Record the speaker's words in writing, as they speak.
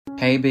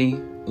Hey B,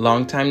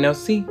 long time no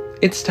see.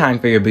 It's time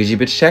for your bougie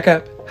bitch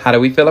checkup. How do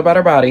we feel about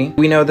our body?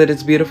 We know that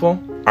it's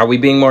beautiful. Are we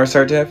being more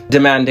assertive?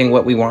 Demanding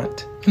what we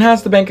want? And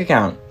how's the bank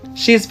account?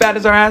 She as fat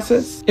as our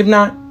asses? If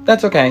not,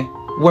 that's okay.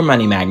 We're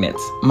money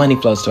magnets. Money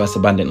flows to us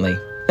abundantly.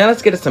 Now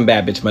let's get to some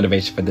bad bitch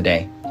motivation for the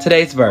day.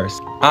 Today's verse.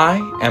 I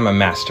am a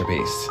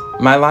masterpiece.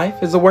 My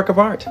life is a work of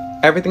art.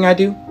 Everything I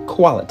do,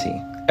 quality.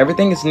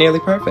 Everything is nearly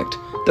perfect.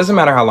 Doesn't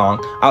matter how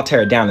long, I'll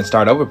tear it down and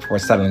start over before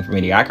settling for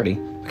mediocrity.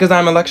 Because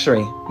I'm a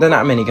luxury that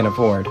not many can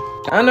afford.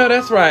 I know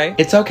that's right.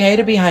 It's okay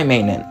to be high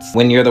maintenance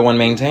when you're the one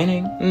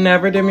maintaining.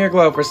 Never dim your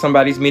glow for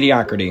somebody's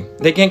mediocrity.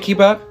 They can't keep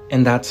up,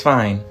 and that's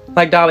fine.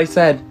 Like Dolly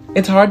said,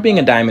 it's hard being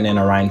a diamond in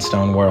a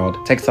rhinestone world.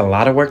 It takes a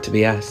lot of work to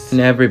be us,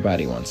 and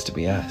everybody wants to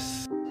be us.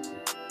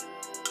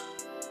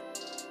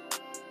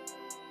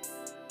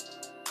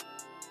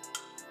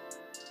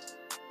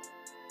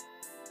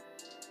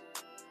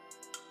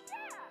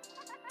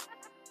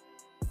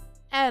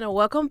 And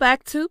welcome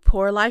back to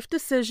Poor Life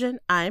Decision.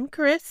 I'm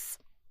Chris.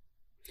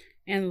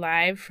 And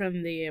live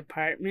from the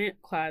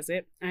apartment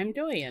closet, I'm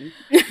Doyen.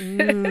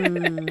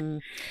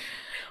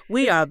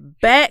 We are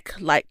back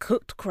like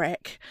cooked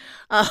crack.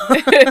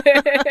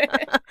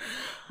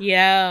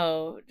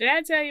 Yo, did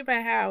I tell you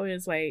about how I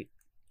was like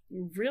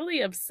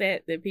really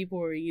upset that people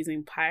were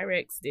using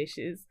Pyrex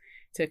dishes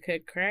to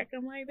cook crack?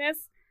 I'm like,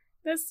 that's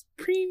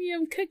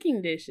premium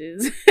cooking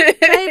dishes.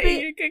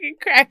 Baby, you're cooking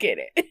crack in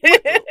it.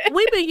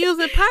 We've been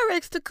using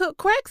Pyrex to cook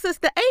crack since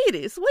the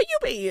 80s. Where you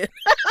been?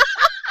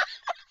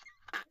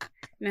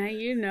 Now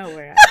you know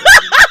where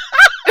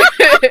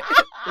I've been.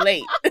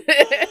 Late.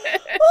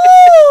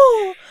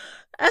 Ooh,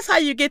 that's how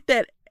you get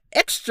that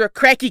extra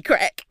cracky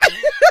crack.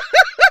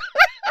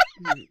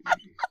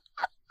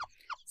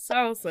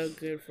 So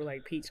good for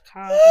like peach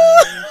cobbler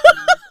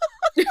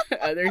and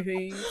other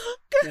things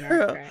than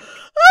our crack.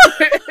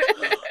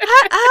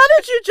 How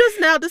did you just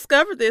now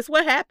discover this?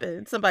 What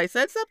happened? Somebody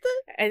said something?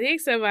 I think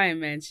somebody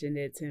mentioned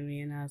it to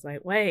me, and I was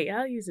like, wait,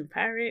 y'all using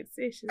Pyrex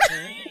dishes?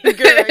 Girl,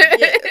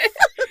 yes.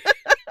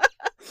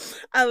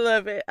 I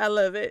love it.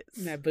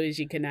 That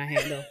bougie cannot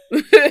handle.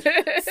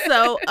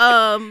 So,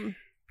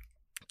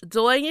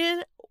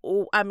 Doyen,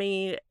 I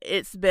mean,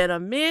 it's been a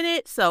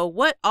minute. So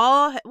what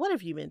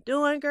have you been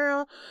doing,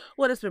 girl?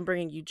 What has been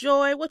bringing you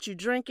joy? What you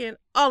drinking?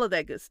 All of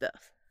that good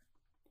stuff.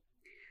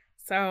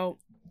 So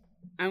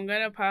I'm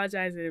going to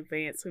apologize in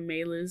advance. We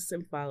may lose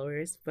some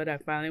followers, but I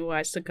finally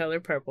watched The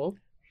Color Purple.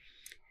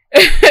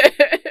 Did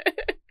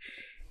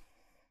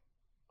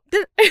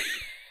I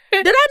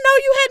know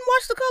you hadn't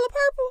watched The Color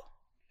Purple?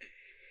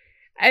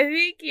 I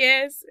think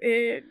yes.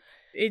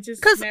 It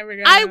just never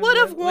got. I would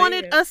have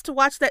wanted us to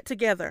watch that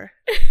together.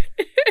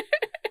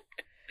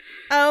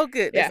 Oh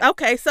goodness. Yeah.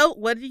 Okay, so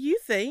what do you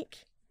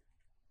think?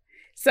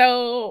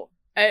 So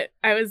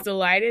I was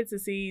delighted to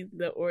see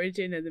the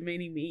origin of the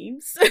many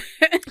memes.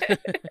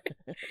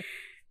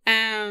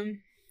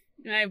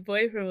 My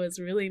boyfriend was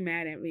really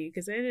mad at me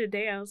because at the end of the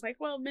day I was like,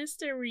 well,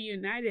 Mr.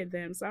 reunited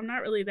them, so I'm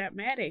not really that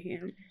mad at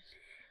him.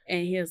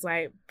 And he was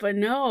like, but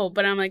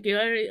I'm like, you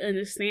already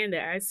understand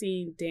that I've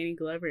seen Danny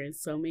Glover in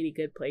so many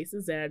good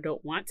places that I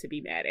don't want to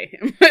be mad at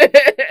him.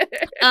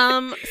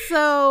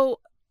 So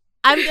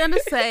I'm going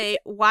to say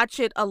watch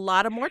it a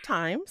lot of more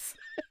times.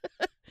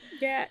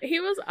 Yeah, he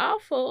was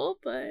awful,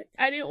 but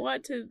I didn't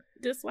want to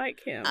dislike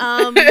him.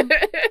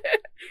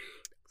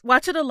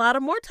 Watch it a lot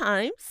of more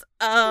times.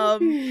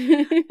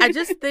 I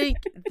just think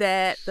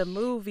that the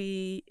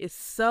movie is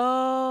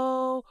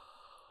so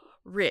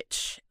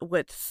rich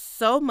with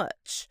so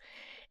much,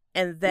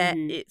 and that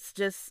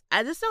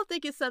I just don't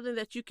think it's something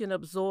that you can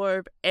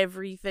absorb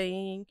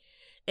everything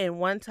in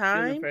one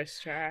time in the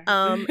first try.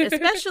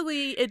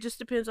 Especially it just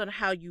depends on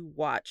how you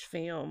watch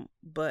film,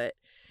 but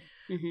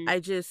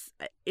it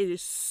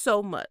is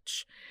so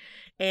much.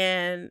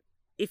 And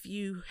if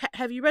you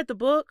have you read the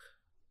book?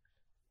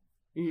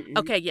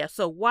 Okay, yeah,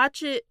 so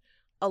watch it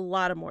a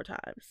lot of more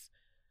times,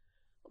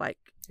 like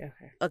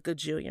a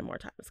gajillion more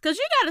times, because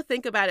you got to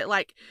think about it.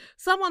 Like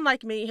someone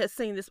like me has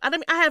seen this. I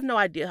mean, I have no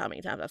idea how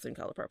many times I've seen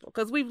Color Purple,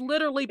 because we've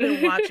literally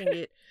been watching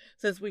it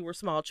since we were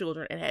small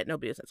children and had no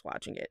business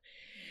watching it.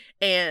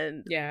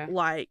 And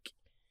like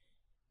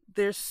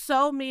there's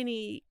so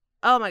many.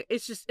 Oh my!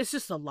 It's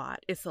just a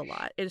lot. It's a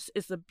lot.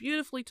 It's a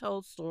beautifully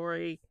told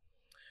story.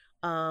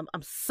 I'm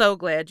so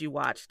glad you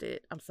watched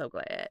it. I'm so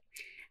glad.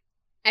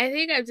 I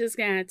think I'm just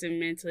gonna have to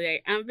mentally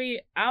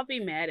I'll be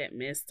mad at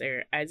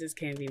Mr. I just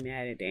can't be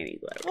mad at Danny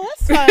Glover. Well,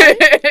 that's fine.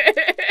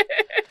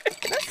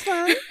 That's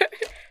fine.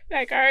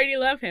 Like I already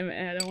love him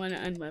and I don't want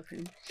to unlove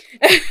him.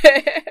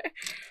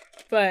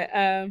 But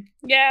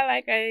yeah,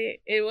 like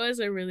it was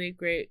a really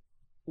great,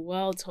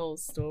 well told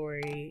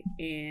story,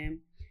 and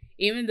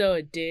even though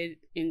it did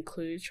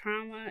include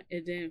trauma,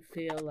 it didn't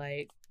feel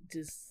like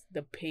just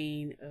the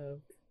pain of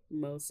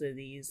most of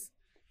these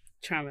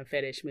trauma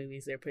fetish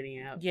movies they're putting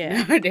out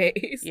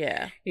nowadays.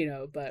 Yeah. You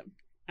know, but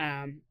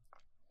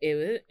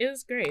it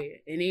was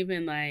great. And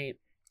even like,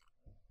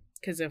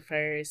 because at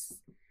first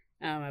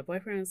my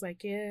boyfriend was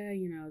like, yeah,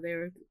 you know, they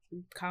were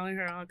calling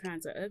her all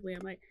kinds of ugly.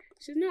 I'm like,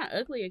 she's not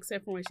ugly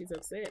except for when she's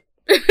upset.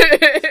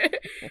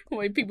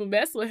 when people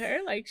mess with her,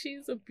 like,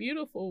 she's a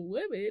beautiful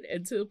woman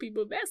until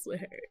people mess with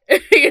her.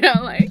 You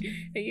know, like,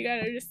 and you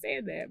gotta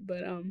understand that.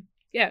 But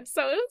yeah,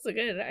 so it was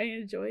good. I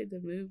enjoyed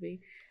the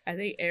movie. I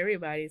think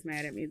everybody's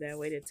mad at me that I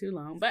waited too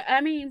long. But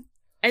I mean,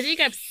 I think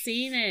I've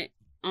seen it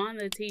on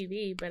the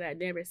TV, but I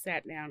never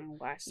sat down and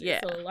watched it. Yeah.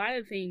 So a lot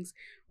of things,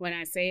 when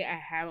I say I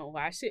haven't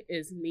watched it,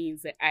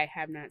 means that I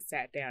have not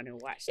sat down and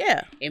watched it.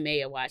 Yeah. It may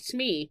have watched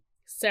me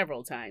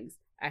several times.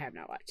 I have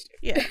not watched it.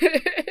 Yeah.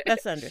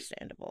 That's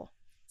understandable.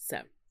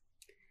 So,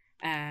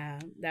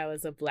 that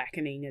was a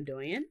blackening of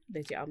Doyen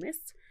that y'all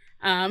missed.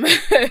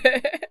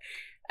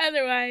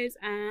 Otherwise,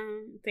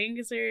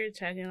 things are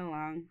chugging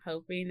along,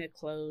 hoping to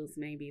close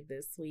maybe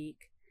this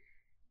week.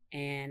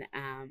 And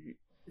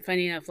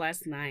funny enough,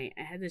 last night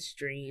I had this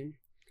dream,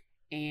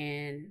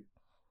 and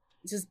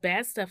just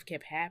bad stuff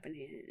kept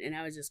happening, and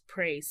I would just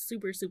pray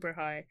super, super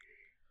hard,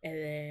 and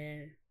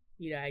then,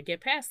 you know, I get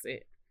past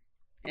it.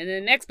 And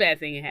then the next bad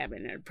thing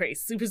happened, and I prayed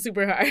super,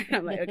 super hard.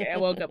 I'm like, okay, I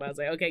woke up. I was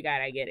like, okay,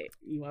 God, I get it.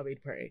 You want me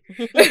to pray.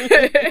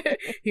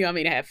 You want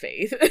me to have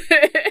faith.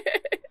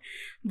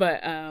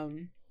 But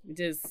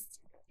just,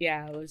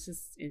 yeah, it was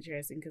just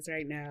interesting because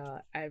right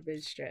now I've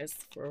been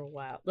stressed for a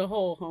while. The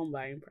whole home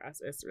buying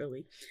process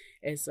really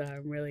is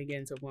really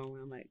getting to a point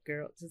where I'm like,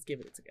 girl, just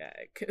give it to God,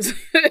 because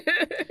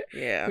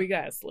yeah, we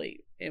got to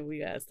sleep and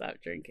we got to stop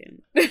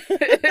drinking.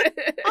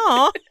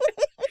 Aw.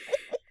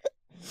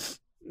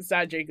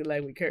 Stop drinking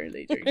like we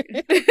currently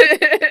drinking.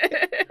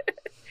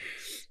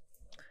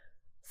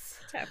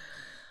 So,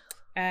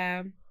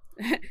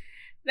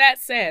 that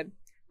said,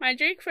 my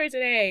drink for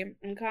today,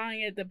 I'm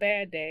calling it the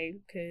bad day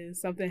because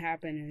something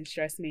happened and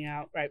stressed me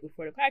out right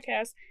before the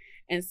podcast.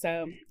 And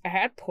so I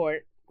had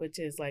port, which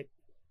is like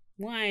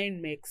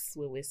wine mixed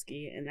with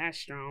whiskey, and that's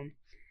strong.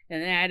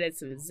 And then I added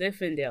some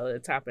Zinfandel to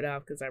top it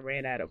off because I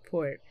ran out of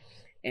port.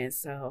 And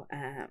so,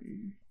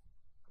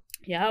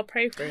 yeah, I'll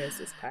pray for us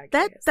this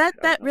podcast.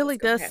 That really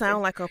does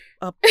sound like a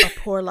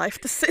poor life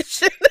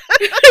decision.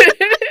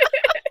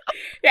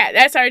 Yeah,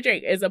 that's our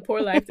drink. It's a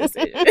poor life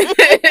decision.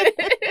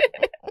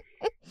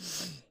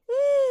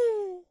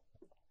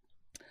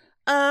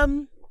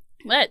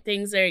 But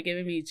things that are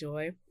giving me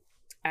joy.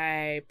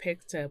 I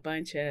picked a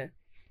bunch of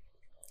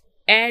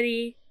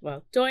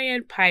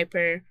Doyen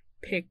Piper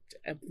picked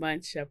a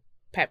bunch of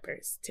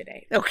peppers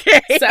today.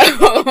 Okay.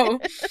 So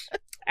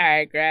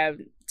I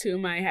grabbed 2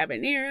 of my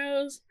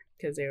habaneros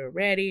because they were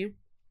ready.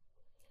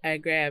 I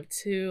grabbed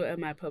 2 of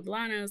my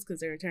poblanos because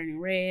they were turning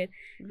red,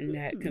 and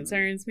that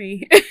concerns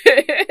me.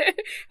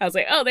 I was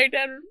like, "Oh, they're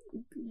done.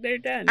 They're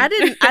done." I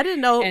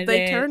didn't know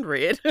they turned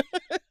red.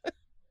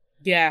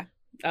 Yeah.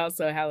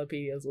 Also,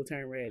 jalapenos will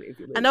turn red if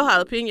you. I know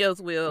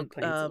jalapenos will,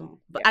 but yeah.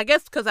 I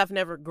guess because I've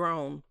never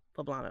grown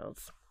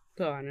poblanos.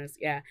 Poblanos,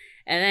 yeah.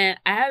 And then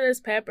I have this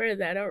pepper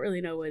that I don't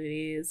really know what it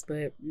is,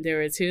 but there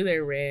were 2 that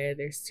are red.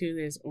 There's 2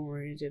 there's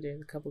orange, and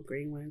there's a couple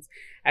green ones.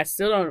 I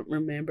still don't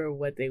remember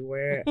what they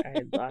were.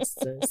 I lost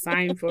the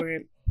sign for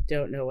it.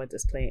 Don't know what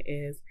this plant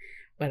is,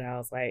 but I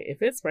was like,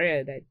 if it's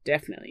red, I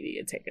definitely need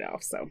to take it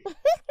off. So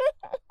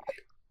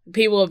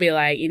people will be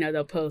like,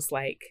 they'll post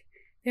like.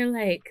 They're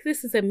like,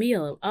 this is a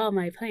meal of all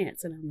my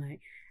plants. And I'm like,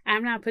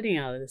 I'm not putting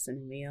all of this in a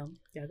meal.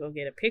 Y'all go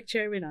get a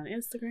picture of it on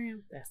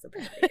Instagram. That's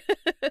about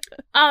it.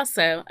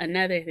 Also,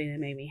 another thing that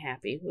made me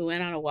happy. We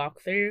went on a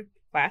walkthrough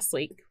last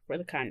week for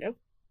the condo.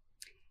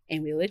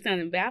 And we looked on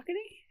the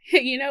balcony.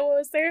 You know what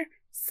was there?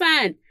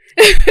 Sun.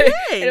 And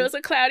it was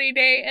a cloudy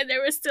day and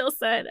there was still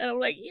sun. And I'm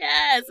like,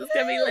 yes, it's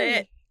going to be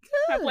lit.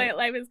 My plant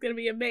life is going to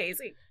be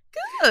amazing.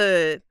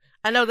 Good.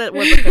 I know that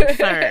was a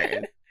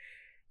concern.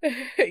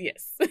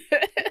 Yes.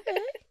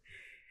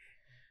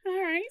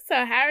 All right.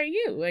 So how are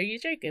you? What are you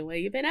drinking? What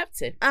have you been up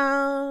to?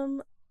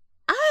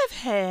 I've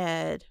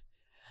had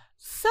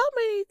so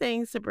many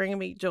things to bring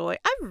me joy.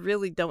 I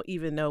really don't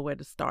even know where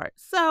to start.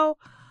 So,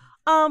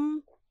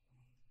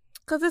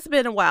 because it's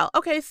been a while.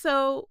 Okay,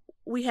 so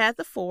we had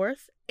the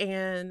 4th,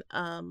 and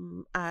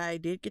I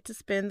did get to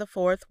spend the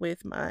 4th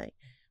with my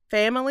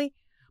family,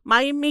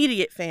 my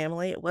immediate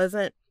family. It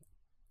wasn't.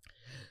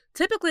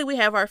 Typically, we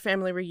have our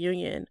family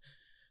reunion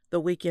the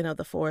weekend of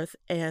the 4th,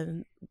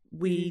 and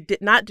we did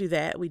not do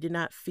that. We did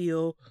not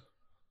feel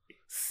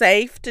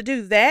safe to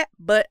do that,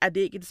 but I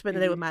did get to spend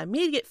the day with my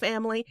immediate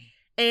family,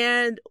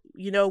 and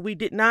we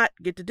did not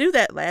get to do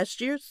that last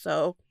year,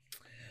 so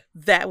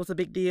that was a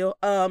big deal.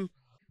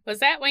 Was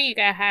that when you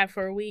got high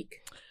for a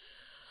week?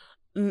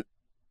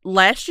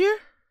 Last year?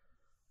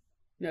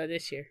 No,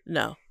 this year.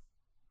 No.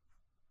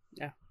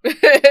 No.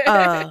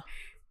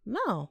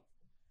 No.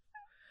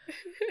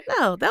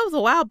 No, that was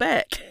a while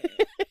back.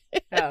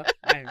 Oh,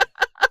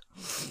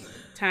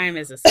 time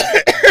is a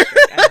subject.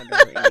 I don't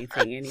know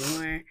anything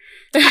anymore.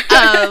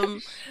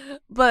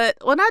 But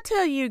when I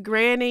tell you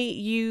Granny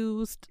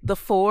used the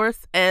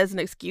 4th as an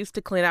excuse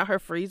to clean out her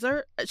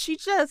freezer, she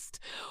just,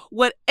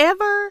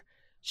 whatever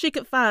she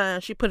could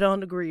find, she put it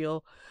on the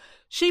grill.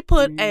 She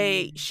put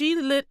she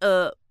lit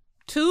up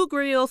 2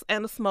 grills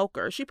and a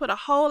smoker. She put a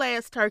whole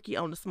ass turkey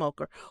on the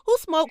smoker. Who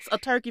smokes a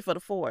turkey for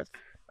the 4th?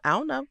 I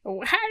don't know.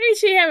 How did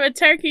she have a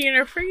turkey in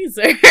her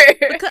freezer?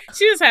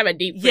 She just have a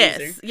deep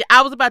freezer. Yes. Yeah,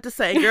 I was about to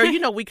say, girl, you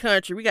know we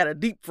country. We got a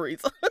deep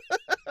freezer.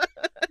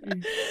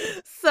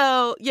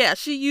 So, yeah,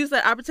 she used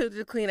that opportunity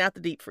to clean out the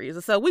deep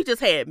freezer. So we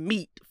just had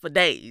meat for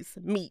days.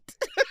 Meat.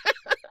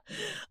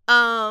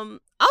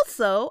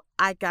 Also,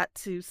 I got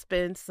to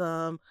spend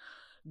some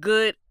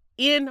good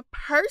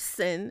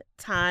in-person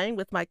time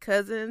with my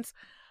cousins.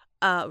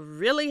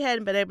 Really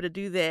hadn't been able to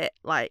do that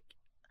like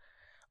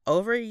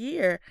over a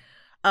year.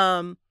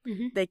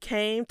 They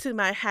came to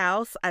my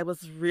house. I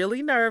was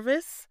really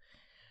nervous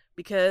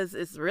because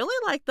it's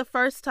really like the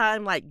first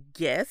time like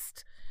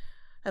guests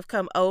have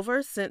come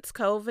over since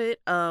COVID.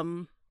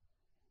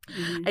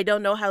 I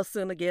don't know how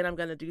soon again I'm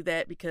going to do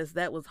that because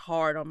that was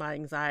hard on my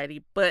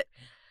anxiety, but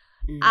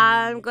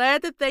I'm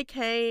glad that they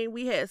came.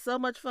 We had so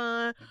much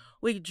fun.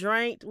 We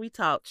drank, we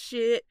talked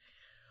shit.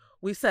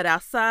 We sat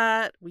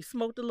outside, we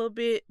smoked a little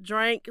bit,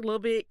 drank a little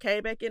bit,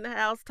 came back in the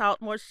house,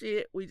 talked more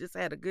shit. We just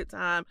had a good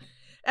time.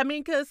 I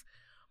mean, because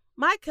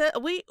I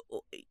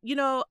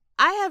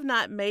have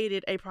not made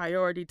it a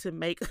priority to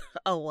make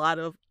a lot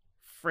of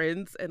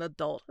friends in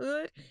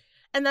adulthood.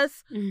 And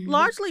that's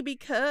largely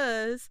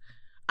because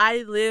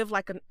I live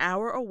like an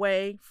hour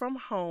away from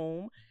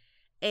home.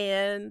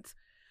 And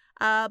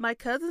my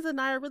cousins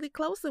and I are really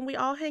close and we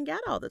all hang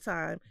out all the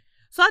time.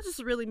 So I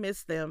just really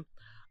miss them.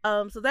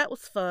 So that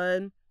was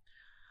fun.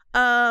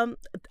 I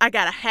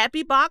got a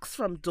happy box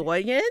from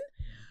Doyen,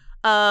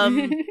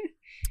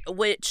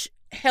 which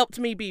helped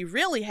me be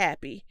really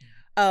happy.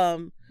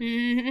 It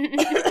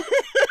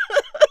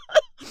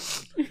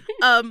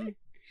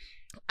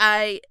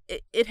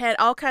had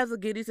all kinds of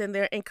goodies in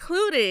there,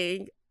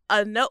 including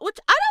a note, which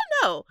I don't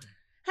know.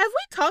 Have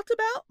we talked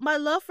about my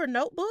love for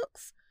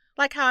notebooks?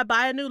 Like how I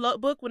buy a new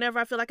notebook whenever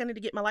I feel like I need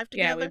to get my life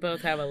together. Yeah, we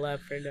both have a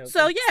love for notebooks.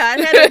 So yeah, I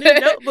had a new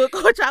notebook,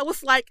 which I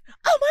was like,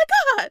 oh my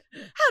God,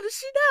 how does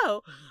she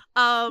know?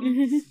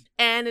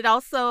 And it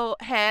also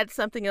had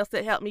something else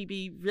that helped me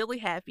be really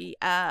happy.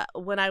 Our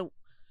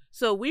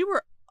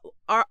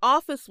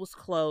office was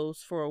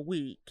closed for a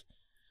week.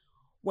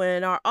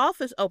 When our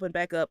office opened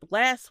back up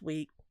last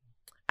week,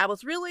 I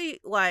was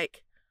really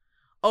like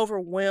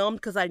overwhelmed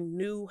because I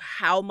knew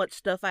how much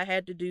stuff I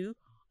had to do.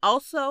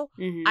 Also,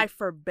 I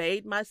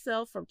forbade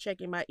myself from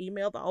checking my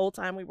email the whole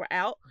time we were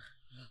out.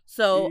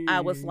 So I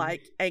was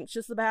like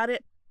anxious about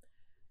it.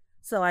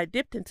 So I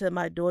dipped into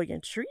my Doyen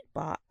treat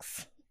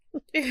box.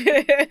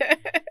 And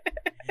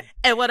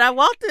when I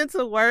walked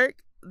into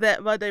work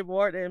that Monday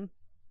morning,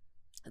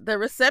 the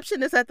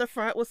receptionist at the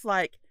front was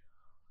like,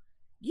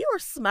 "You are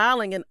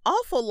smiling an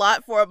awful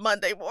lot for a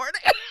Monday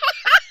morning."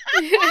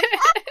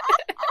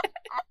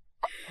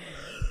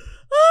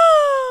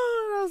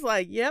 I was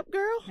like, "Yep,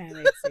 girl." That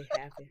makes me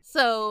happy.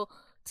 So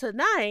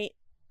tonight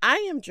I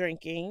am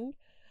drinking.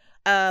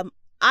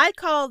 I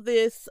call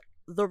this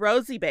the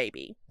Rosy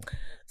Baby.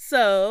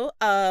 So,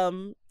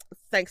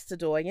 thanks to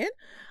Doyen,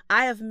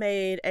 I have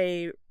made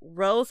a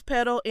rose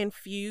petal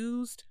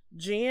infused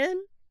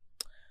gin.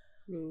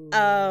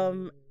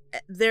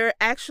 They're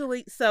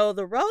actually, so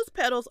the rose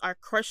petals are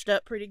crushed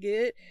up pretty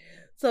good.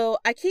 So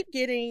I keep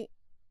getting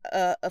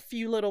a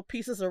few little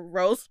pieces of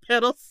rose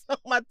petals on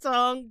my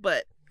tongue,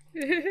 but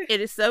it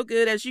is so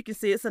good. As you can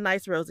see, it's a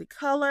nice rosy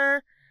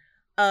color.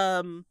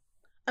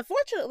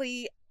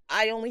 Unfortunately,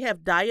 I only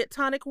have diet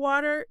tonic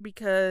water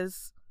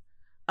because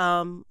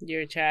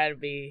you're trying to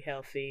be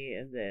healthy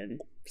and then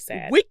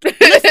sad. We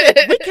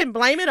can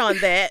blame it on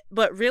that,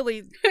 but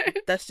really,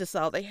 that's just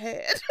all they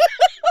had.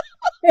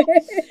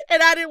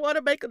 And I didn't want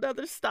to make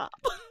another stop.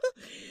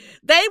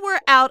 They were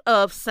out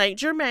of Saint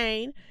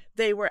Germain.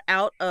 They were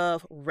out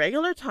of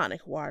regular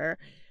tonic water.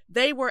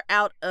 They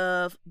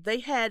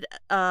had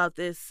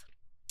this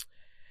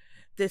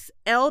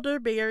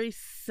elderberry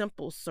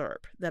simple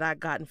syrup that I'd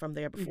gotten from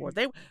there before.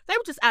 They were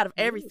just out of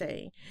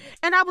everything.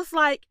 And I was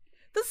like,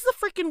 this is a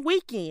freaking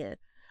weekend.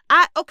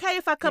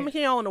 If I come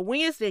here on a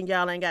Wednesday and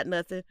y'all ain't got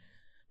nothing,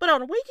 but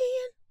on a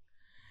weekend,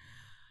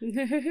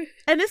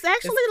 and it's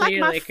actually like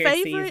my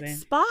favorite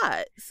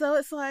spot. So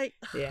it's like,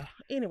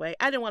 anyway,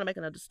 I didn't want to make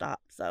another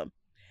stop. So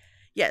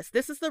yes,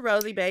 this is the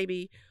Rosy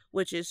Baby,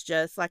 which is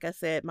just, like I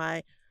said,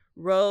 my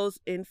rose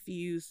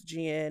infused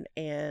gin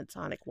and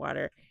tonic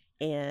water,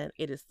 and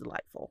it is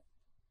delightful.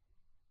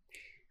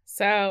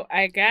 So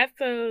I got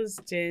those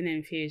gin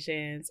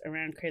infusions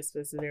around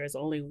Christmas, and there was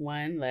only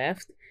one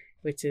left,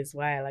 which is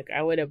why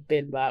I would have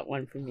bought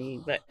one for me,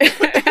 but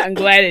I'm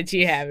glad that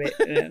you have it.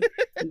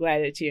 I'm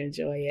glad that you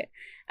enjoy it.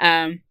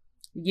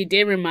 You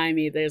did remind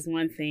me there's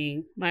one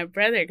thing. My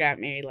brother got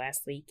married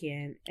last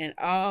weekend, and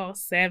all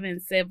 7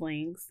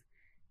 siblings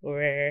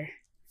were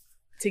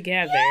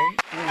together.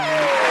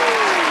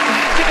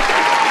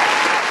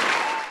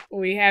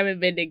 We haven't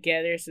been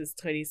together since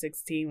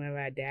 2016 when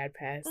my dad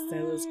passed. So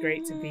it was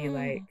great to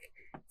be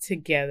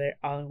together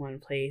all in one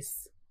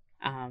place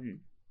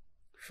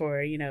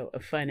for, a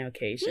fun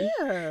occasion.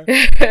 Yeah.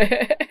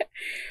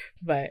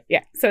 But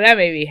yeah, so that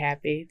made me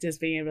happy, just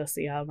being able to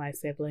see all my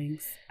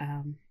siblings.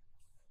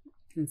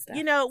 and stuff.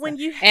 You know, when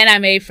you and I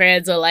made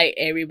friends with like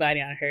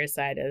everybody on her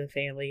side of the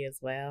family as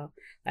well.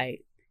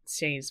 Like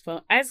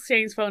I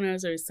exchanged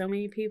photos with so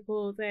many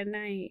people that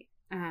night.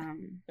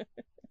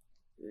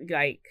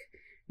 Like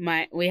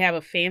we have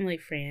a family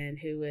friend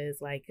who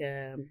is like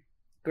a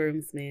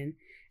groomsman.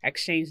 I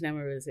exchanged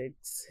numbers with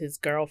his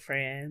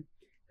girlfriend,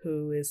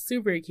 who is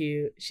super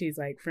cute. She's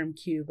like from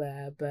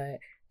Cuba, but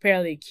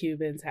apparently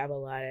Cubans have a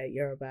lot of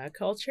Yoruba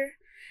culture.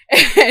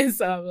 And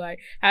so I'm like,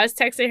 I was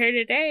texting her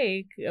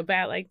today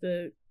about like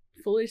the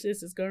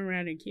foolishness that's going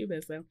around in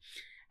Cuba. So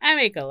I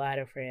make a lot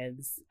of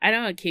friends. I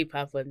don't keep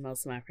up with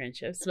most of my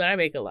friendships, but I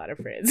make a lot of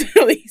friends,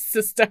 at least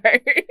to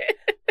start.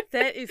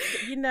 That is,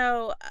 you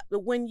know,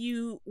 when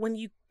you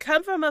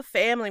come from a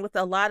family with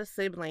a lot of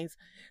siblings,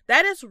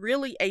 that is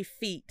really a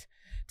feat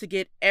to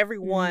get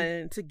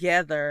everyone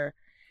together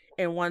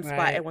in one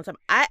spot at one time.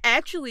 I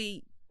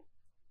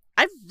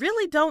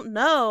really don't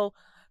know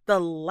the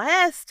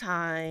last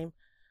time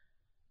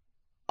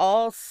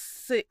all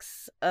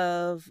 6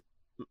 of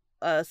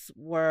us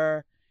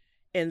were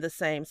in the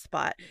same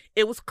spot.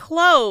 It was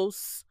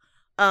close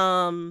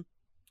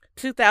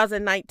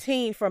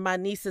 2019 for my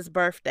niece's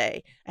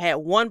birthday. I had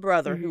one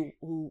brother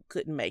who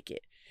couldn't make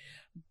it.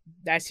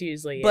 That's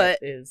usually but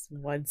it, is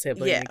one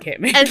sibling that can't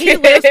make and it. he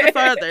lives the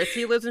furthest.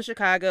 He lives in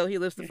Chicago. He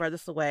lives the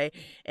furthest away,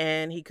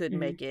 and he couldn't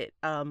make it.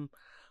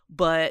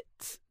 But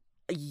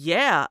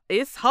yeah,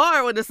 it's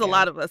hard when there's a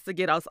lot of us to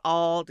get us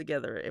all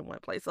together in one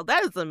place. So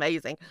that is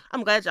amazing.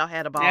 I'm glad y'all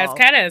had a ball. Yeah,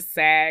 it's kind of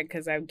sad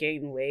because I'm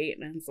gaining weight,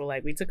 and so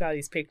like we took all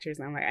these pictures,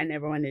 and I'm like, I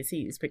never want to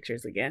see these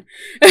pictures again.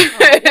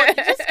 Well,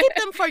 just keep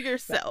them for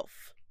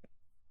yourself.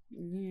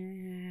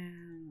 Yeah.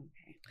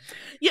 Okay.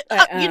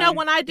 Yeah. You know,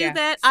 when I do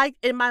that,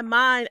 in my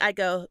mind I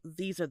go,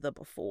 these are the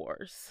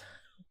befores.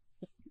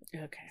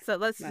 Okay. So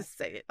let's just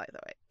say it like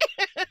that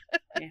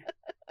way.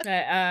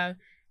 Yeah.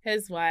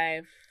 His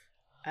wife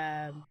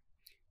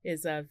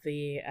is of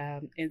the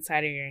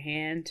inside of your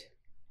hand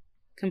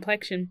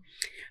complexion,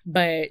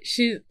 but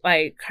she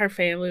like her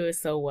family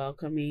was so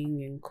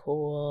welcoming and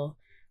cool.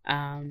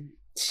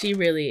 She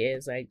really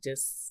is like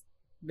just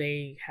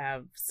they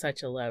have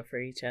such a love for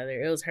each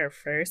other. It was her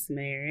first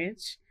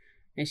marriage,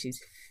 and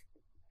she's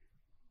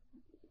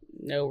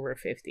over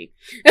 50.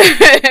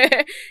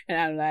 And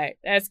I'm like,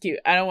 that's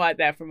cute. I don't want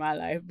that for my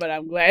life, but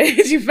I'm glad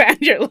that you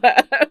found your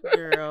love,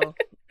 girl.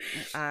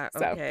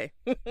 Okay.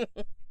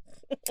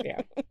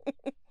 Yeah.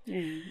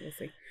 We'll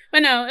see. But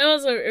no, it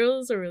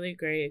was a really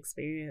great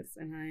experience,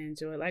 and I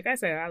enjoyed. Like I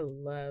said, I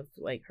love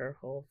like her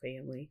whole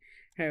family.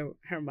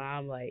 Her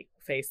mom like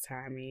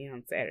FaceTimed me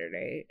on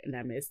Saturday, and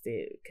I missed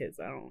it because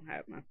I don't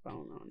have my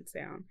phone on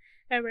sound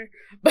ever.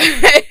 But I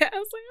was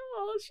like,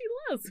 oh, she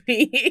loves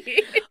me.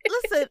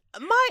 Listen,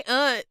 my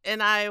aunt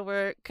and I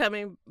were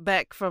coming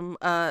back from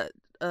a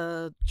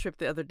trip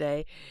the other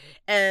day,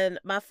 and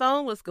my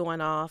phone was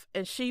going off,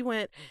 and she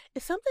went,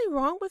 "Is something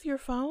wrong with your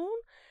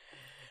phone?"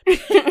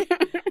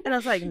 And I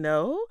was like,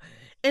 "No."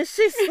 And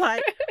she's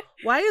like,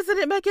 "Why isn't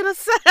it making a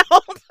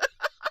sound?"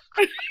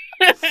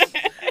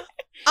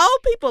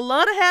 Old people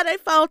love to have their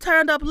phone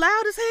turned up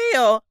loud as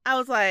hell. I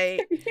was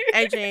like,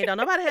 "Hey, Jean, don't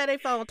nobody have their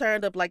phone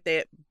turned up like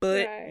that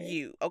but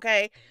you,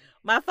 okay?"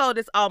 My phone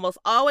is almost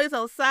always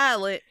on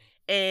silent,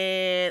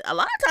 and a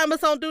lot of times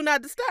it's on Do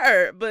Not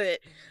Disturb, but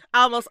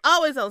almost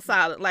always on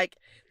silent. Like,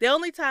 the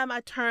only time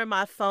I turn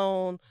my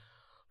phone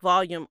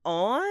volume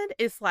on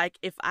is like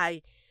if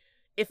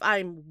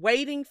I'm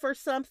waiting for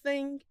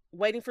something,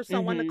 waiting for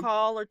someone to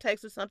call or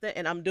text or something,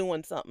 and I'm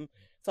doing something,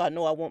 so I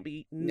know I won't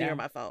be near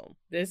my phone.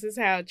 This is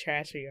how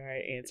trash we are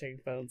at answering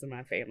phones in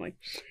my family.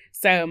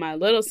 So my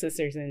little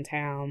sister's in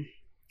town,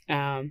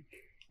 and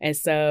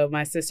so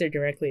my sister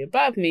directly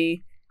above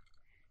me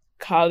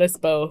called us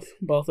both.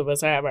 Both of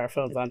us have our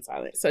phones on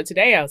silent. So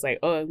today I was like,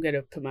 oh, I'm going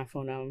to put my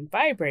phone on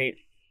vibrate.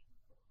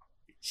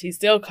 She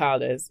still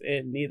called us,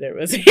 and neither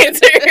of us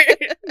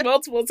answered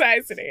multiple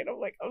times today. And I'm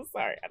like, I'm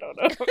sorry, I don't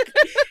know.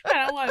 I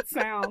don't want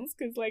sounds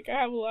because, like,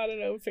 I have a lot of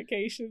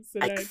notifications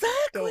that I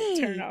don't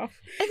turn off.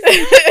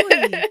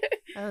 Exactly.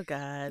 Oh,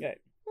 God. Good.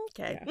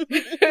 Okay.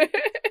 Yeah.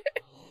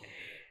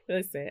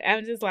 Listen,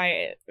 I'm just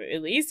like,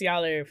 at least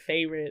y'all are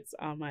favorites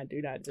on my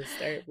Do Not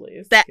Disturb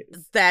list.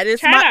 That is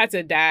try not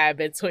to die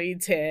between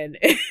 10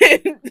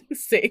 and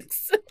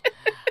 6.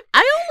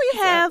 I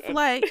only have,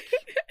 like,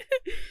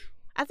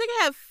 I think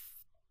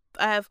I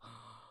have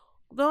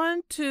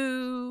 1,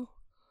 2,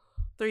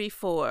 3,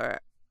 4,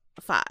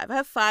 5. I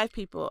have 5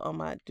 people on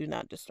my Do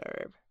Not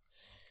Disturb.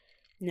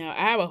 No,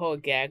 I have a whole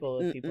gaggle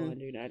of people on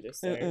Do Not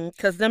Disturb.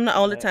 Because them the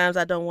only times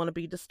I don't want to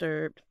be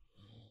disturbed.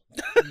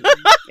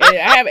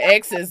 I have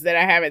exes that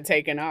I haven't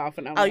taken off,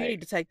 and I'm like, you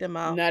need to take them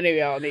off. None of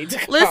y'all need to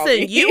call Listen,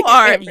 me. you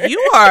are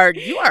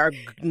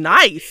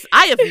nice.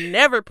 I have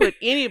never put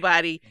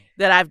anybody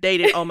that I've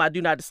dated on my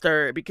Do Not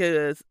Disturb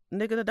because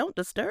nigga, don't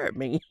disturb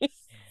me.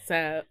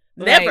 So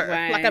never,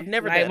 like I've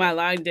never done. My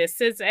long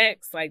distance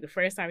ex, like the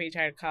first time he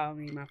tried to call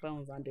me, my phone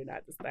was on Do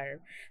Not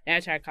Disturb. Then I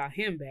tried to call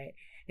him back,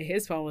 and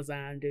his phone was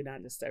on Do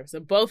Not Disturb. So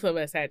both of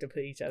us had to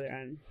put each other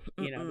on,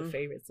 the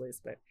favorites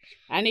list. But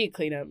I need to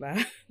clean up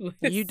my list.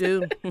 You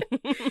do.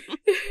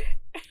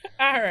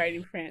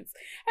 Alrighty, friends.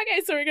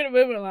 Okay, so we're gonna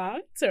move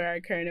along to our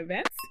current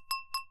events.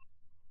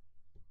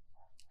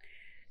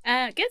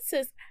 Guess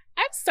this.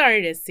 I'm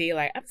starting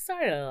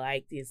to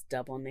like these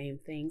double name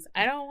things.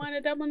 I don't want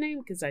a double name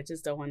because I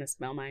just don't want to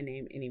spell my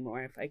name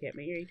anymore if I get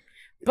married.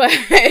 But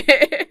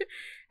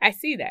I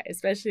see that,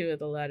 especially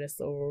with a lot of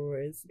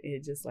sorors.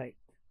 It's just like,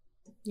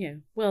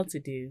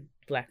 well-to-do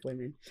Black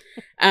women.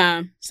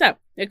 So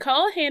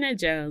Nicole Hannah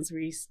Jones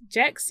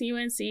rejects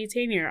UNC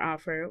tenure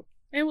offer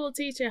and will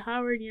teach at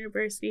Howard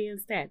University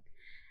instead.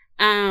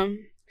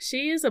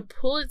 She is a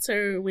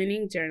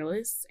Pulitzer-winning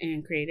journalist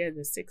and creator of the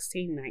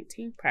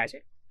 1619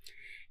 Project.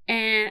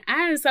 And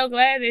I'm so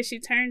glad that she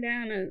turned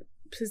down a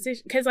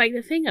position. Because,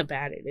 the thing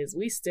about it is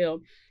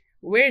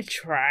we're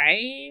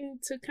trying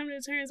to come to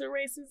terms with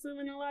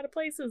racism in a lot of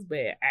places,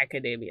 but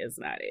academia is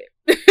not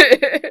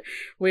it.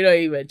 We don't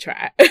even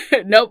try.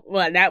 Nope.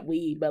 Well, not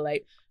we, but,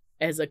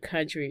 as a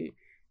country,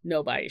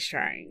 nobody's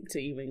trying to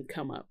even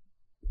come up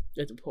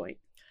with the point.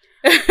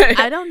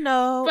 I don't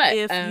know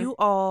if you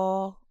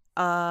all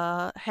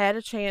had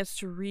a chance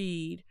to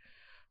read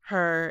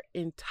her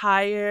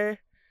entire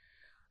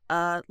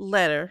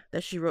letter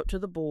that she wrote to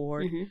the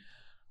board,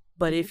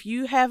 but if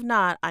you have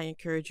not, I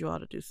encourage you all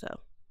to do so.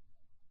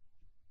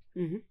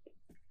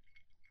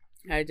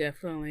 I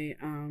definitely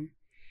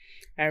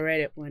I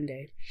read it one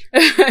day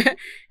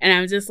and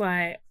I'm just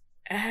like,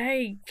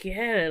 I get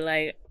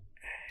it,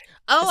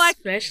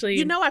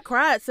 especially I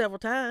cried several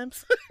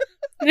times.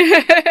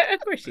 Of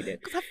course you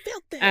did, because I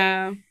felt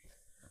that.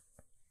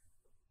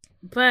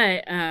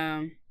 But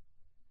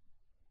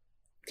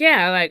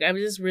yeah, I'm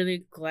just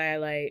really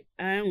glad.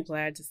 I'm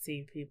glad to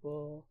see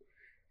people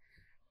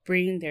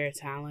bring their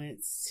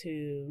talents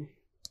to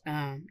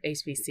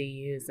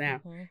HBCUs.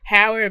 Now,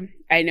 Howard,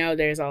 I know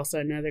there's also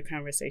another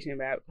conversation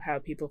about how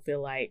people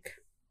feel like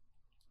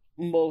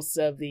most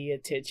of the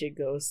attention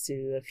goes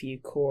to a few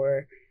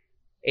core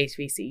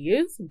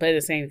HBCUs, but at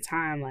the same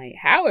time,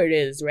 Howard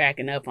is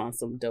racking up on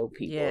some dope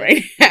people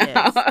right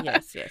now.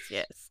 Yes.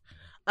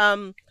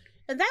 And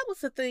that was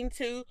the thing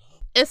too.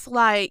 It's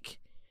like,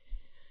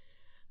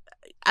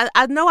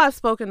 I know I've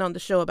spoken on the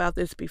show about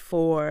this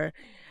before,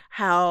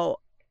 how,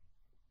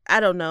 I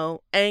don't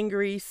know,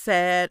 angry,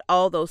 sad,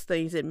 all those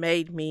things it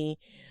made me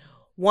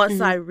once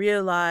I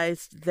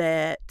realized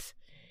that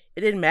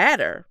it didn't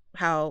matter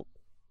how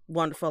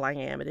wonderful I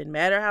am. It didn't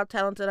matter how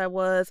talented I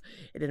was.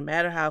 It didn't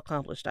matter how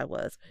accomplished I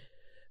was.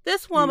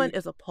 This woman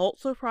is a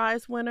Pulitzer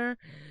Prize winner.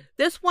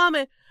 This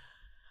woman,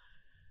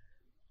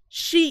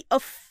 she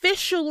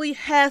officially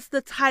has the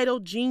title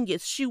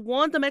genius. She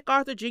won the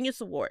MacArthur Genius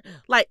Award.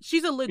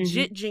 She's a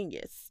legit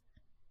genius.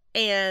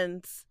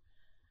 And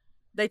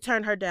they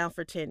turned her down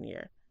for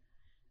tenure.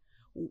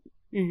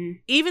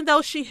 Even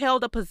though she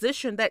held a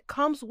position that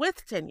comes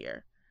with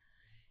tenure.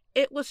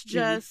 It was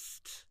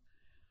just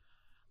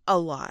a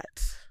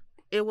lot.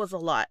 It was a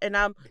lot. And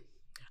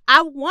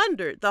I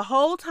wondered the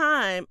whole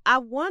time,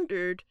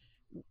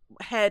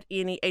 had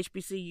any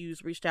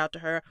HBCUs reached out to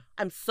her.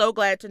 I'm so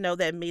glad to know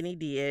that many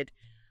did.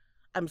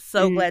 I'm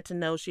so glad to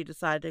know she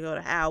decided to go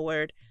to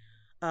Howard.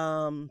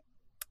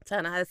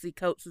 Ta-Nehisi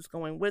Coates is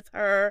going with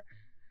her.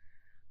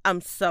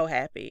 I'm so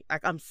happy.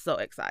 I'm so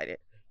excited.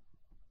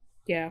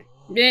 Yeah.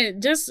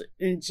 Just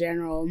in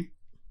general,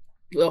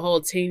 the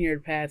whole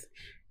tenured path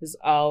is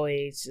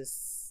always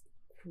just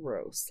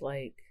gross.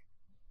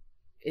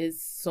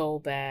 It's so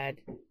bad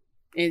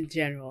in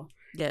general.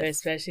 Yes. But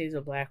especially as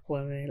a Black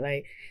woman.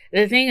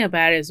 The thing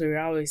about it is we were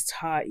always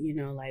taught, we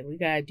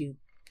gotta do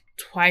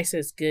twice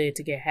as good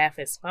to get half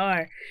as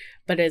far.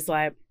 But it's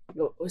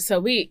so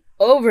we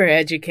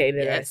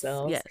overeducated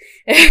ourselves.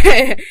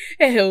 Yes.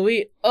 And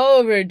we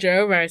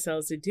overdrove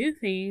ourselves to do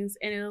things.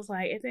 And it was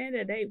at the end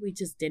of the day, we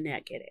just did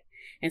not get it.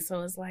 And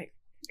so it's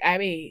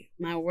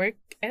my work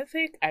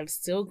ethic, I'm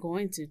still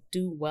going to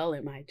do well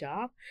at my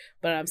job,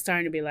 but I'm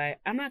starting to be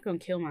I'm not going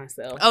to kill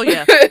myself. Oh,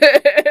 yeah.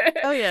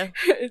 Oh, yeah.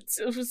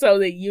 So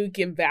that you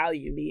can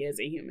value me as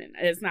a human.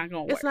 It's not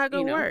going to work. It's not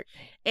going to work.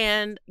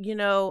 And,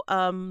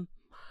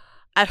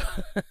 I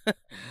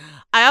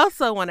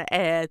also want to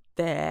add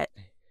that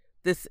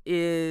this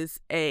is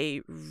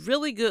a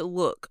really good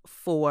look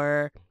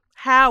for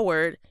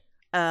Howard,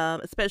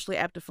 especially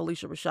after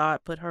Phylicia Rashad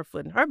put her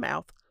foot in her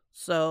mouth.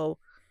 So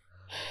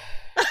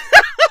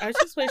I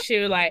just wish she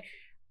would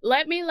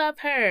let me love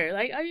her.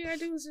 All you gotta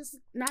do is just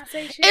not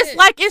say shit.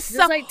 It's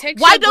so.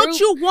 Why don't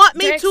you want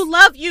me to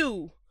love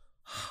you?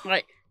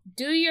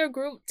 Do your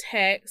group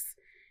text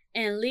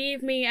and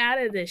leave me out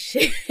of this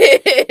shit.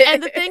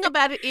 And the thing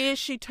about it is,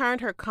 she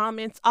turned her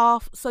comments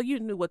off, so you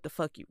knew what the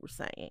fuck you were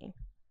saying.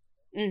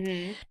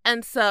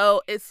 And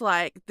so it's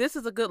this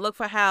is a good look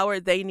for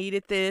Howard. They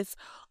needed this.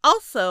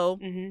 Also,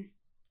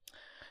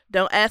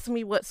 don't ask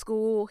me what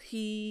school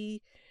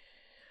he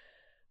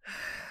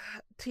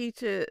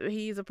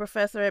he's a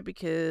professor at,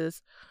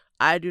 because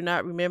I do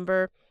not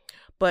remember.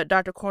 But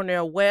Dr.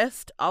 Cornel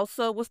West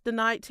also was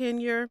denied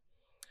tenure.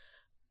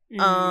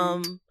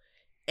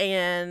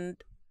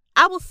 And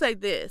I will say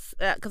this,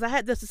 because I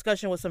had this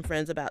discussion with some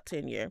friends about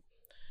tenure.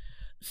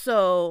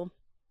 So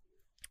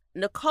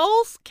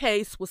Nicole's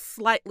case was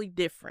slightly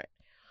different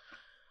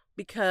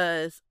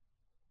because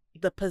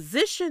the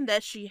position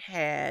that she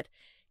had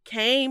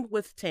came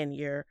with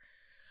tenure.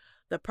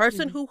 The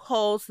person who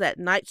holds that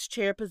Knight's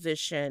chair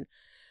position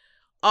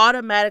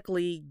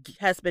automatically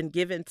has been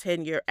given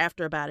tenure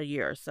after about a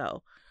year or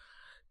so.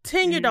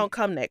 Tenure don't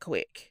come that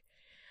quick.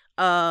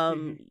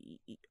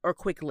 Or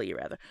quickly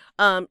rather.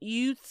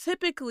 You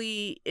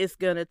typically is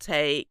going to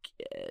take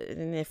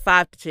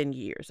 5 to 10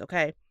 years,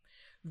 okay?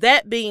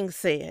 That being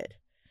said,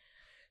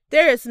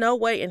 there is no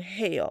way in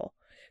hell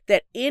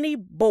that any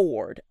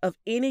board of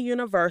any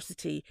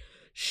university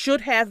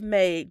should have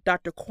made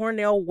Dr.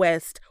 Cornel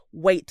West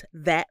wait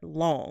that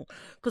long.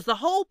 Because the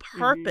whole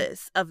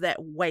purpose of that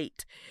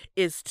wait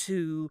is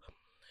to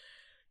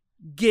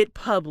get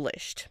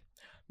published,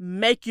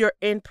 make your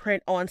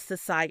imprint on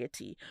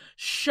society,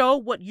 show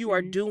what you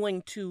are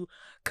doing to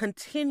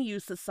continue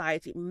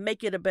society,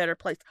 make it a better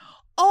place.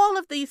 All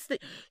of these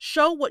things,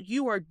 show what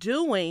you are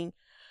doing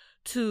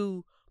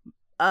to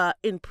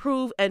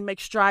improve and make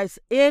strides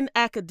in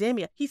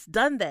academia. He's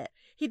done that.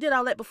 He did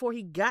all that before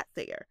he got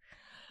there.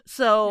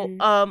 So,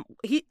 I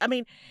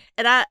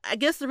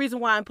guess the reason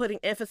why I'm putting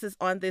emphasis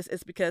on this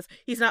is because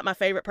he's not my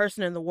favorite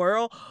person in the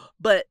world,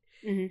 but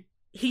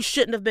he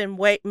shouldn't have been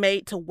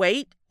made to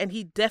wait, and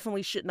he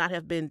definitely should not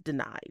have been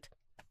denied.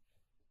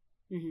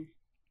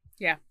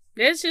 Yeah.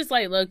 It's just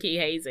like low-key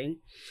hazing.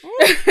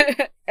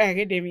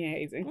 Academia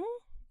hazing.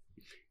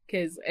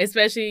 Because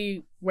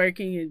especially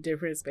working in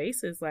different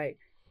spaces, like,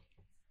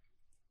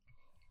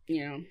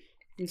 you know,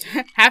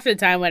 half the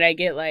time when I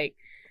get like,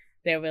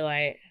 they'll be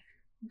like,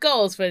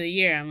 goals for the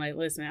year. I'm like,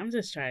 listen, I'm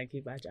just trying to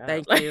keep my job.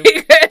 Thank like, you.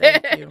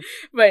 Thank you.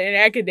 But in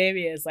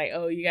academia, it's like,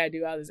 oh, you got to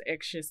do all this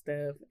extra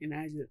stuff. And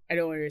I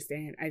don't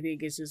understand. I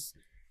think it's just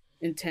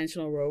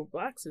intentional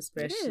roadblocks,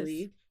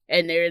 especially.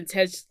 And they're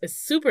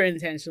super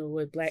intentional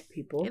with Black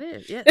people. It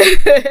is,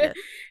 yes.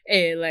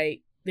 And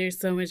like, there's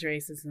so much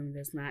racism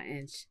that's not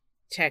in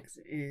checks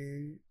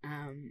in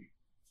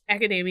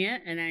academia.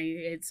 And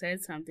I had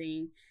said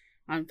something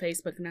on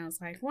Facebook, and I was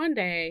like, one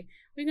day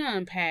we're gonna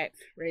unpack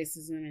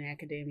racism in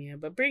academia,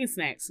 but bring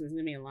snacks. It's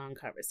gonna be a long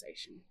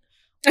conversation.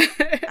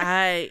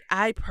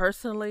 I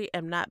personally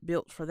am not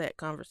built for that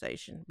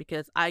conversation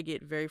because I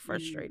get very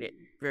frustrated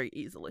very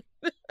easily.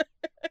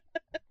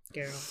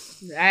 Girl,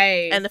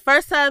 and the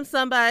first time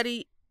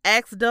somebody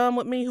acts dumb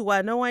with me, who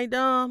I know ain't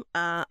dumb,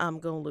 I'm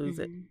gonna lose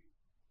it.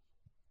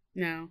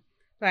 No,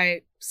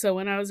 like, so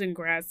when I was in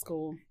grad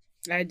school,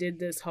 I did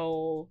this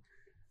whole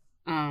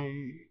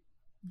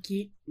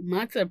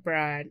month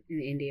abroad in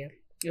India.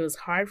 It was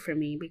hard for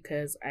me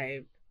because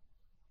I've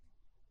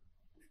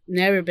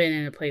never been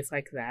in a place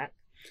like that.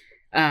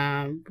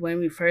 When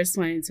we first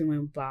went to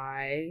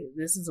Mumbai,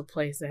 this is a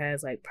place that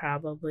has like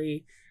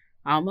probably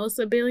almost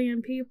 1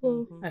 billion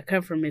people. I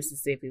come from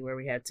Mississippi, where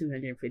we have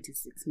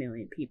 256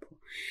 million people.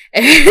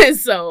 And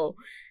so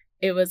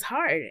it was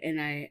hard,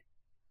 and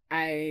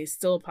I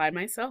still applied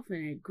myself,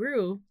 and it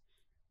grew.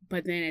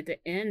 But then at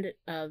the end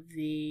of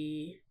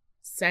the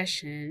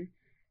session,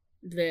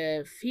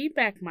 the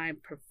feedback my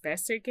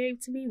professor gave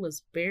to me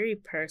was very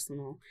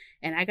personal,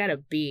 and I got a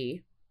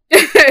B.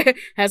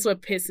 That's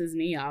what pisses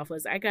me off,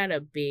 was I got a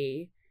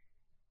B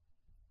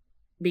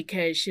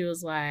because she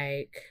was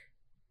like,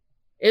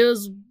 it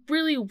was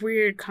really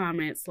weird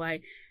comments.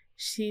 Like,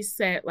 she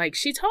said, like,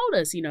 she told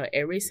us, you know,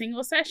 every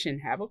single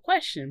session have a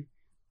question,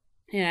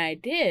 and I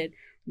did.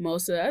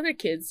 Most of the other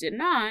kids did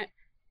not.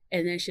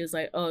 And then she was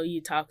like, oh,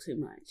 you talk too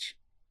much.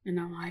 And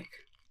I'm like,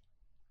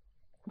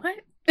 what?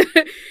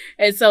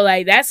 And so,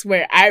 like, that's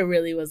where I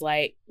really was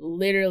like,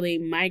 literally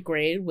my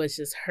grade was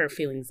just her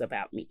feelings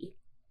about me.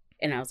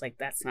 And I was like,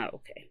 that's not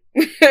okay.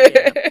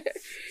 Yeah.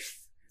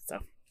 So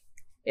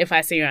if I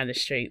see her on the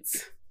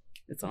streets,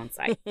 it's on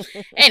site.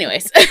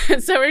 Anyways,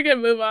 so we're going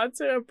to move on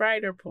to a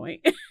brighter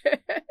point.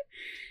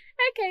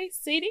 Okay,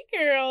 City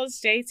Girls,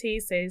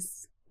 JT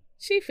says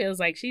she feels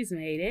like she's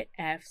made it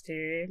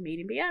after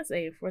meeting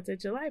Beyonce at 4th of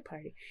July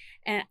party.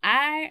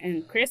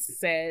 And Chris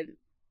said,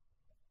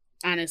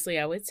 honestly,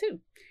 I would too.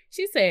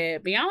 She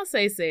said,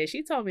 Beyonce said,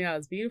 she told me I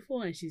was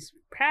beautiful and she's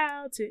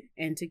proud to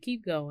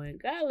keep going.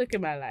 God, look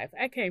at my life.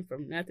 I came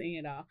from nothing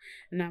at all.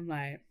 And I'm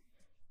like,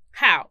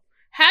 how?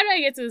 How did I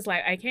get to this?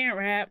 Like, I can't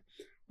rap.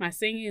 My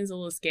singing is a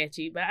little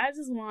sketchy, but I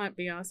just want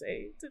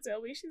Beyonce to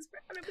tell me she's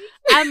proud of me.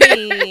 I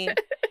mean,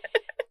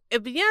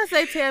 if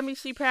Beyonce tell me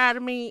she's proud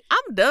of me,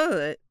 I'm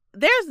done.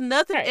 There's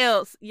nothing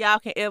else y'all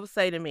can ever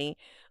say to me.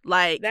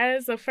 Like, that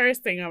is the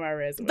first thing on my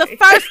resume. The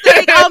first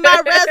thing on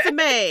my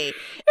resume.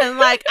 And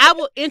like, I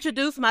will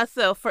introduce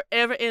myself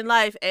forever in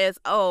life as,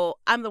 oh,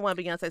 I'm the one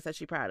Beyonce said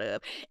she's proud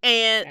of.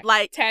 And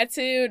like,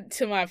 tattooed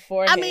to my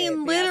forehead. I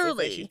mean,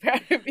 literally.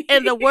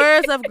 In the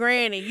words of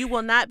Granny, you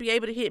will not be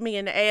able to hit me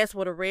in the ass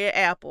with a red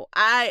apple.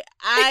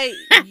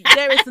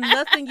 There is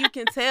nothing you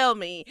can tell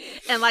me.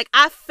 And like,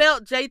 I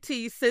felt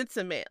JT's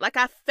sentiment. Like,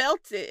 I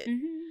felt it.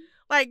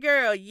 Like,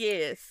 girl,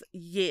 yes.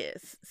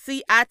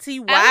 CITY.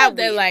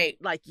 They're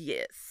like,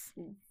 yes.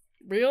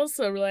 Real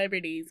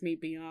celebrities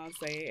meet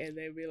Beyonce and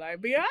they be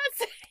like,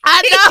 Beyonce.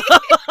 I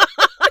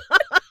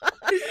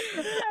know.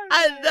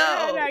 I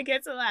know. I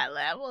get to that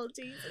level,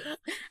 Jesus.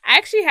 I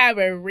actually have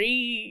a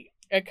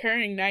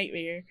reoccurring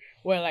nightmare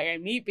where like I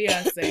meet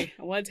Beyonce,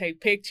 I want to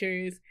take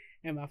pictures,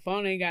 and my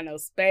phone ain't got no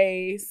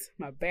space.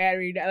 My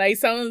battery, like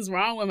something's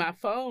wrong with my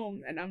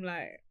phone, and I'm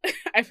like,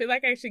 I feel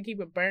like I should keep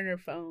a burner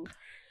phone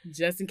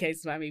just in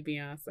case I meet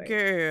Beyonce,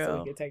 girl, so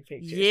we can take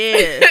pictures.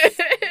 Yes,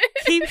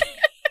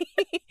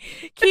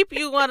 keep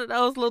you one of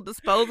those little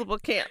disposable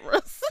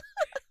cameras.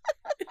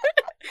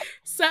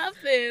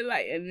 Something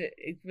like,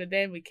 but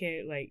then we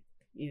can't like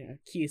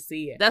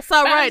QC it. That's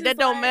all right. That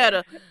don't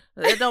matter.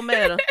 That don't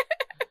matter.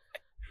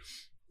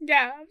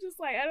 Yeah, I'm just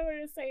like, I don't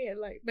want to say it.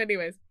 Like, but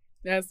anyways,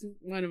 that's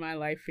one of my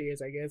life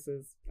fears, I guess,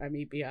 is I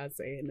meet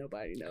Beyonce and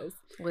nobody knows.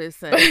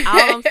 Listen,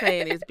 all I'm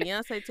saying is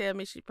Beyonce tell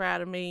me she's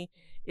proud of me.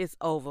 It's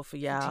over for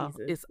y'all.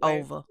 Jesus, it's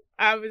over.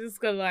 I was just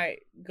gonna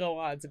like go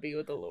on to be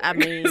with the Lord. I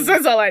mean,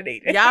 that's all I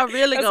need. Y'all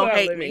really gonna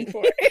hate me.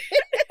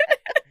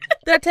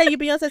 Did I tell you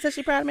Beyonce said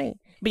she proud of me?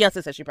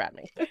 Beyonce said she proud of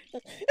me.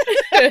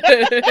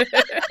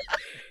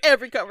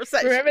 Every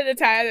conversation. Remember the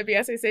time that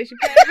Beyonce said she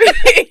proud of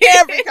me?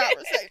 Every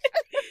conversation.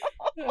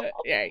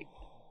 Right.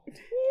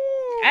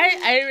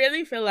 I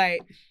really feel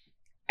like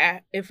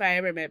if I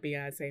ever met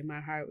Beyonce,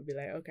 my heart would be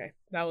like, okay,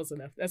 that was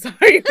enough. That's all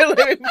you're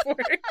living for.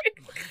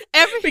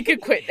 We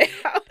could quit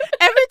now.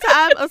 Every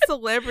time a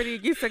celebrity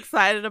gets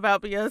excited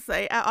about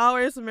Beyonce, I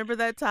always remember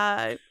that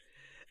time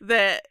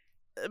that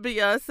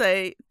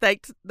Beyonce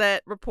thanked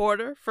that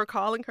reporter for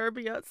calling her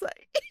Beyonce.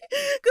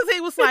 Because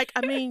he was like,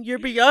 I mean, you're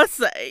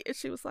Beyonce. And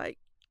she was like,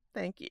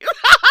 thank you.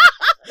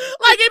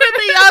 Like, even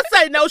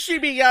Beyonce knows she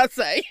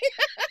Beyonce.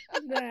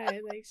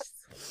 Right, like,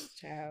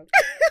 child.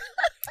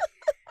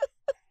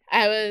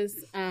 I was,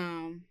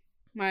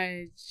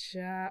 my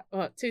job,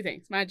 well, two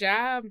things. My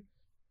job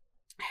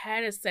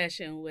had a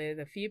session with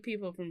a few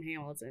people from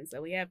Hamilton.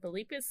 So we have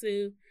Felipe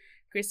Sue,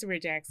 Christopher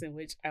Jackson,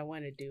 which I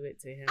want to do it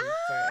to him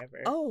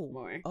forever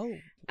more.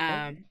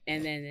 And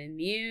then the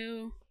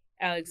new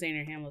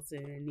Alexander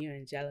Hamilton and new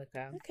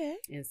Angelica. Okay.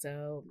 And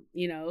so,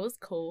 it was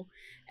cool.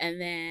 And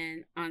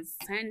then on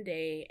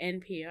Saturday,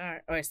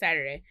 NPR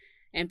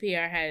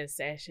had a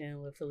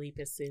session with Felipe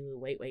Sue,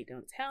 Wait,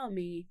 Don't Tell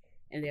Me.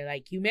 And they're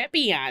like, you met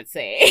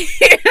Beyonce.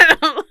 And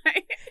I'm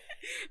like,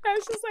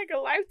 that's just like a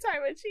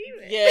lifetime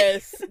achievement.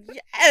 Yes.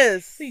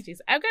 Yes. See, geez,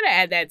 I'm going to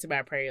add that to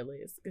my prayer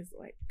list. Because,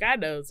 like,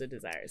 God knows the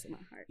desires of my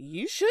heart.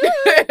 You should.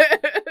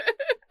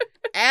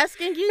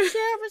 Asking you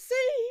shall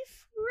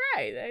receive.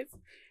 Right.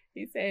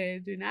 He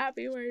said, do not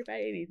be worried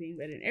about anything,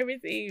 but in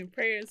everything, in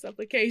prayer and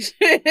supplication,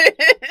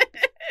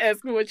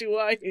 ask me what you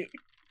want.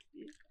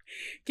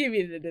 Give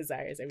you the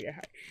desires of your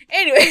heart.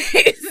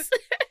 Anyways,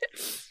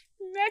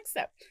 next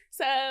up.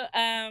 So,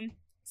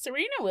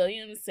 Serena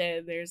Williams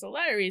said there's a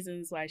lot of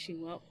reasons why she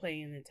won't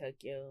play in the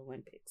Tokyo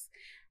Olympics.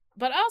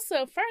 But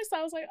also, first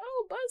I was like,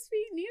 oh,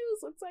 BuzzFeed News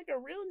looks like a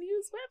real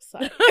news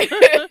website.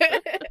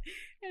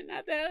 And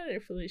not that other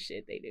foolish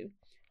shit they do.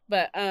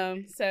 But,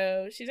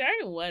 so she's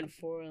already won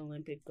 4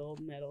 Olympic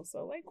gold medals.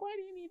 So, like, why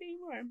do you need any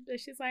more?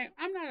 But she's like,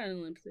 I'm not on an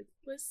Olympic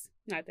list.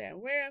 Not that I'm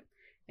aware of.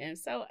 And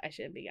so I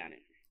shouldn't be on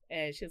it.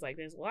 And she's like,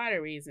 there's a lot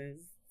of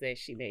reasons that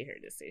she made her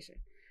decision.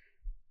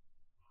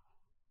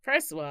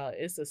 First of all,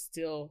 it's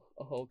still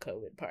a whole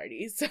COVID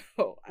party. So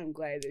I'm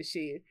glad that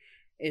she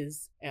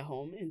is at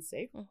home and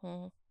safe.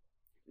 Mm-hmm.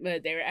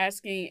 But they were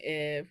asking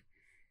if,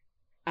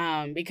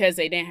 because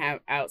they didn't have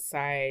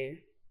outside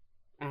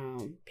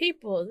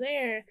people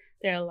there,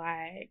 they're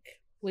like,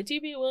 would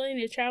you be willing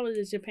to travel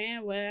to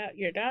Japan without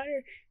your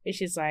daughter? And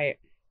she's like,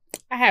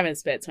 I haven't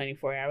spent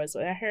 24 hours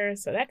without her,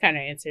 so that kind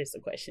of answers the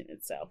question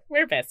itself.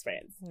 We're best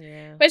friends.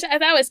 Yeah. Which I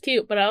thought was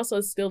cute, but I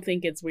also still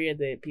think it's weird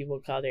that people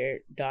call their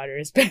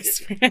daughters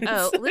best friends.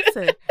 Oh,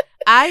 listen,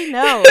 I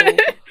know,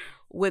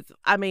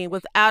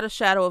 without a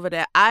shadow of a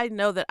doubt, I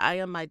know that I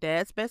am my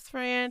dad's best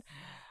friend.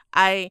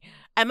 I'm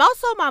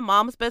also my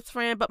mom's best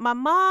friend, but my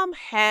mom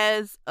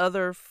has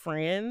other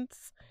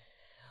friends,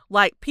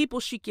 like people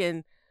she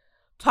can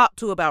talk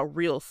to about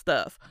real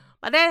stuff.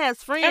 My dad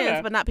has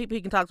friends, but not people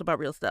he can talk to about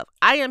real stuff.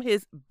 I am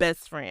his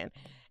best friend.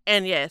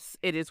 And yes,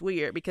 it is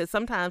weird because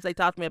sometimes they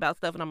talk to me about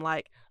stuff and I'm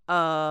like,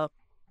 I'm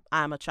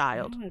a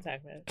child. I don't want to talk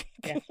about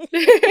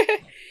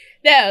it.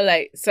 Yeah. No,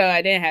 like, so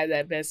I didn't have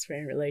that best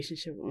friend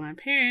relationship with my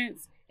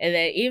parents. And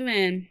then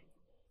even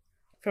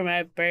for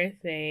my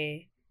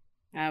birthday,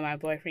 my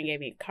boyfriend gave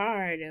me a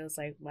card. It was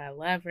like, my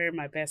lover,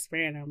 my best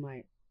friend. I'm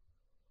like,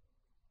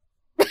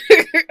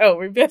 oh,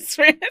 we're best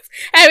friends.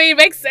 I mean, it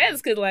makes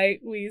sense because, like,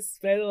 we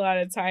spend a lot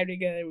of time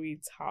together. We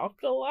talk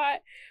a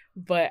lot,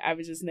 but I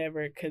was just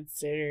never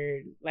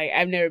considered, like,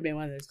 I've never been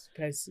one of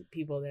those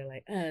people that are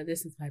like, oh,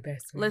 this is my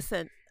best friend.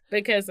 Listen.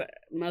 Because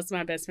most of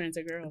my best friends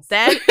are girls.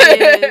 That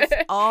is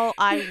all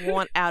I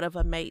want out of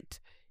a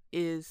mate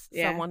is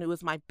someone who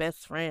is my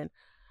best friend.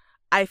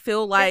 I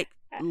feel like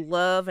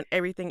love and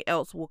everything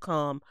else will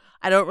come.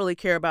 I don't really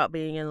care about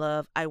being in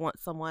love. I want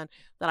someone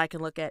that I can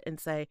look at and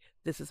say,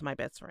 this is my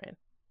best friend.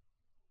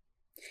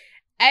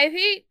 I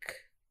think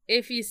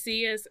if you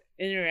see us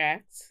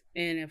interact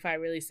And if I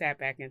really sat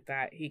back and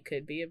thought he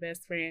could be a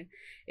best friend,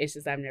 it's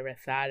just I've never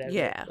thought of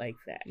it like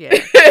that. Yeah.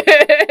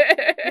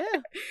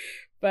 Yeah.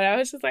 But I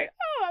was just like,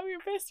 oh, I'm your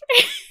best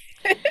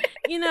friend.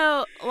 You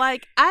know,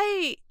 like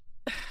I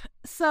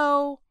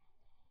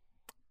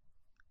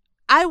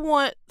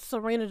want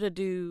Serena to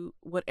do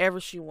whatever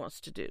she wants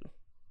to do.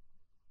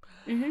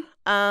 Mm-hmm.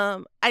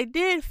 I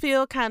did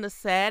feel kind of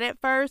sad at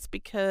first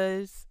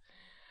because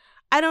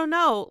I don't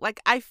know, like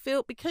I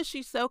feel because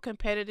she's so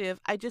competitive,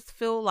 I just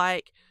feel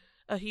like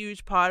a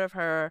huge part of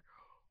her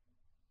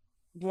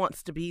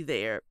wants to be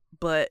there,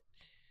 but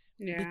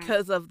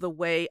because of the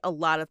way a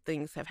lot of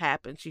things have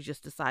happened, she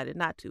just decided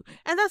not to,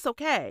 and that's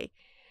okay.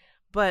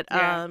 But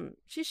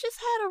she's just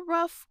had a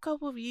rough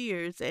couple of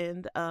years,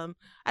 and I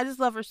just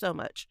love her so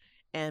much,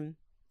 and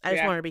I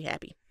just want her to be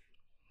happy.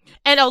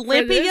 And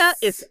Olympia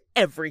is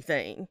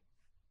everything.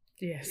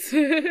 Yes.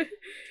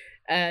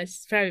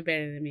 She's probably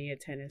better than me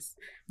at tennis.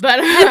 But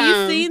have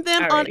you seen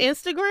them on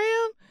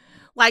Instagram?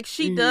 Like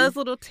she does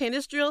little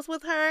tennis drills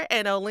with her,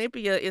 and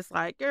Olympia is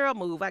like, "Girl,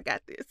 move! I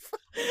got this."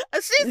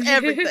 She's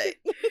everything.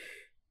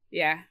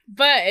 Yeah,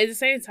 but at the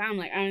same time,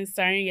 like I'm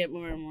starting to get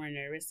more and more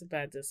nervous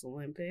about this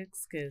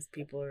Olympics because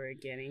people are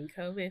getting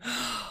COVID.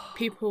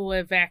 People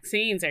with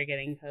vaccines are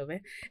getting COVID,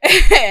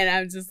 and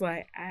I'm just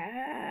like,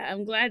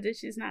 I'm glad that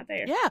she's not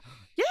there.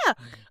 Yeah.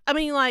 I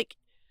mean, like,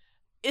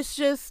 it's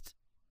just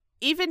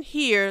even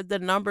here the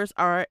numbers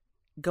are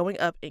going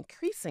up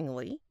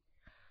increasingly.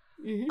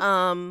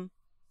 Mm-hmm.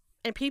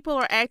 And people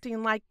are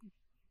acting like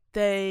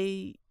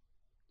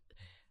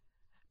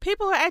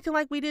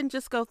we didn't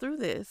just go through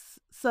this.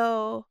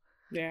 So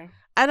yeah,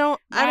 I don't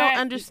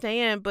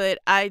understand, but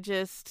I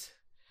just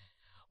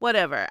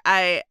whatever.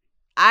 I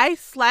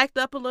slacked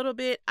up a little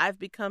bit. I've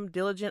become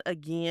diligent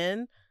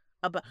again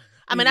about.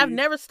 I mean, I've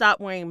never stopped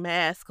wearing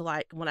masks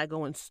like when I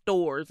go in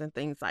stores and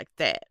things like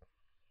that.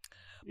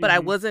 But I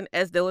wasn't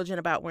as diligent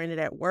about wearing it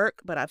at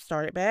work. But I've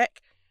started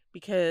back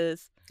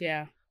because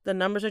the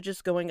numbers are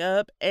just going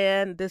up,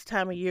 and this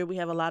time of year we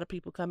have a lot of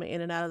people coming in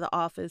and out of the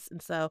office,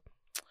 and so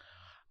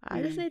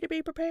I just need to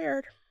be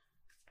prepared.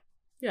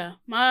 Yeah,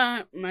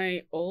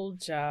 my old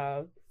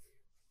job,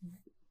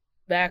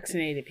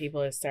 vaccinated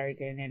people have started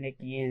getting it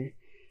again,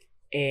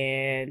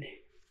 and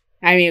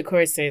I mean, of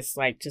course, it's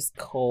like just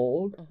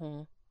cold.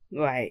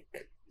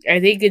 Like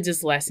I think it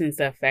just lessens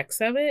the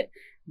effects of it,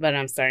 but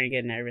I'm starting to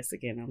get nervous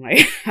again. I'm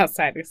like,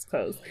 outside is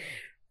closed,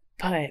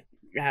 but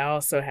I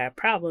also have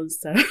problems,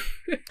 so.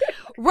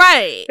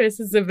 Right. This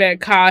is an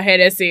event called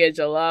Hennessy and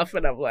Jollof,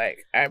 and I'm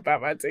like, I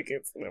bought my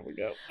tickets, and there we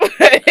go.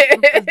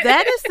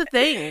 That is the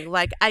thing.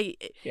 Like,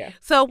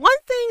 So one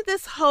thing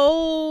this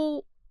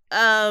whole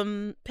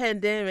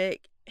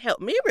pandemic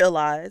helped me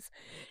realize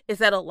is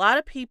that a lot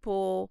of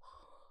people,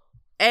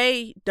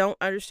 don't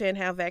understand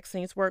how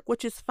vaccines work,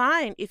 which is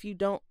fine if you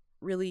don't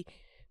really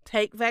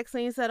take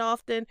vaccines that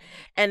often,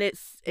 and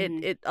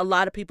a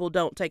lot of people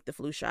don't take the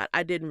flu shot.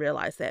 I didn't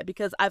realize that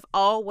because I've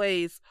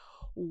always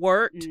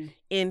worked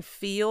in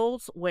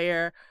fields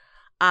where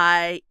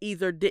I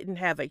either didn't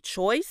have a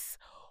choice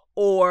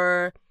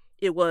or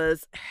it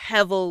was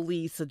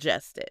heavily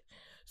suggested.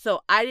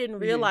 So I didn't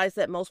realize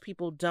that most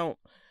people don't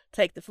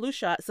take the flu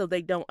shot, so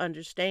they don't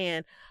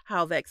understand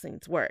how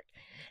vaccines work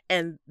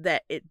and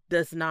that it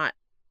does not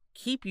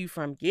keep you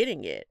from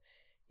getting it.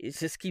 It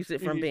just keeps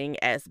it from being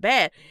as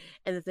bad.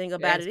 And the thing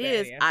about it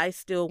is, I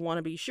still want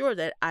to be sure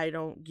that I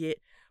don't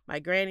get my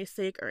granny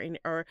sick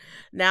or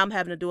now I'm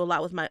having to do a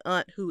lot with my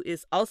aunt who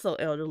is also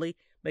elderly,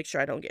 make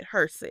sure I don't get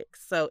her sick.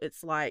 So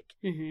it's like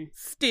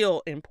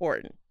still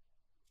important.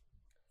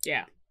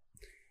 Yeah.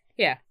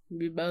 Yeah.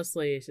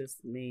 Mostly it's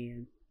just me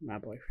and my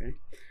boyfriend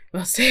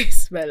most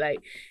days. But like,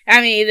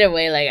 I mean, either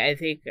way, like I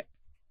think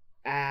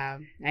I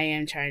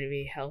am trying to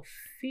be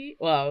healthy.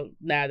 Well,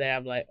 now that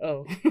I'm like,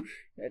 oh,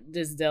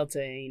 this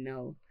Delta ain't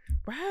no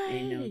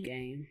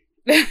game.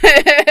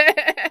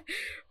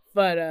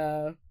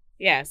 But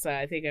yeah, so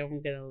I think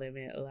I'm gonna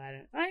limit a lot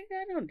of. I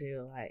don't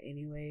do a lot,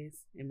 anyways,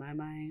 in my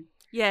mind.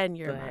 Yeah, in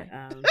your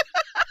mind.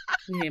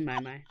 In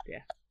my mind,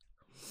 yeah.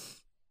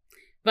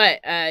 But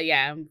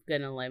yeah, I'm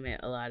gonna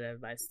limit a lot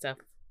of my stuff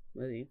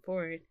moving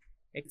forward,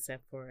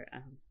 except for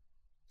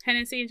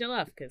Hennessy and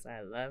Jollof because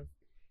I love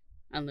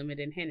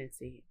unlimited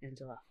Hennessy and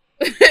Jollof.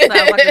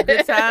 Sounds like a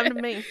good time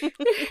to me.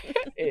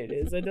 It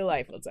is a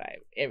delightful time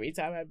every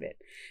time I've been.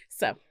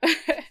 So,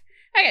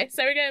 okay,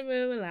 so we're gonna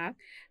move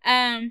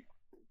along.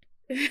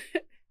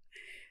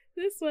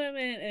 This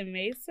woman in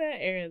Mesa,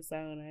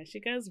 Arizona,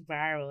 she goes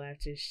viral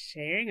after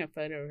sharing a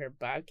photo of her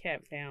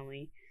bobcat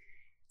family,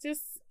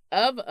 just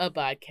of a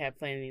bobcat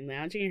family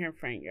lounging in her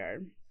front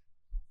yard.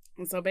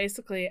 And so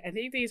basically, I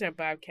think these are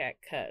bobcat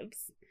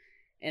cubs,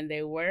 and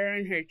they were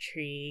on her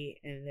tree,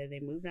 and then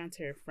they moved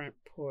onto her front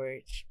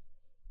porch.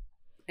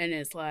 And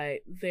it's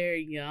like, they're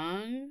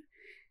young,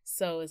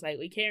 so it's like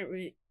we can't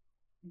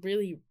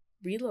really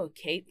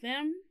relocate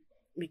them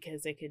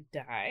because they could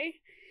die.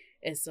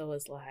 And so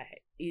it's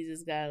like, you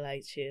just gotta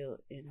like chill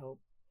and hope.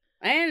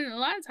 And a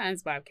lot of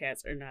times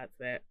bobcats are not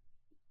that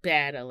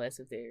bad unless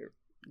if they're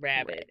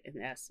rabid,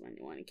 and that's when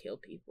you want to kill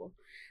people.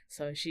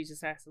 So she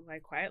just has to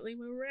like quietly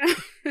move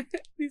around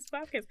these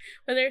bobcats,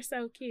 but they're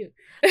so cute.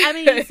 I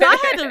mean, so I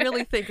had to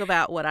really think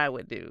about what I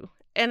would do,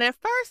 and at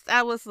first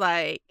I was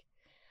like,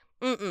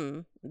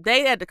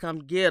 they had to come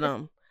get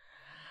them.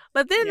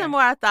 But then the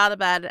more I thought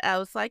about it, I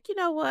was like, you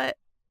know what?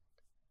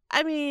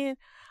 I mean,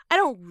 I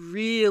don't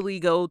really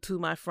go to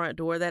my front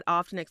door that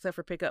often, except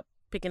for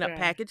picking up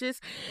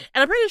packages.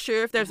 And I'm pretty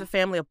sure if there's a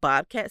family of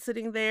bobcats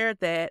sitting there,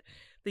 that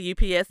the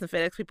UPS and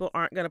FedEx people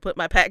aren't going to put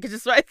my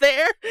packages right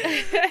there.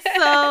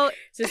 So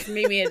just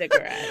meet me in the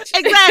garage.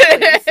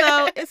 Exactly.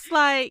 So it's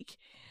like,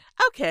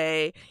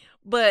 okay,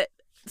 but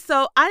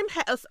so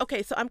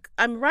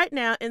I'm right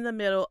now in the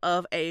middle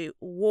of a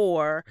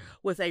war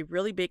with a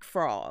really big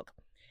frog,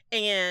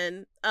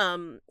 and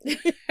he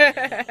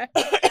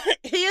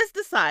has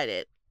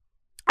decided.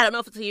 I don't know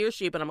if it's a he or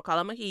she, but I'm gonna call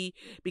him a he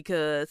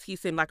because he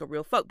seemed like a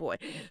real fuckboy.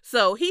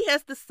 So he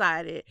has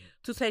decided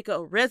to take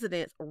a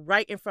residence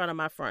right in front of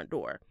my front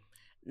door.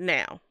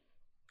 Now,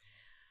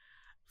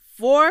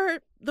 for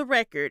the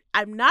record,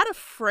 I'm not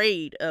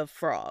afraid of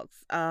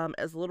frogs.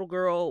 As a little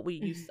girl,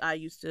 I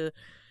used to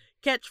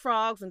catch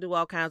frogs and do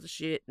all kinds of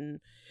shit, and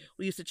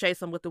we used to chase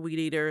them with the weed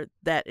eater.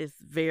 That is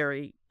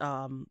very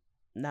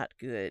not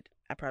good.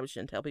 I probably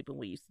shouldn't tell people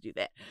we used to do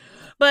that.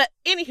 But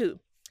anywho,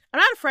 I'm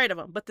not afraid of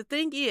him. But the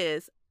thing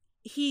is,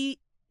 he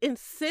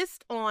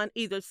insists on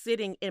either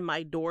sitting in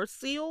my door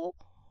sill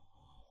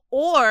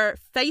or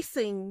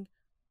facing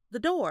the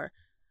door.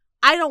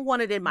 I don't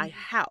want it in my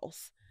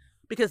house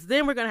because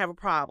then we're going to have a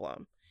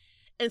problem.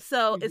 And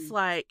so it's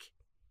like,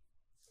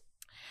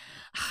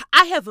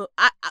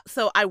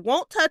 so I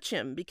won't touch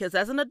him because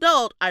as an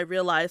adult, I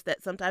realize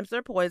that sometimes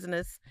they're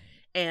poisonous.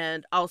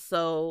 And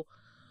also,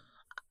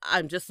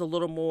 I'm just a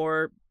little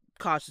more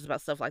cautious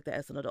about stuff like that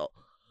as an adult.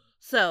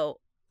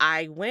 So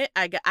I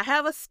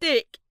have a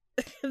stick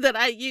that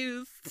I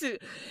use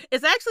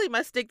it's actually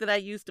my stick that I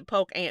use to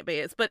poke ant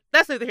beds, but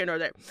that's neither here nor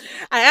there.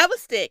 I have a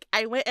stick.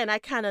 I went and I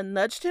kind of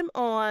nudged him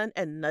on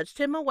and nudged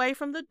him away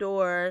from the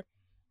door.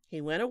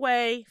 He went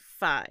away.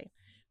 Fine.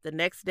 The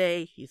next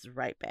day, he's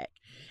right back.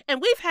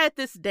 And we've had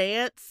this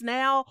dance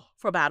now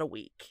for about a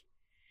week.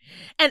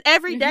 And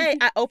every day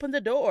I open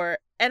the door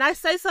and I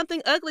say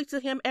something ugly to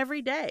him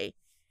every day.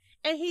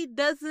 And he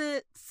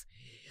doesn't.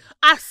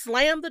 I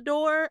slam the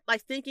door,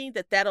 like thinking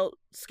that that'll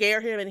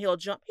scare him and he'll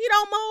jump. He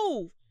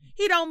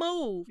don't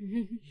move.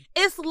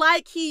 It's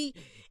like he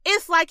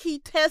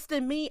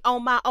tested me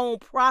on my own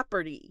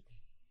property.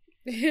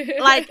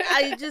 Like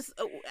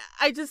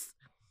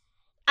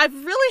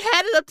I've really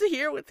had it up to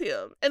here with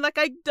him. And like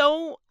I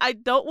don't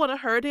want to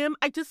hurt him.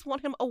 I just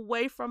want him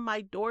away from my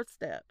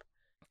doorstep.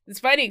 It's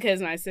funny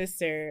because my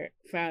sister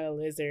found a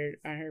lizard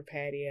on her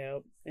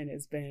patio, and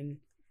it's been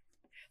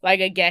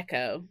like a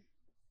gecko.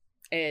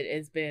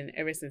 It's been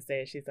ever since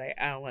then. She's like,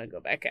 I don't want to go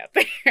back out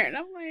there. And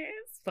I'm like,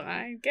 it's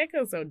fine.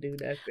 Geckos don't do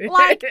nothing.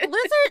 Like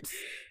lizards,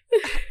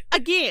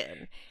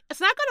 again, it's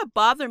not going to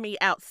bother me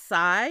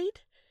outside.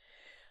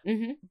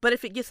 But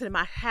if it gets into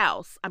my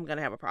house, I'm going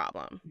to have a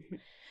problem.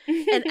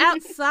 And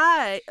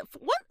outside,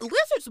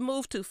 lizards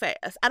move too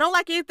fast. I don't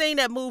like anything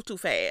that moves too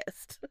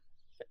fast.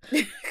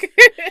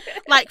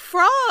 Like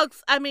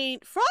frogs,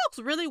 frogs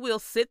really will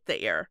sit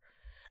there.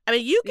 I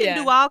mean, you can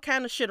do all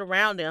kind of shit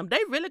around them. They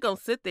really gonna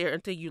sit there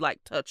until you like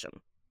touch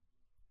them.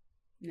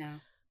 No,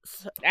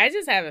 I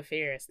just have a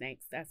fear of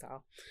snakes. That's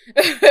all.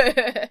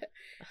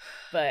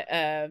 But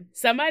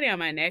somebody on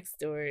my next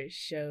door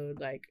showed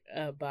like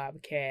a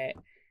bobcat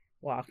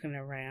walking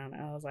around.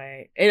 I was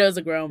like, it was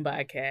a grown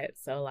bobcat,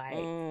 so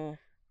like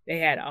they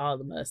had all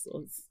the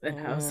muscles, and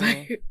I was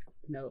like,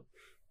 no.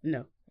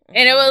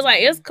 And it was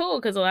like, it's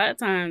cool because a lot of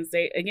times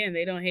they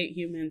don't hate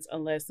humans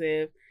unless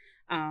if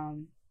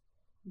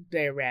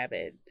they're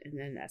rabid, and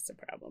then that's the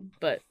problem.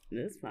 But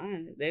it's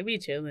fine. They be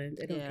chilling.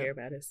 They don't care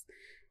about us.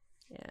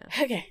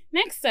 Yeah. Okay.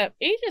 Next up,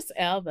 Idris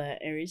Elba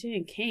and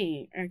Regina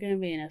King are going to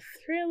be in a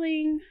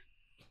thrilling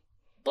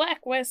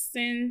Black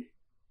Western,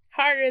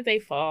 Harder They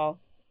Fall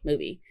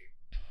movie.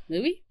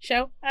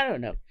 Show? I don't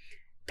know.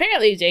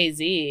 Apparently,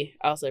 Jay-Z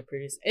also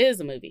produced. It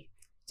is a movie.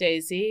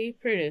 Jay-Z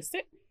produced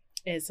it.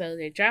 And so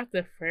they dropped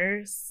the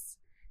first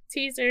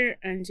teaser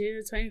on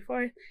June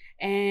 24th.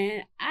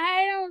 And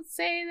I don't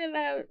say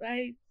that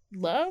I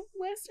love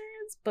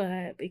Westerns,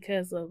 but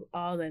because of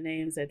all the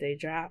names that they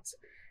dropped,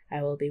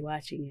 I will be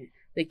watching it.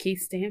 The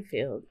Keith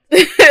Stanfield.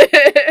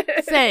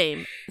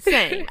 Same.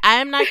 I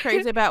am not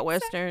crazy about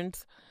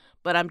Westerns,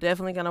 but I'm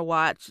definitely gonna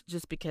watch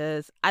just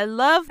because I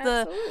love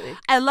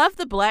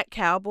the Black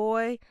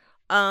Cowboy.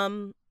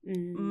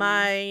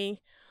 My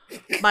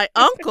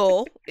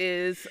uncle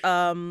is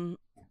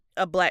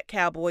a Black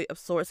Cowboy of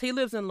sorts. He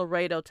lives in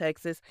Laredo,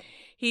 Texas.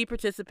 He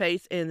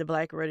participates in the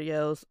Black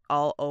rodeos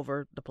all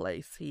over the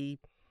place.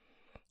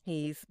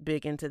 He's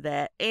big into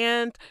that.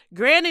 And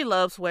Granny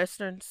loves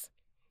Westerns.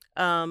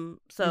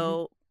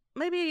 So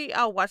maybe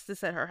I'll watch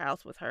this at her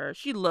house with her.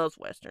 She loves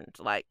Westerns.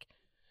 Like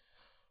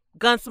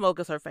Gunsmoke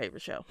is her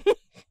favorite show.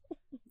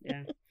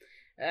 Yeah.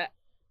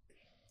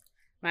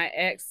 My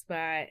ex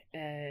bought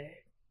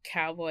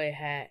cowboy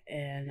hat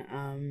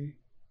in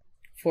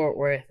Fort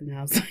Worth, and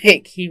I was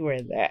like, he wore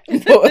that,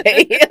 boy.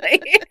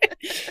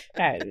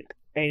 I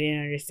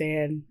didn't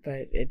understand,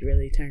 but it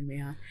really turned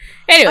me on.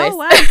 Anyways. Oh,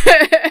 wow.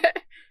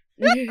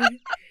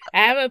 I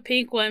have a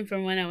pink one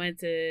from when I went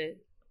to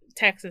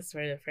Texas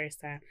for the first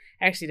time.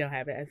 I actually don't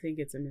have it. I think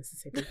it's in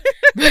Mississippi.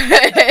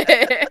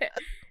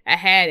 I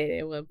had it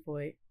at one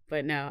point.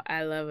 But no,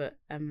 I love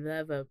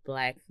a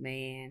black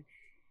man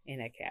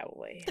in a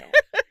cowboy hat.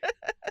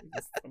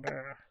 Just,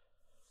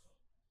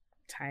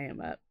 tie him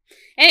up.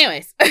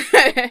 Anyways.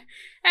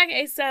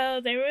 Okay,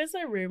 so there was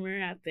a rumor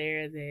out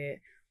there that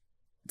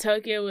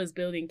Tokyo was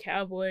building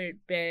cardboard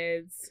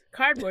beds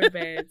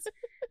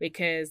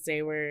because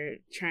they were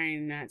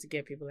trying not to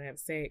get people to have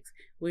sex.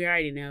 We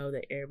already know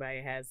that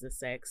everybody has the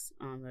sex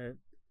on the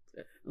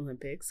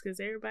Olympics because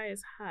everybody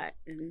is hot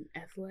and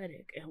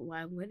athletic, and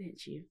why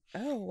wouldn't you?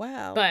 Oh,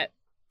 wow. But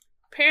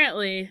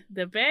apparently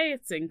the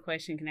beds in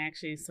question can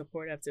actually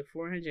support up to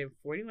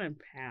 441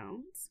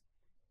 pounds,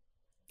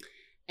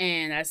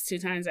 and that's 2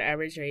 times the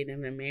average weight of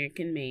an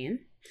American man.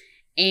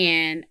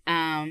 And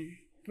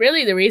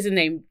really the reason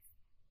they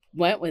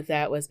went with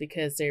that was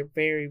because they're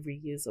very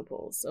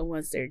reusable. So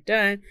once they're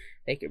done,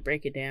 they can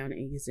break it down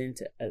and use it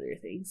into other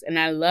things. And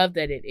I love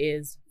that it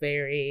is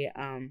very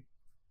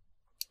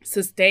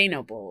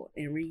sustainable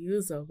and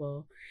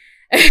reusable.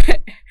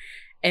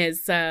 And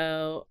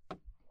so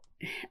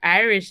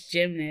Irish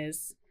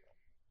gymnast,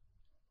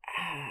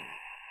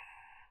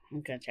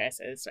 I'm gonna try to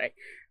say this right,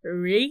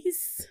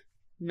 Reese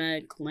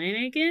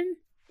McClanahan,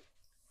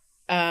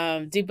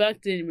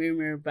 debunked the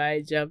rumor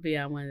by jumping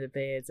on one of the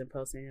beds and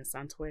posting this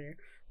on Twitter.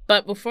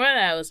 But before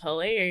that, it was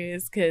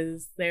hilarious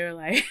because they were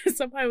like,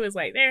 somebody was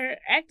like, they're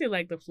acting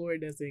like the floor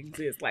doesn't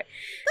exist. Like,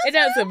 it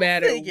doesn't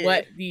matter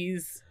what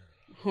these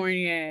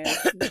horny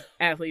ass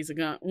athletes are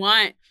going to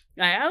want.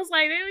 Like, I was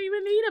like, they don't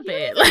even need a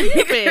bed.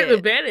 Like,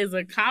 the bed is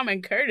a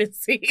common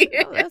courtesy.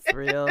 Oh, that's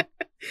real.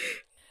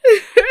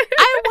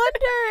 I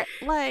wonder,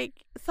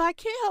 like, so I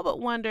can't help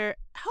but wonder,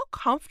 how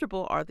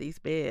comfortable are these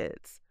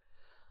beds?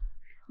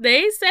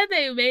 They said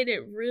they made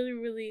it really,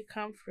 really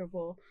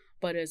comfortable.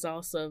 But it's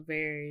also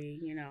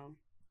very,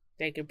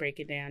 they can break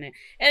it down. And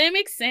it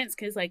makes sense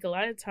because, like, a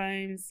lot of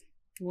times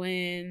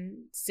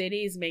when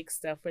cities make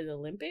stuff for the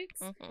Olympics,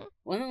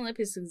 when the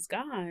Olympics is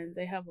gone,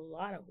 they have a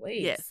lot of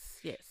waste.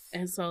 Yes.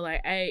 And so,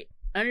 like, I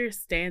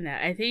understand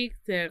that. I think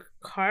the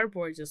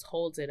cardboard just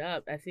holds it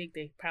up. I think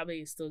they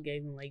probably still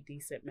gave them, like,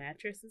 decent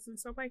mattresses and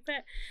stuff like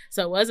that.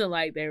 So it wasn't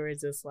like they were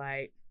just,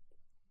 like,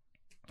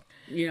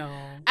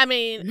 I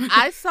mean,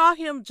 I saw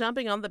him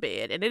jumping on the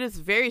bed, and it is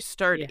very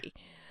sturdy.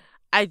 Yeah.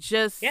 I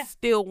just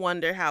still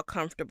wonder how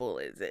comfortable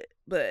is it,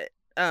 but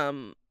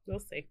we'll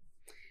see.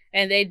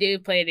 And they do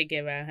plan to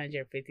give out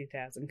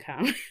 150,000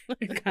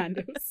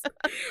 condoms,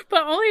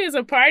 but only as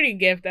a party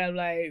gift. I'm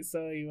like,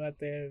 so you want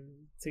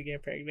them to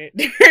get pregnant?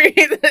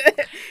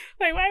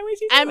 Like, why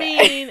would you? I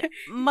mean,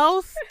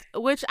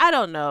 which I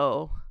don't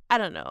know.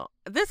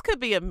 This could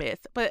be a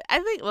myth, but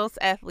I think most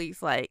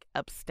athletes like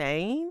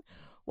abstain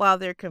while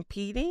they're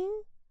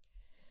competing.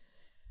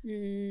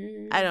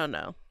 I don't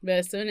know. But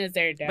as soon as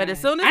they're done.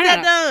 done.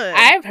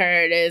 I've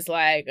heard it's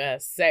like a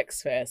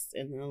sex fest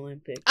in the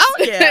Olympics. Oh,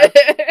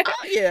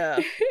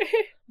 yeah.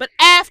 But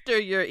after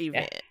your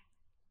event.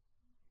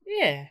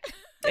 Yeah.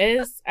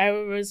 I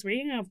was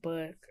reading a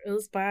book. It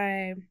was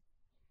by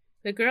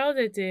the girl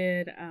that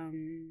did,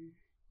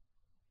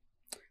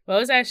 what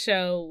was that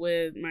show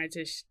with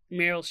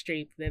Meryl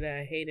Streep that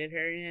I hated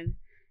her in?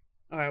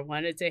 Or I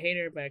wanted to hate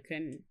her, but I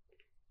couldn't.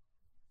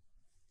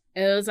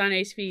 It was on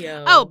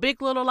HBO. Oh,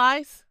 Big Little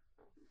Lies?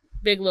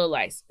 Big Little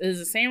Lies. It was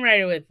the same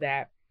writer with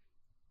that.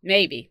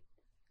 Maybe.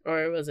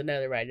 Or it was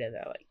another writer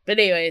that I like. But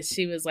anyways,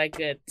 she was like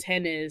a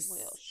tennis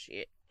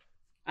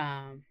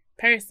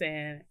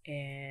person.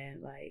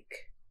 And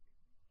like,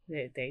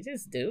 they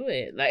just do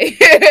it. Like,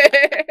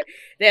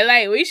 they're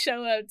like, we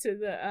show up to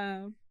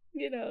the,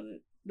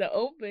 the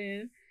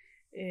open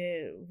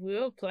and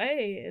we'll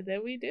play and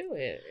then we do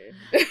it.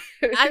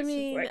 I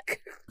mean,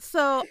 like...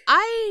 so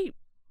I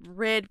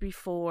read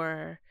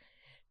before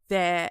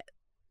that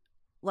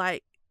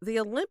like the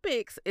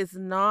Olympics is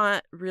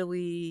not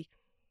really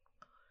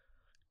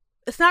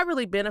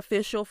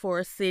beneficial for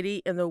a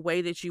city in the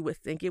way that you would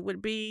think it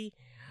would be,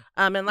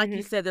 and like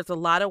you said, there's a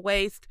lot of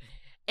waste.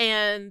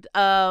 And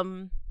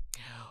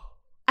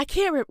I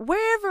can't remember,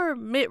 wherever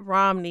Mitt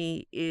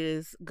Romney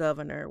is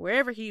governor,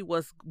 wherever he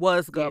was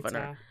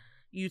governor,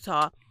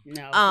 Utah.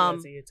 No, he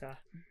wasn't Utah.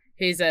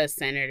 He's a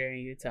senator in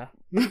Utah.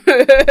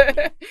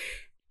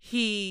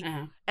 He,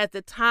 at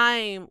the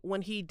time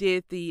when he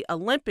did the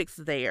Olympics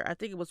there, I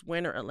think it was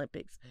Winter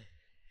Olympics,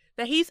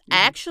 that he's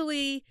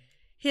actually,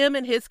 him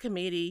and his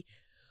committee,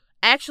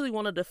 actually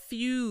one of the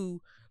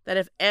few that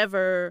have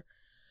ever,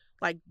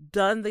 like,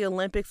 done the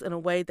Olympics in a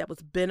way that was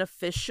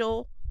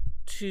beneficial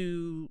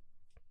to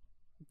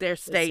their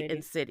state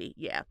and city.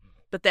 Yeah.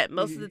 But that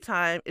most of the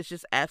time, it's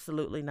just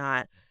absolutely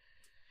not.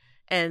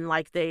 And,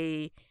 like,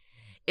 they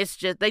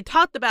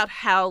talked about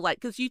how,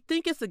 like, because you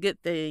think it's a good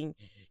thing.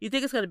 You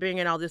think it's going to bring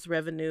in all this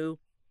revenue.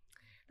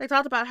 They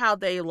talked about how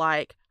they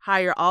like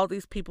hire all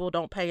these people,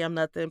 don't pay them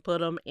nothing, put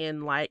them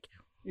in like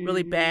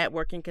really bad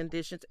working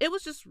conditions. It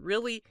was just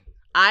really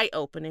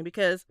eye-opening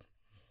because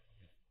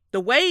the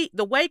way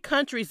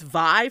countries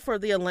vie for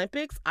the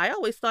Olympics, I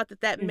always thought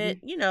that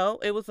meant, you know,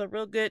 it was a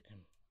real good,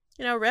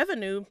 you know,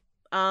 revenue,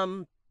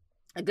 a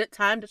good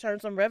time to turn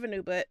some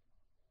revenue, but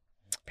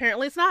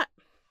apparently it's not.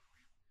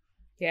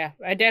 Yeah,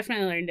 I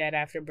definitely learned that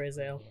after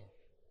Brazil.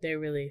 They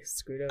really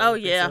screwed over. Oh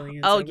yeah.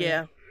 Brazilians Oh over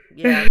yeah.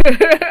 there.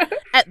 Yeah.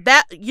 At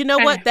that, you know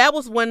what? That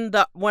was when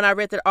I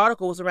read that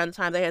article was around the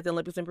time they had the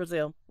Olympics in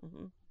Brazil.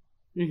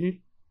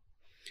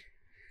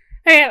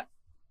 Hey,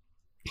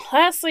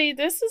 lastly,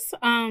 this is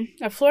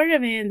a Florida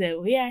man that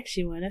we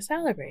actually want to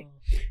celebrate,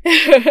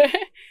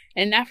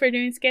 and not for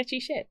doing sketchy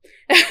shit,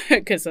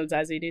 because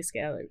sometimes we do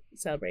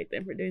celebrate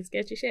them for doing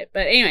sketchy shit.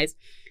 But anyways,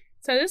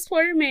 so this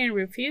Florida man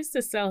refused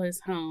to sell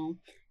his home.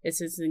 It's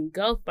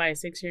engulfed by a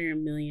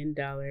 $600 million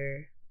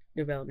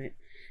development.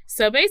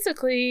 So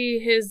basically,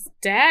 his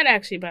dad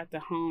actually bought the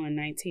home in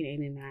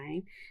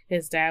 1989.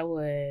 His dad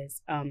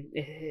was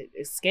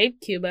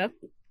escaped Cuba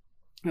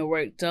and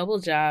worked double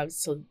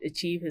jobs to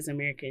achieve his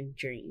American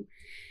dream.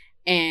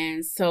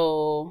 And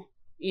so,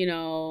 you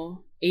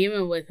know,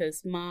 even with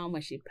his mom,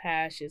 when she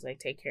passed, she's like,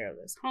 take care of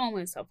this home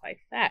and stuff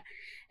like that.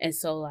 And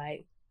so,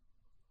 like,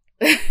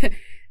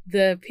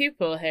 the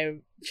people have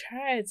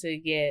tried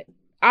to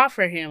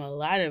offer him a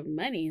lot of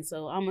money.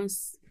 So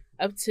almost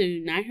up to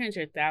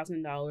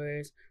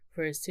 $900,000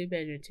 for his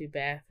 2-bedroom,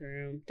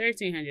 2-bathroom,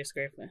 1,300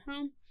 square foot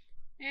home.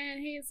 And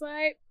he's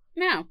like,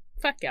 no,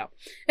 fuck y'all.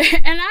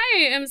 And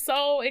I am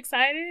so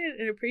excited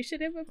and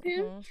appreciative of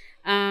him.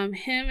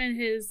 Him and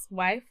his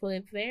wife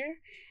live there.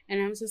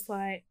 And I'm just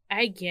like,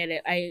 I get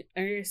it. I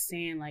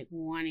understand, like,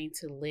 wanting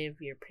to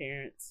live your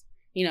parents,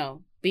 you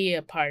know, be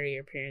a part of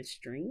your parents'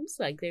 dreams.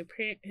 Like,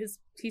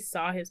 he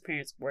saw his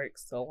parents work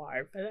so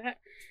hard for that.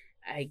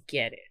 I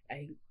get it.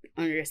 I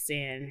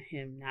understand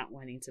him not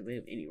wanting to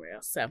move anywhere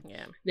else. So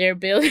they're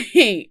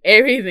building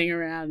everything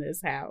around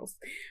this house.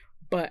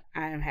 But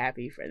I'm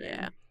happy for them.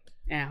 Yeah.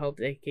 And I hope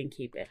they can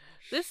keep it.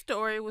 This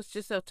story was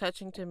just so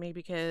touching to me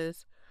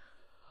because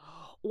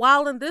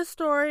while in this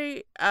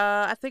story,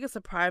 I think it's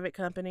a private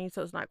company,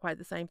 so it's not quite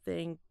the same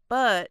thing.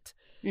 But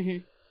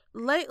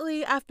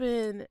lately I've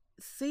been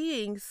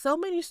seeing so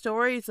many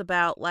stories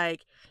about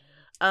like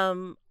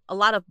a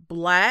lot of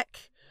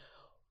Black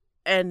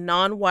and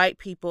non-white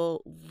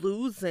people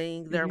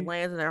losing their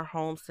lands and their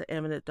homes to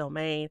eminent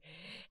domain,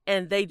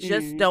 and they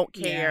just don't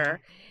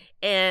care.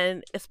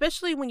 And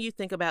especially when you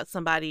think about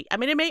somebody, I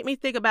mean, it made me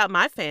think about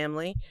my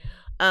family.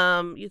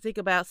 You think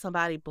about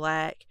somebody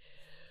Black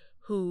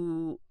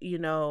who, you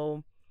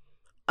know,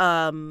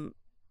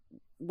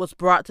 was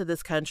brought to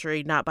this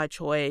country not by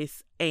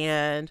choice,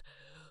 and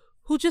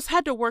who just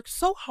had to work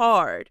so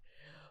hard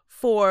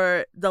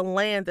for the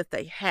land that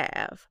they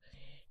have.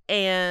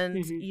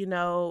 And, you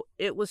know,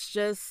 it was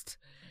just,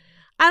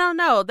 I don't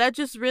know, that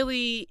just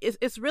really,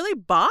 it's really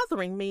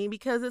bothering me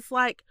because it's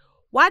like,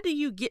 why do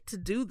you get to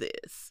do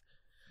this?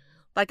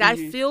 Like, I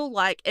feel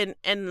like,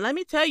 and let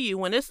me tell you,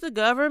 when it's the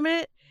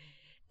government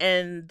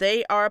and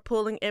they are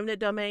pulling eminent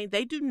domain,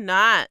 they do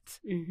not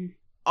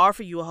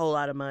offer you a whole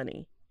lot of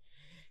money.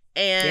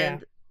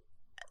 And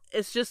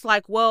it's just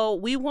like, well,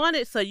 we want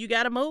it, so you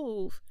got to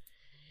move.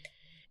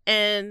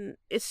 And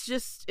it's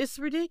just, it's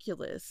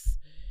ridiculous.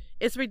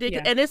 It's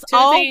ridiculous. And it's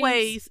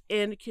always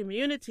in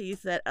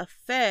communities that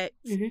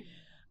affect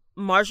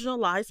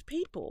marginalized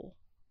people.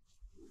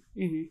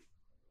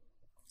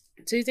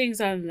 2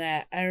 things on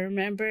that. I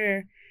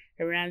remember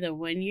around the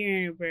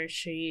 1-year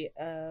anniversary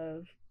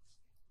of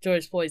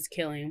George Floyd's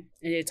killing,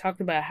 and they talked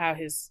about how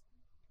his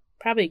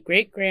probably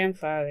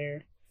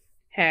great-grandfather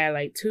had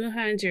like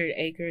 200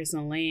 acres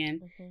of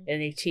land,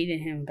 and they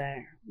cheated him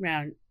by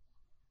around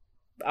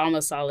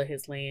almost all of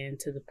his land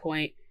to the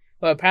point,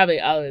 well, probably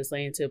all of his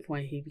land to the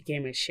point he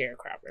became a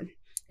sharecropper.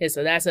 And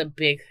so that's a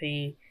big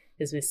thing.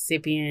 As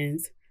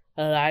Mississippians,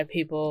 a lot of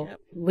people,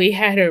 we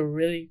had a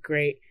really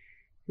great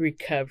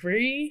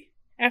recovery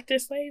after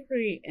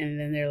slavery. And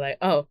then they're like,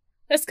 oh,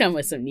 let's come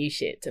with some new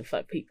shit to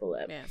fuck people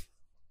up. Yeah.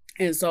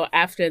 And so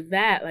after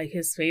that, like,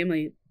 his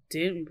family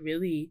didn't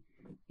really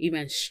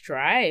even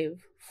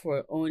strive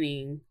for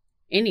owning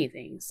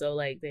anything. So,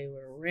 like, they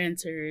were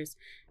renters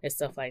and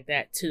stuff like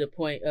that to the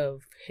point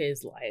of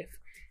his life.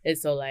 And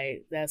so,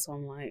 like, that's when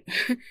I'm like,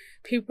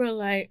 people are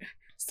like,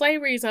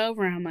 slavery's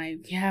over. I'm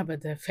like, yeah,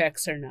 but the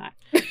effects are not.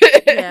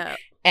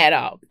 At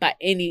all, by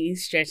any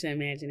stretch of the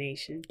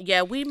imagination.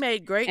 Yeah, we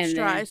made great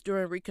strides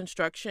during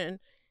Reconstruction.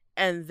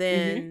 And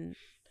then,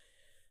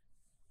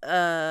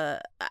 I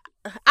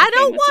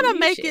don't want to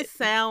make it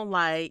sound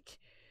like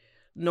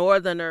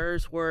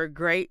Northerners were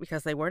great,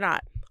 because they were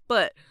not.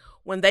 But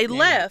when they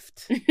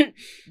left,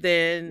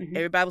 then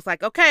everybody was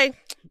like, okay,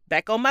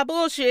 back on my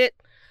bullshit.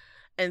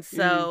 And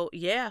so,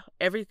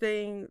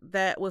 everything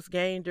that was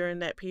gained during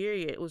that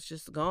period was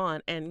just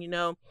gone. And, you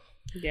know,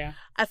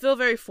 I feel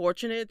very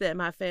fortunate that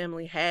my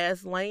family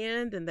has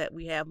land and that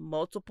we have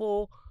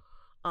multiple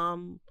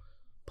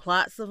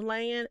plots of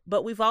land.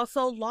 But we've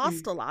also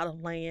lost a lot of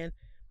land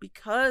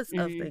because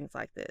of things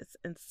like this.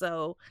 And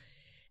so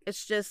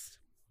it's just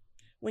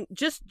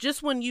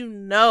when you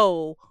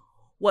know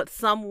what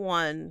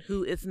someone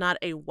who is not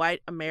a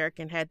white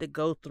American had to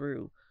go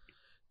through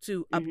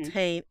to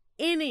obtain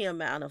any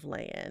amount of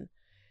land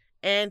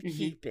and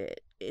keep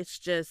it, it's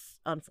just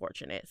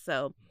unfortunate.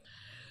 So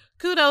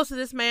kudos to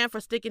this man for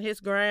sticking his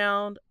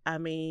ground. I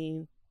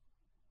mean,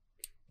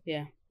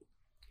 yeah.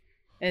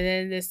 And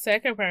then the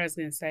second part I was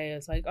going to say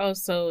is like,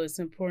 also it's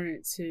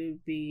important to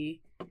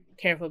be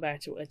careful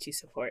about what you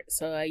support.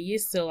 So I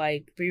used to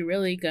like be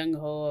really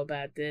gung-ho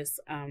about this.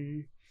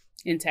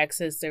 In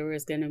Texas, there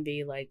was going to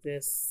be like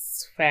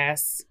this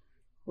fast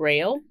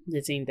rail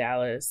between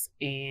Dallas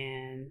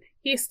and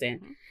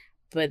Houston.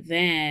 But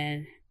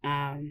then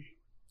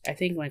I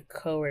think my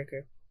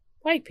coworker,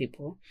 white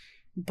people,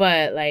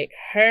 but like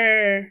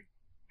her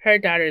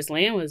daughter's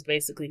land was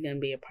basically going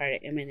to be a part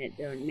of eminent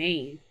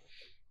domain.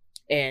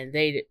 And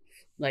they,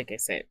 like I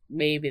said,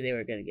 maybe they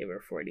were going to give her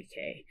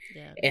 $40,000.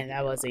 Yeah, and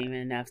that wasn't even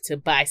enough to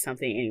buy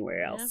something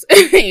anywhere else,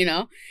 you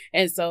know?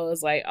 And so it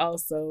was like,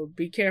 also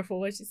be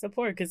careful what you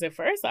support. Because at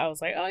first I was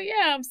like, oh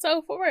yeah, I'm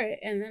so for it.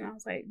 And then I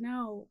was like,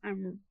 no,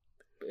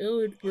 it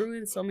would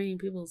ruin so many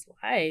people's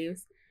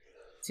lives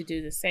to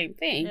do the same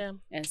thing. Yeah.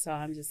 And so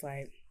I'm just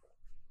like,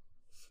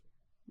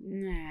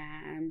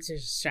 nah, I'm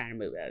just trying to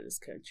move out of this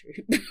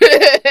country.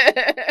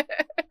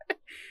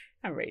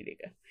 I'm ready to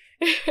go.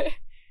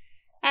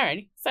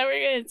 Alrighty, so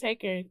we're going to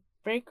take a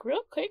break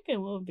real quick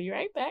and we'll be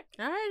right back.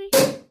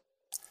 Alrighty.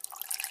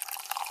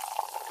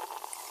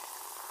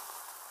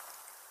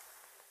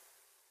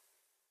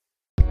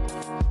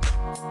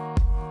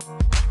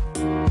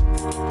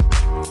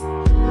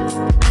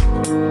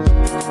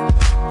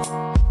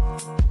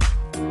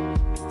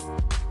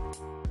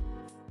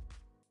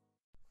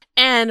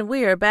 And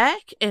we are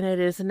back, and it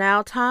is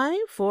now time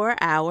for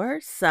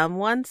our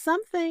Someone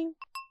Something.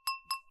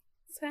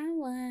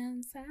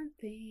 Someone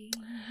Something.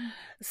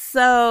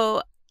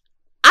 So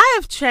I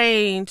have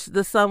changed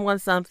the Someone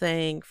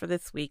Something for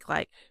this week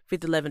like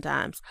 11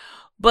 times,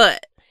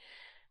 but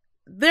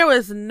there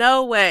was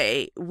no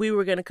way we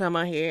were going to come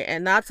on here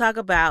and not talk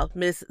about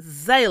Miss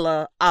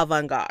Zayla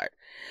Avant-Garde.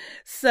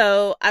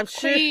 So I'm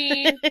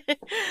sure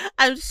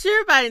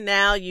by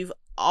now you've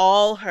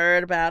all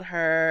heard about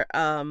her.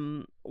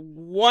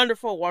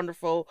 Wonderful,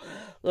 wonderful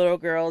little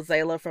girl,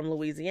 Zayla from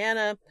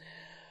Louisiana,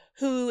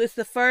 who is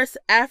the first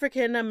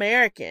African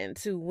American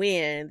to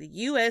win the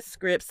U.S.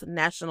 Scripps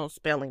National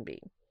Spelling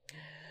Bee.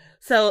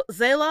 So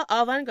Zayla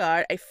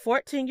Avant-Garde, a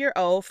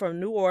 14-year-old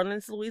from New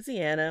Orleans,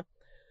 Louisiana,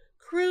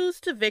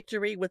 cruised to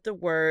victory with the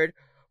word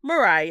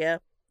Mariah,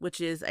 which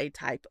is a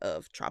type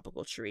of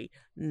tropical tree,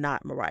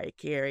 not Mariah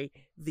Carey,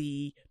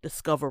 the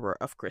discoverer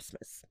of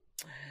Christmas.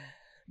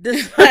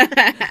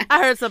 I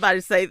heard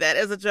somebody say that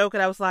as a joke,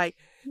 and I was like,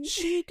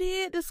 she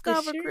did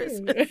discover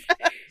Christmas.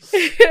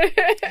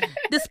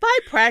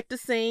 Despite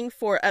practicing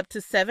for up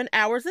to 7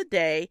 hours a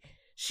day,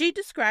 she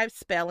describes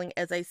spelling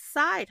as a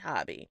side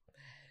hobby.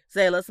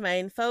 Zayla's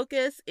main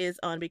focus is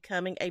on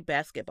becoming a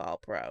basketball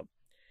pro.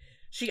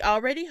 She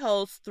already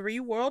holds 3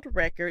 world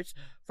records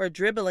for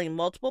dribbling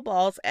multiple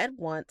balls at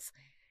once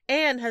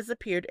and has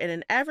appeared in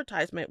an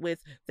advertisement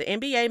with the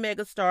NBA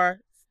megastar.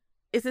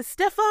 Is it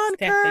Stephen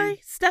Curry?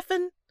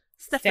 Stephen.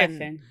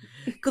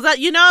 Because I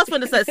was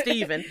going to say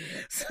Stephen.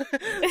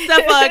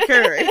 Stephen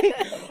Curry.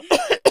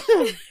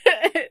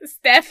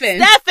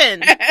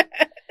 Stephen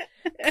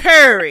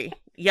Curry.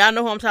 Y'all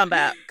know who I'm talking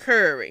about.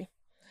 Curry.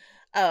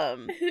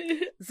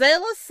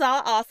 Zayla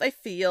saw off a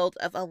field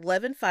of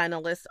 11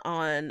 finalists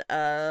on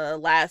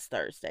last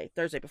Thursday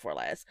before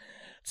last,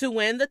 to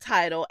win the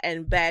title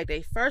and bagged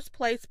a first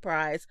place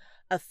prize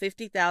of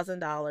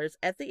 $50,000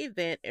 at the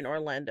event in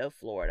Orlando,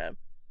 Florida.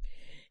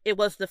 It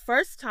was the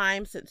first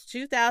time since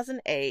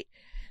 2008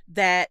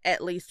 that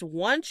at least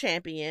one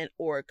champion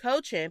or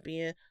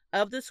co-champion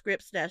of the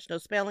Scripps National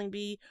Spelling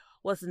Bee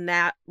was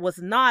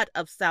not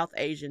of South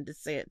Asian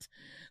descent,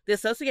 the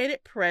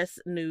Associated Press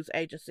news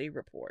agency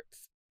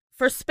reports.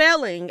 For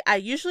spelling, I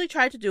usually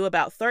try to do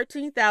about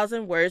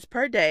 13,000 words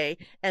per day,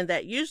 and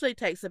that usually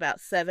takes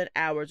about 7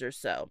 hours or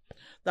so,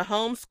 the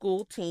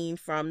homeschool teen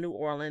from New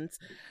Orleans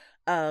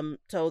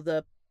told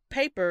the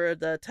paper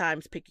the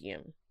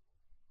Times-Picayune.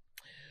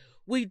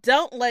 We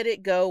don't let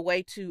it go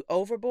way too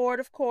overboard,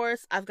 of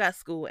course. I've got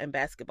school and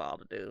basketball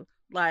to do.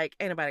 Like,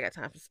 ain't nobody got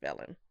time for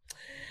spelling.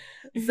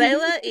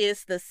 Zayla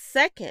is the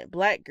second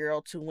Black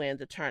girl to win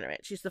the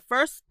tournament. She's the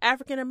first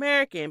African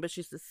American, but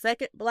she's the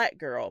second Black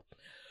girl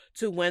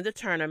to win the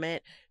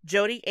tournament.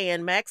 Jody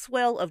Ann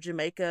Maxwell of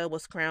Jamaica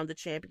was crowned the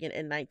champion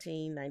in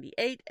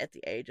 1998 at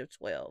the age of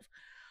 12.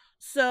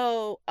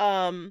 So,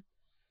 I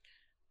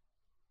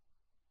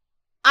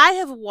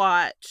have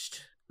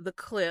watched the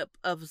clip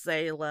of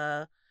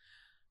Zayla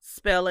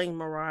spelling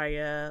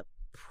Mariah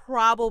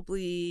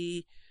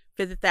probably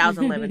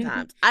 50,011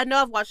 times. I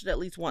know I've watched it at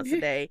least once a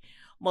day,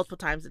 multiple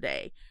times a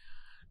day.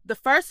 The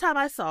first time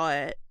I saw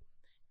it,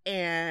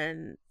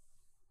 and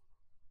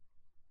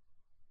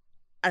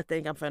I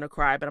think I'm finna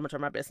cry, but I'm gonna try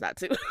my best not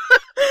to.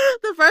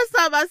 The first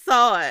time I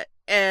saw it,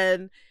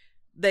 and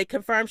they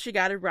confirmed she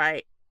got it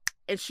right,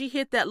 and she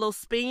hit that little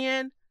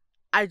spin,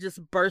 I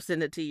just burst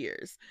into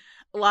tears.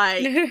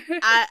 Like,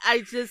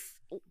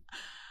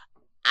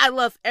 I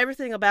love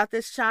everything about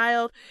this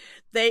child.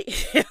 They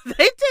did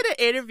an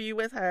interview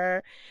with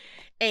her,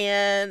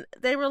 and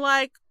they were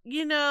like,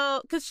 you know,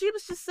 because she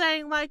was just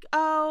saying like,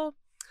 oh,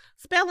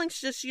 spelling's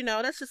just, you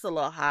know, that's just a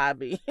little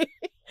hobby.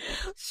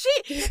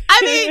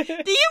 I mean,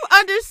 do you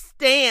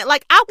understand?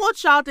 Like, I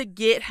want y'all to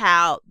get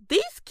how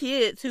these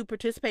kids who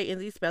participate in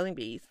these spelling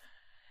bees,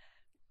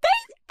 they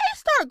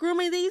start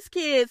grooming these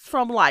kids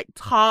from like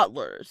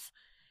toddlers.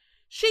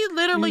 She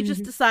literally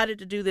just decided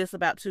to do this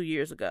about 2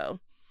 years ago.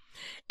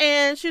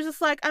 And she was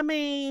just like, I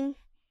mean,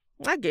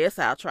 I guess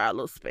I'll try a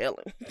little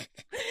spelling.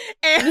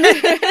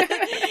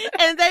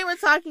 and they were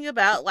talking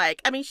about, like,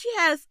 I mean, she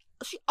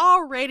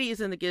already is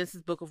in the Guinness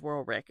Book of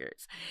World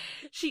Records.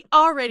 She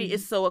already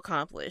is so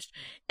accomplished.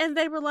 And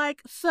they were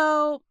like,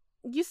 so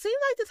you seem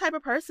like the type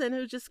of person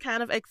who just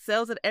kind of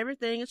excels at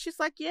everything. And she's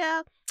like,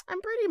 yeah,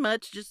 I'm pretty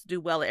much just do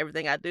well at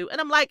everything I do.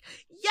 And I'm like,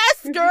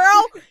 yes,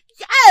 girl.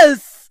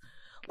 Yes.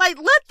 Like,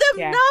 let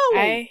them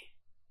know.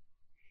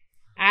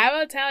 I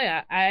will tell you,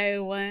 I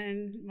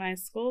won my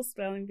school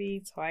spelling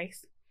bee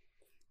twice.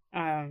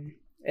 And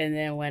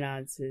then went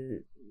on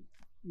to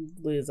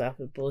lose off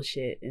of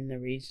bullshit in the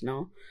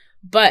regional.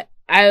 But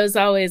I was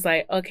always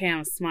like, okay,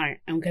 I'm smart.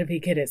 I'm going to be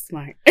good at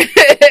smart.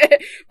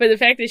 But the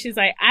fact that she's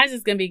like, I'm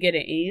just going to be good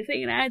at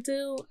anything that I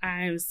do,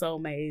 I am so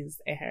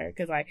amazed at her.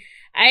 Because, like,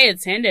 I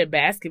attended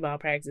basketball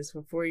practice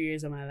for 4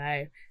 years of my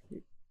life.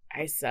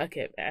 I suck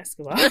at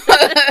basketball.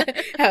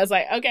 I was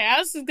like, okay, I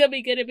was just going to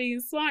be good at being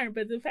smart.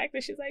 But the fact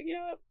that she's like, you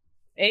know what?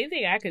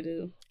 Anything I could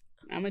do,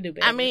 I'm going to do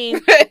better. I mean,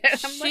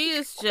 she like,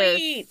 is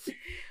Queen. just...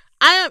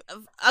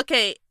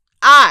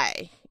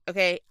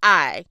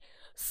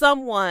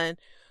 someone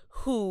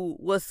who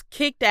was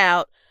kicked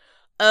out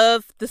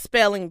of the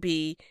spelling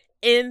bee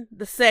in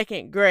the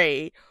 2nd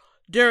grade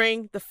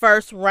during the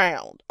first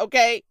round.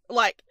 Okay,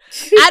 like,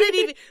 I didn't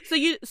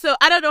even so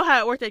I don't know how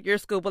it worked at your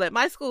school, but at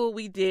my school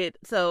we did.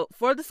 So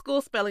for the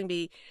school spelling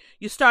bee,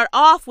 you start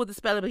off with the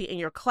spelling bee in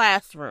your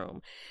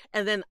classroom,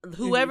 and then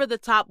whoever the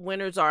top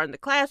winners are in the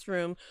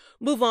classroom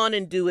move on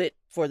and do it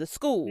for the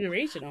school. The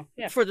regional,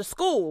 yeah. For the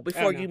school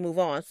before you move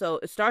on. So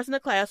it starts in the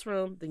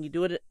classroom, then you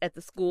do it at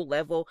the school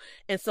level,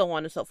 and so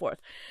on and so forth.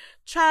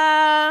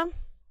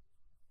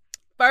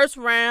 First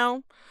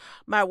round,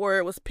 my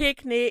word was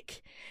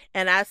picnic,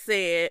 and I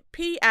said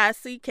Picknick.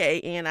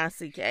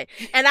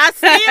 And I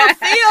still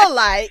feel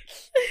like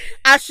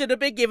I should have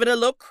been given a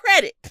little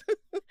credit.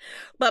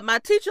 But my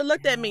teacher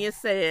looked at me and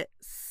said,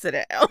 sit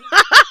down.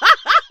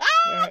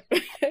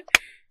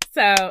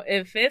 So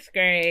in 5th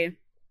grade,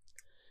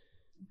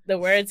 the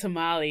word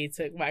tamale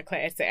took my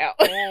class out.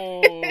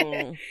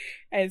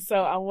 And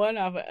so I won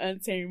off of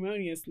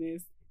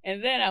unceremoniousness.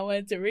 And then I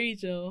went to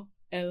regional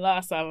and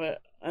lost off of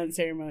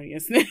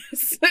unceremoniousness.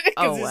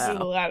 Because this is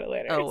a lot of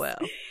letters. Oh, well.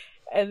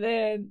 And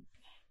then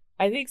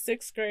I think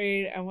 6th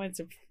grade, I went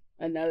to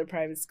another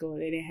private school.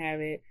 They didn't have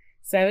it.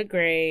 7th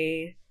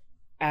grade,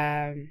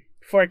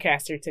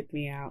 forecaster took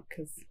me out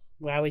because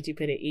why would you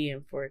put an E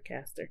in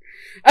forecaster?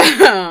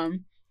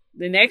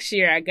 The next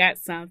year I got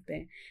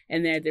something,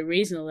 and then at the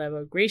regional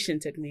level, Grecian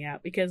took me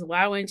out because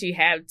why wouldn't you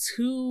have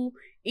 2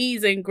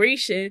 E's in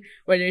Grecian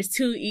where there's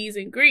 2 E's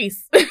in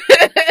Greece?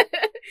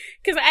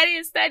 Because I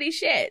didn't study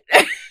shit.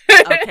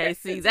 Okay,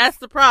 see, that's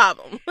the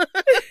problem.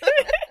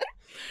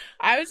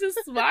 I was just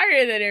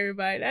smarter than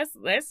everybody.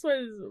 That's what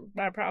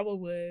my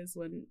problem was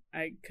when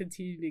I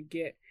continued to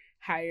get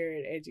higher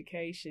in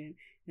education,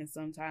 and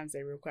sometimes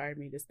they required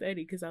me to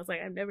study because I was like,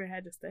 I've never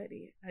had to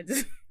study. I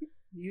just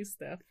use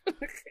stuff.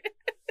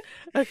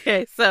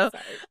 Okay, so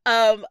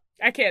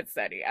I can't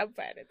study. I'm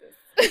bad at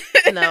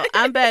this. No,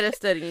 I'm bad at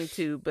studying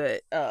too,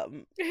 but I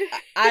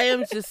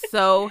am just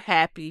so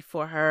happy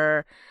for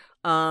her.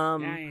 I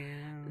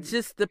am.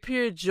 Just the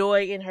pure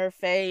joy in her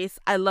face.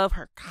 I love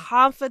her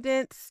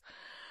confidence.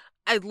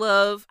 I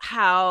love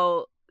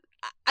I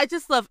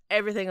just love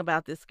everything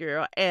about this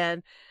girl,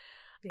 and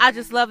I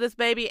just love this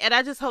baby, and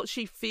I just hope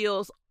she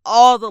feels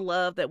all the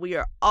love that we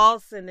are all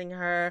sending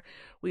her.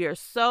 We are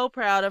so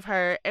proud of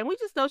her, and we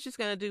just know she's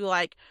going to do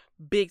like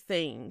big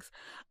things.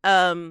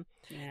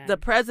 The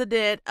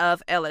president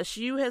of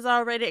LSU has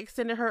already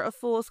extended her a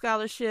full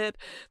scholarship.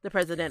 The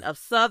president of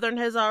Southern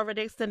has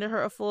already extended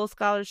her a full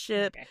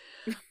scholarship.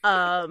 Okay.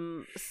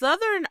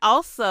 Southern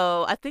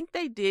also, I think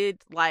they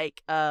did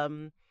like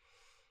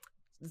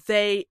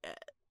they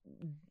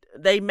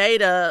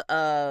made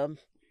a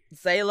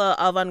Zayla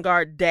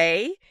Avant-Garde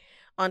Day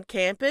on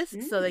campus,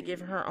 so they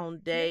give her own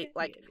day,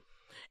 like,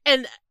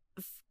 and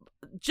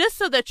just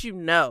so that you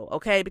know,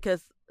 okay,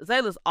 because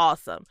Zayla's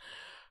awesome.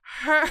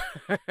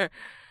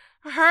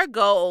 Her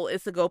goal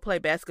is to go play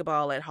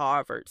basketball at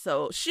Harvard.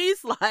 So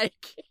she's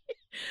like,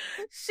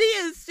 she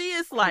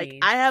is like,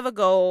 I have a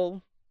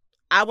goal.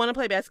 I want to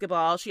play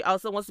basketball. She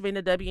also wants to be in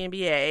the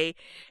WNBA,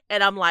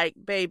 and I'm like,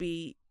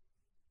 baby,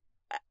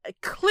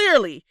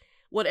 clearly,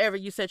 whatever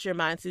you set your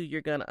mind to,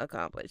 you're gonna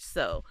accomplish.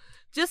 So,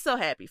 just so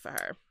happy for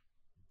her.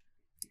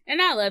 And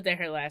I love that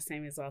her last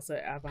name is also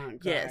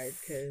Avant-Garde.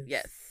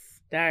 Yes.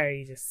 That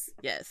already just...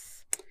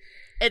 Yes.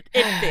 It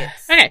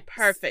fits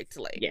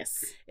perfectly.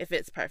 Yes. It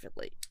fits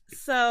perfectly.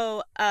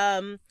 So,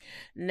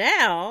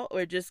 now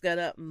we're just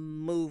gonna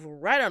move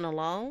right on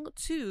along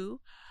to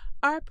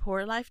our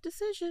poor life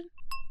decision.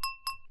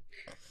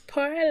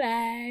 Poor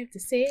life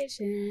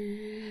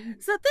decision.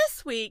 So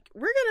this week,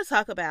 we're going to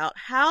talk about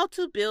how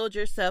to build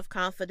your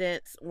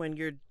self-confidence when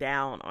you're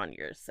down on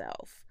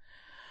yourself.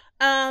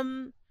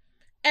 And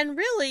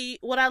really,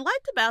 what I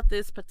liked about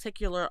this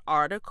particular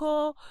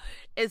article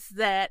is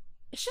that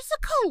it's just a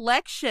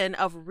collection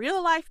of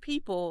real-life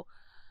people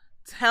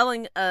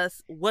telling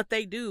us what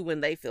they do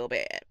when they feel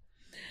bad.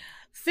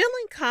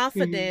 Feeling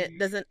confident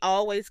doesn't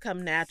always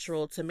come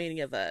natural to many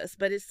of us,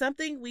 but it's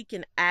something we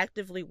can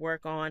actively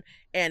work on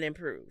and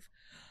improve.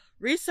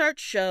 Research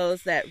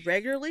shows that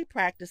regularly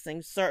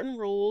practicing certain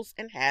rules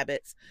and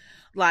habits,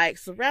 like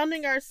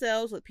surrounding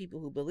ourselves with people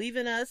who believe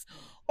in us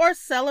or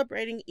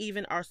celebrating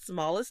even our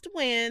smallest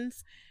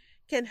wins,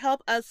 can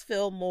help us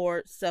feel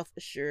more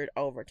self-assured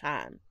over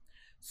time.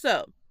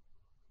 So,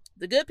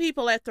 the good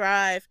people at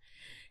Thrive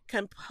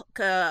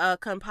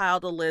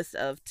compiled a list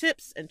of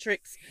tips and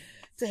tricks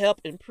to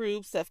help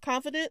improve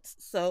self-confidence.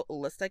 So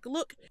let's take a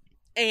look.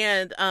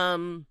 And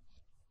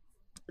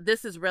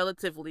this is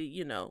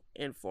relatively,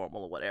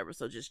 informal or whatever.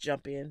 So just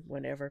jump in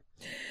whenever.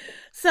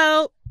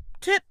 So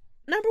tip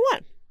number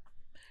 1,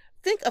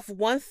 think of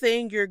one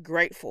thing you're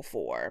grateful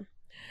for.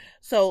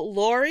 So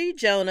Lori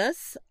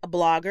Jonas, a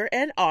blogger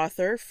and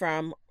author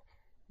from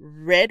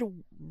Red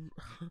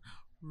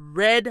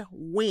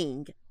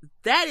Wing.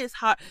 That is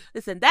hard.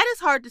 Listen, that is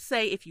hard to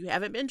say if you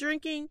haven't been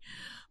drinking,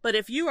 but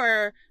if you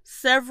are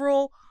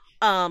several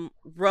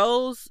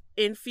rose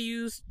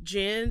infused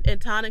gin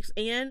and tonics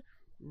in,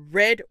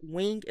 Red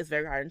Wing is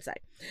very hard to say.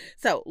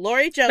 So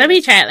Lori Jonas. Let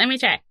me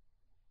try.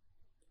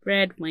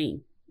 Red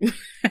Wing.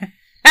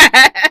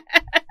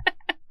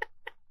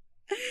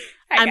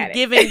 I'm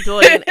giving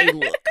Doyle a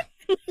look.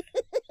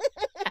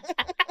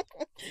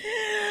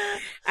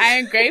 I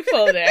am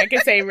grateful that I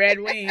can say Red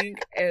Wing,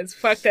 as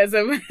fucked as I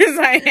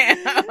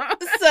am.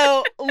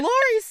 So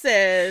Lori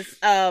says,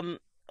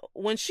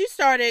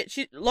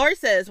 Lori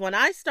says, when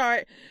I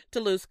start to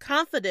lose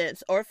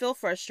confidence or feel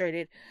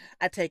frustrated,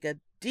 I take a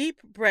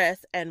deep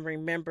breath and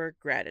remember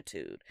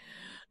gratitude.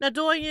 Now,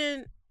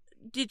 Doyen,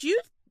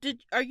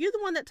 are you the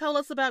one that told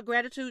us about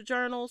gratitude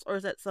journals, or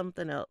is that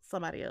somebody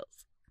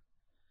else?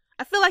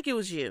 I feel like it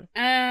was you.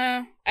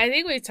 I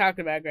think we talked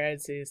about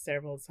gratitude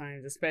several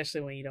times,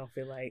 especially when you don't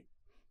feel like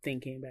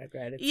thinking about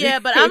gratitude. Yeah,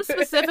 but I'm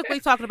specifically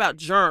talking about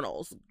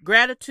journals,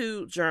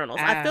 gratitude journals.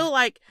 I feel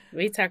like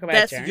we talk about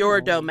that's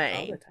your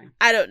domain.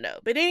 I don't know,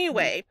 but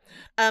anyway,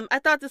 I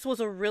thought this was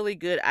a really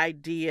good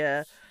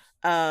idea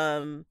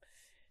to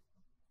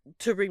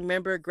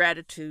remember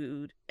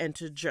gratitude and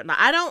to journal.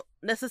 I don't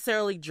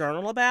necessarily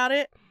journal about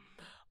it,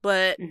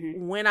 but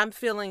when I'm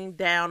feeling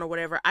down or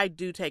whatever, I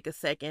do take a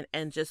second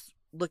and just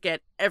look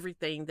at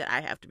everything that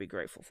I have to be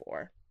grateful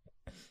for.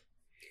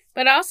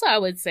 But also, I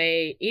would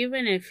say,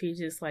 even if you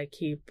just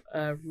keep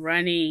a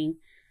running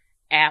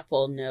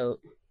Apple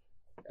note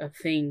of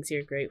things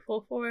you're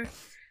grateful for,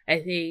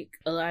 I think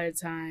a lot of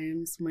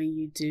times when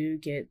you do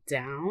get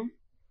down,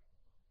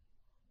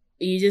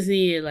 you just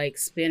need to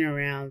spin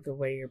around the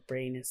way your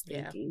brain is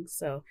thinking. Yeah.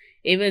 So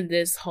even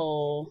this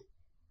whole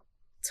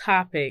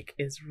topic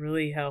is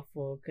really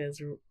helpful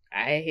because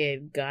I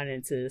had gone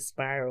into the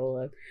spiral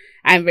of,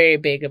 I'm very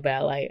big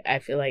about I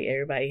feel like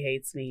everybody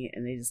hates me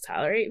and they just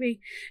tolerate me.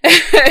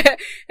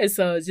 And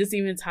so just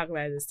even talking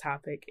about this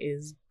topic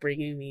is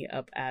bringing me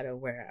up out of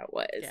where I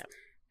was. Yeah.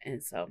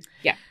 And so,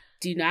 yeah,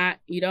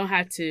 you don't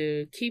have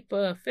to keep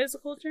a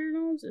physical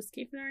journal. Just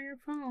keep it on your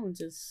phone.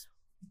 Just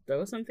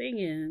throw something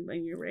in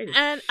when you're ready.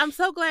 And I'm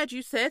so glad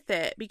you said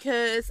that,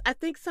 because I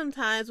think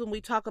sometimes when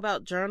we talk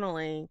about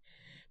journaling,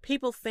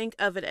 people think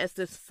of it as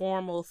this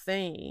formal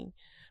thing.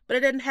 But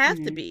it doesn't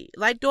have to be.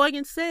 Like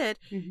Doyen said,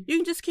 you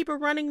can just keep a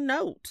running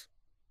note.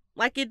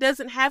 It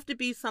doesn't have to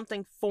be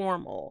something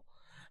formal.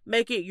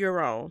 Make it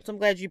your own. So I'm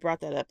glad you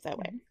brought that up that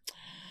way.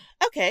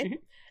 Okay.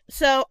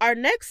 So our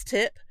next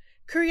tip,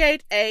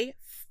 create a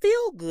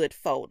feel-good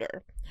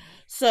folder.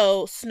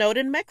 So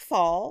Snowden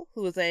McFall,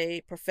 who is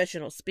a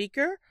professional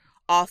speaker,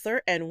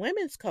 author, and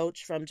women's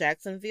coach from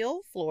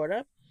Jacksonville,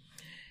 Florida,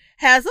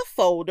 has a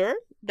folder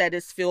that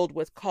is filled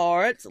with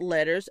cards,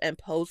 letters, and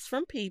posts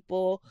from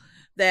people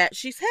that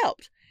she's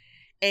helped.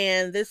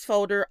 And this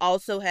folder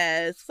also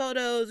has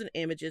photos and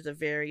images of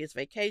various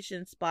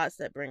vacation spots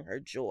that bring her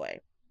joy.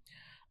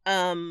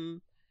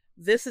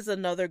 This is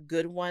another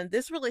good one.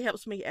 This really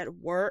helps me at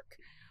work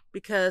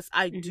because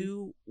I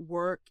do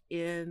work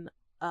in,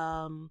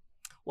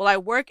 I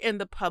work in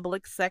the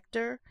public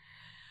sector,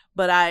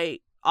 but I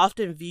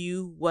often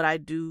view what I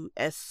do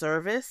as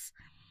service.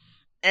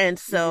 And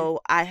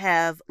so I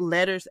have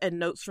letters and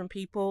notes from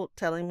people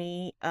telling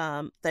me,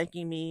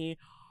 thanking me,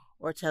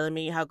 or telling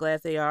me how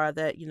glad they are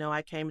that,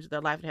 I came into their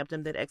life and helped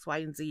them did X, Y,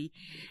 and Z.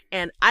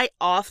 And I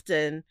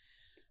often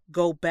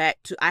go back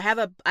to, I have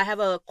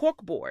a cork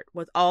board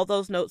with all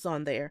those notes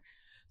on there.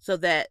 so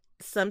that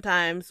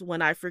sometimes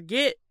when I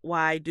forget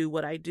why I do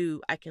what I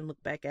do, I can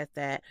look back at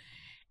that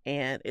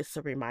and it's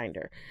a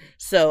reminder.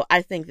 So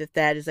I think that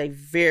that is a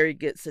very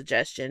good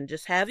suggestion.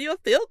 Just have your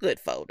feel-good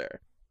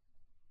folder.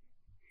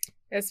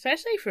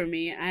 Especially for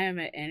me, I am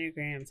an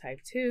Enneagram type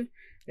 2,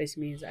 which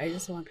means I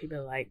just want people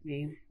to like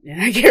me,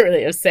 and I get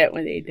really upset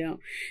when they don't.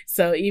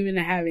 So even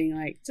having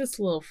like just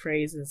little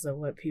phrases of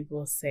what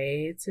people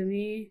say to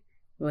me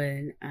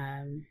when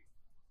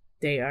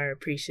they are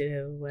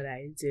appreciative of what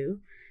I do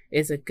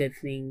is a good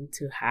thing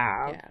to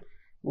have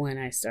when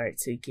I start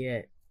to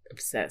get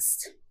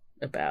obsessed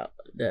about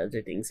the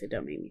other things that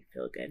don't make me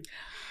feel good.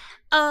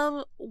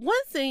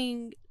 One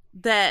thing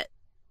that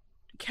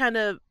kind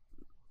of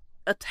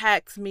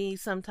attacks me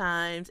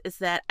sometimes is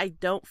that I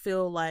don't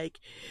feel like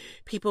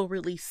people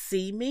really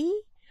see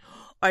me,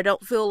 or I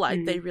don't feel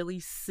like they really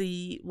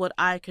see what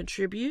I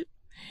contribute.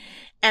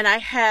 And I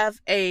have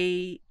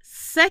a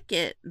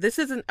second, this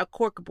isn't a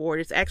cork board,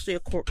 it's actually a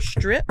cork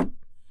strip.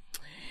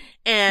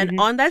 And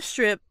on that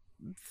strip,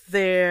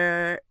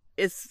 there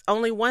is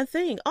only one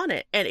thing on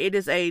it, and it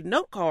is a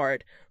note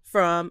card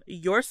from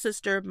your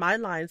sister, my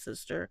line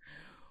sister,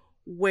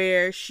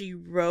 where she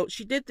wrote,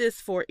 she did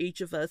this for each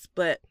of us,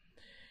 but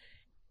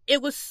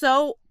it was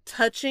so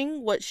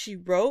touching what she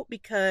wrote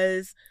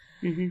because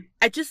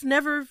I just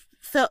never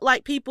felt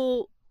like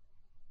people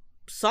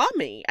saw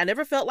me. I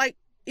never felt like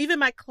even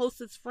my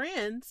closest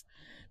friends,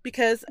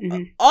 because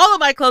all of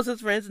my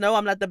closest friends know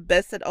I'm not the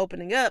best at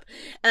opening up,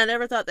 and I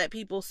never thought that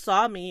people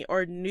saw me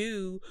or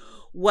knew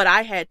what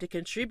I had to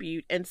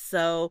contribute. And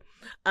so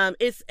and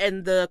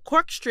the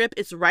cork strip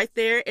is right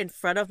there in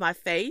front of my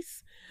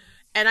face,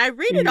 and I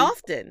read it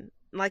often.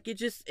 Like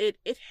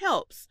it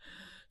helps.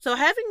 So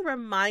having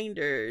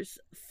reminders,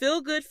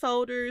 feel good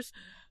folders,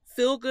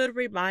 feel good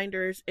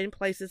reminders in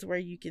places where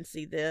you can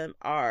see them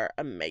are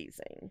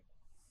amazing.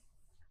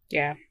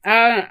 Yeah.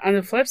 On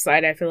the flip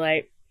side, I feel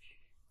like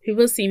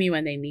people see me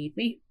when they need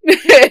me.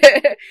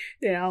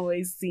 They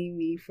always see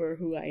me for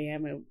who I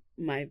am and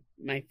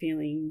my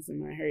feelings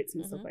and my hurts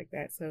and stuff like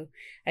that. So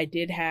I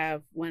did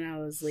have, when I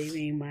was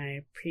leaving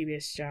my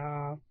previous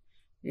job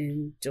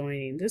and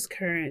joining this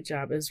current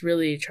job, it was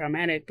really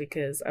traumatic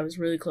because I was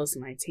really close to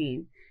my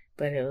team,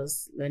 but it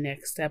was the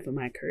next step in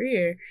my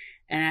career.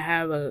 And I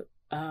have a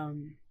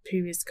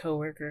previous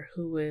coworker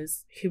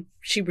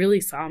she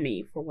really saw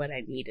me for what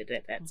I needed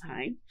at that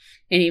time.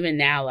 And even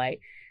now, like,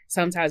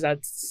 sometimes I'll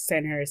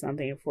send her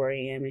something at 4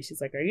 a.m. and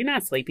she's like, "Are you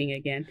not sleeping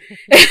again?"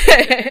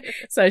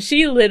 So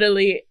she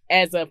literally,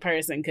 as a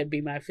person, could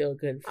be my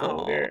feel-good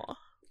folder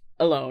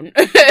alone.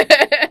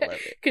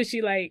 Because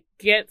she, like,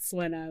 gets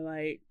when I'm,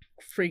 like,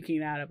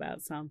 freaking out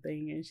about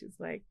something. And she's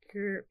like,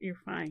 you're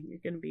fine. You're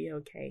going to be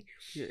okay.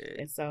 Good.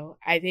 And so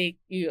I think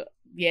you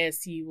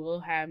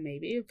will have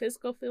maybe a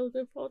physical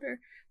feel-good folder,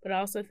 but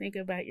also think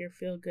about your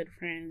feel-good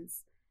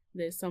friends.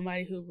 There's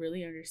somebody who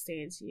really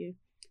understands you.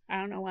 I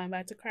don't know why I'm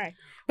about to cry,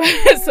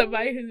 but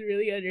somebody who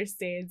really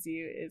understands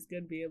you is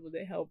going to be able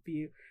to help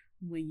you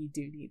when you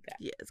do need that.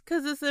 Yes,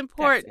 because it's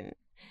important.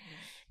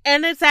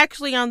 And it's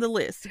actually on the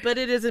list, but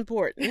it is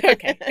important.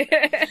 Okay.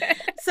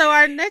 So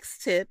our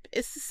next tip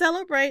is to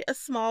celebrate a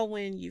small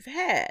win you've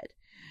had.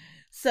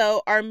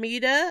 So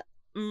Armida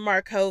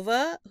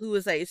Markova, who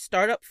is a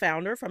startup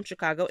founder from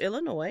Chicago,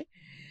 Illinois,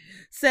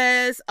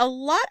 says a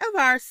lot of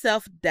our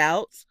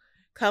self-doubts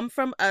come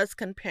from us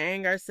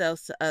comparing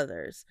ourselves to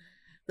others.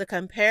 The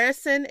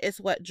comparison is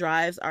what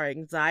drives our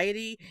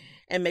anxiety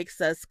and makes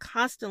us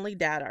constantly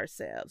doubt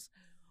ourselves.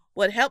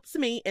 What helps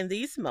me in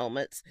these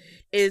moments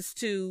is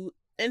to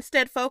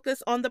instead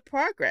focus on the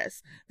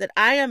progress that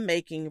I am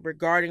making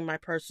regarding my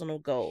personal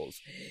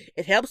goals.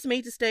 It helps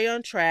me to stay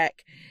on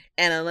track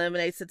and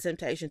eliminates the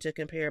temptation to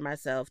compare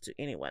myself to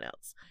anyone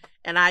else.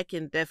 And I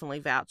can definitely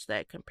vouch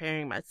that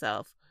comparing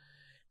myself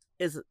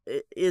is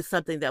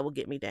something that will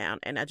get me down,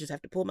 and I just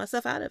have to pull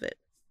myself out of it.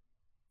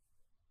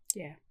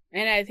 Yeah.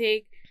 And I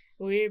think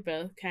we're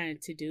both kind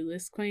of to-do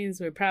list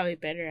queens. We're probably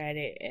better at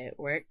it at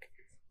work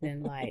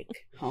than like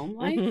home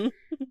life.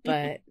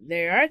 But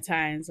there are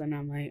times when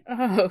I'm like,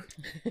 oh,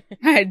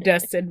 I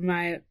dusted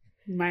my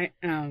my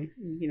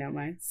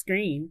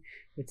screen,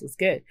 which is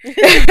good.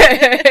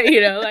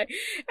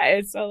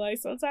 And so like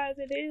sometimes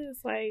it is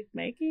like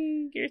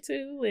making your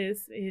to-do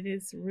list. It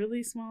is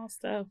really small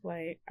stuff.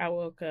 Like I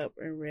woke up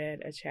and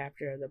read a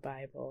chapter of the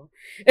Bible.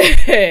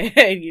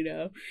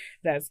 And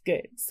that's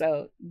good.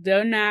 So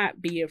do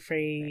not be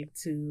afraid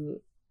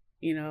to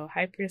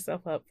hype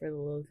yourself up for the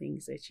little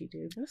things that you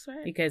do. That's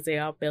right. Because they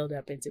all build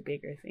up into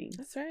bigger things.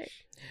 That's right.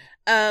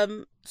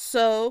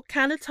 So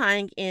kind of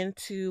tying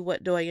into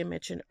what Doya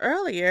mentioned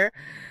earlier,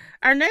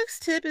 our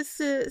next tip is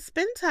to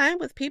spend time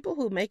with people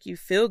who make you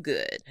feel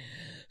good.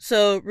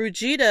 So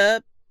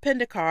Rujita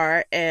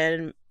Pendekar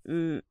and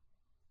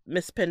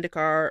Miss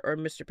Pendekar, or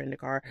Mr.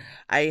 Pendekar,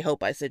 I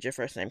hope I said your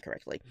first name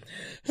correctly,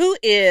 who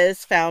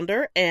is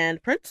founder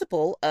and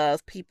principal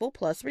of People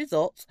Plus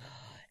Results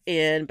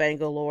in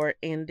Bangalore,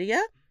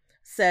 India,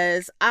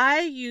 says,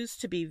 I used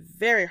to be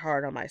very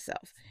hard on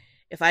myself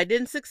if I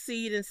didn't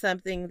succeed in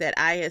something that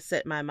I had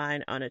set my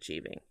mind on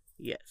achieving.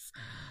 Yes.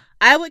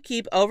 I would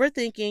keep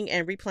overthinking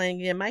and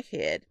replaying it in my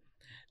head.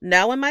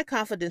 Now when my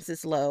confidence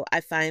is low, I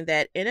find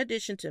that in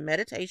addition to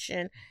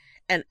meditation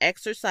and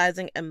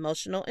exercising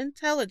emotional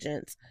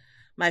intelligence,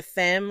 my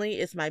family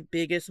is my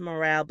biggest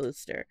morale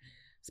booster.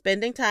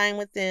 Spending time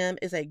with them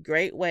is a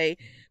great way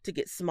to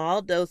get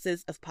small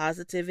doses of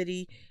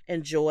positivity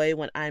and joy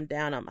when I'm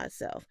down on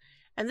myself.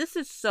 And this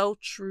is so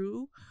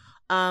true.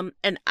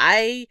 And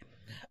I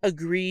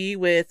agree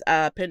with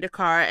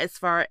Pendekar as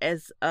far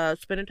as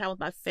spending time with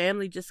my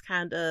family just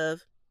kind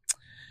of,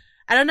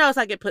 I don't know, it's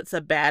like it puts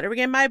a battery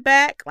in my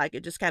back, like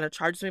it just kind of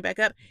charges me back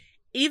up.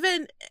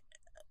 Even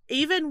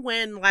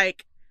when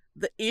like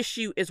the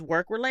issue is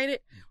work related.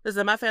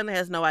 Listen, my family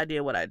has no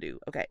idea what I do.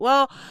 Okay.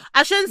 Well,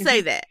 I shouldn't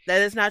say that.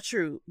 That is not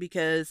true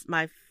because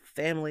my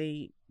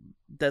family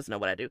does know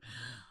what I do.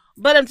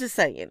 But I'm just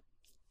saying,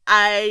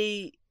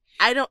 I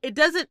don't, it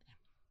doesn't,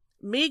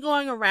 me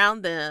going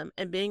around them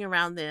and being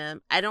around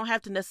them, I don't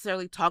have to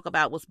necessarily talk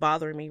about what's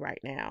bothering me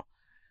right now.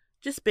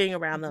 Just being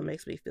around them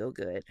makes me feel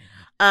good.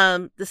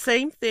 The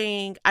same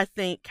thing I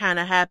think kind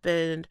of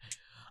happened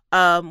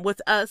with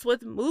us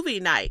with movie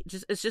night.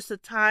 It's just a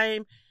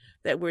time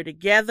that we're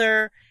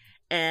together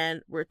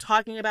and we're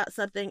talking about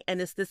something,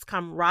 and it's this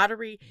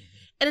camaraderie,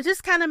 and it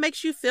just kind of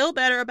makes you feel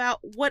better about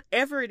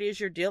whatever it is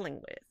you're dealing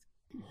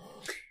with.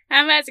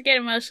 I'm about to get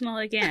emotional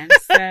again.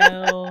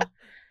 So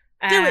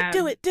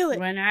do it.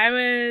 When I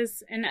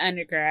was an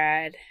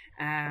undergrad,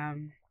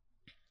 and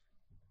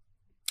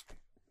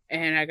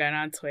I got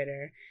on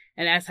Twitter,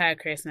 and that's how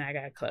Chris and I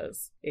got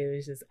close. It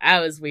was just, I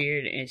was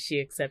weird and she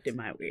accepted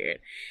my weird.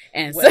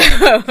 And so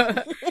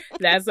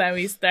that's why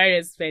we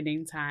started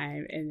spending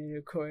time. And then,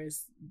 of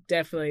course,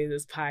 definitely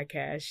this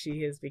podcast,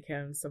 she has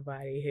become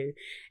somebody who,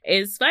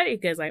 it's funny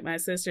because like my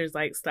sister's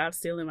like, stop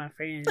stealing my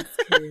friends.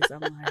 Because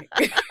I'm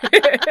like,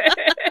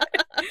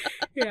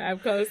 yeah, I'm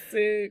close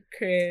to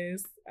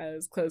Chris. I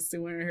was close to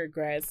one of her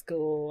grad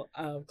school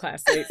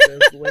classmates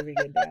that was living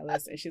in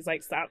Dallas, and she's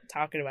like, "Stop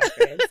talking about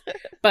friends."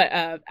 But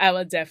I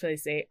will definitely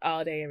say,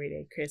 all day, every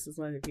day, Chris is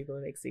one of the people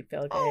that makes me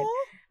feel good.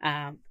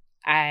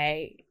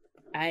 I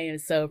am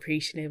so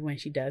appreciative when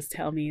she does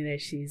tell me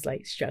that she's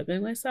like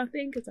struggling with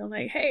something, because I'm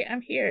like, "Hey,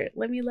 I'm here.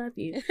 Let me love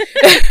you."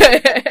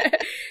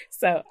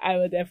 So I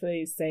would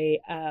definitely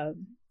say,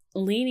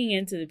 leaning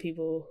into the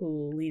people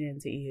who lean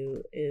into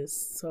you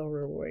is so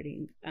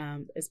rewarding,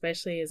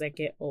 especially as I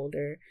get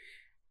older.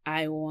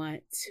 I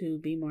want to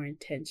be more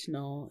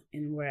intentional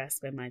in where I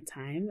spend my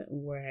time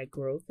and where I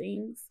grow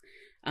things,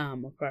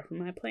 apart from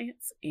my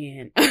plants.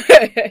 And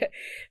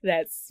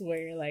that's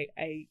where like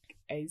I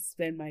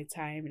spend my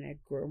time and I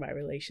grow my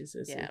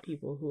relationships with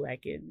people who I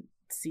can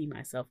see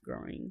myself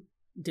growing,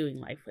 doing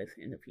life with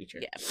in the future.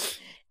 Yeah.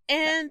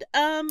 And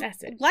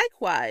that's it.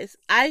 Likewise,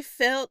 I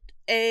felt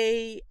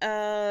a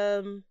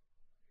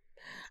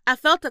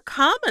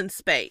common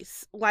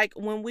space, like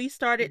when we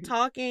started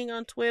talking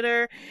on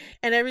Twitter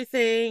and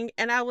everything,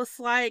 and I was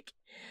like,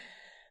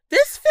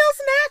 this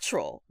feels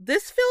natural.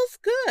 This feels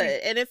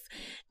good.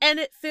 And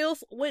it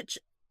feels, which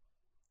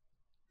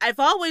I've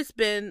always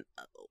been,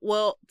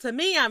 well, to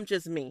me, I'm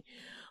just me.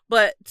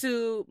 But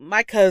to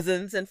my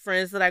cousins and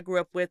friends that I grew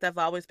up with, I've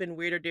always been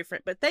weird or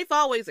different. But they've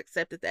always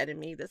accepted that in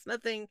me. There's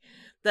nothing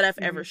that I've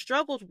ever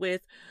struggled with.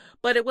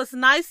 But it was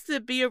nice to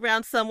be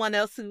around someone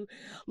else who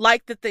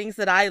liked the things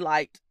that I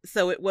liked,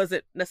 so it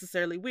wasn't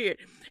necessarily weird.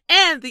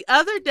 And the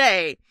other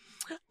day,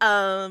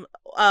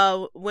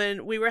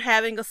 when we were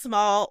having a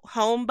small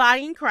home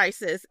buying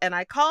crisis, and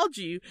I called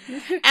you,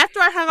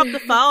 after I hung up the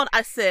phone,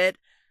 I said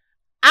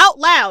out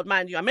loud,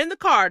 mind you, I'm in the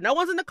car. No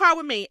one's in the car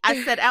with me.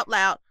 I said out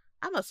loud,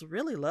 I must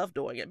really love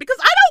doing it, because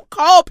I don't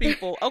call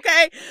people,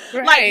 okay?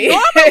 Right.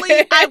 Like,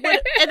 normally I would,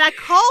 and I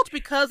called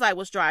because I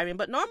was driving,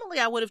 but normally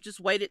I would have just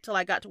waited till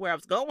I got to where I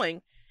was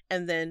going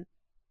and then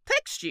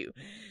text you.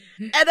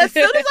 And as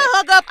soon as I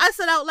hung up, I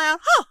said out loud,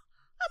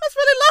 I must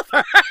really love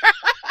her.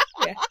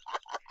 Yeah.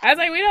 I was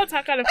like, we don't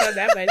talk on the phone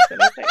that much, but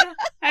I was like,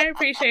 I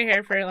appreciate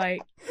her for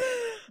like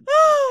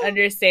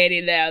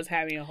understanding that I was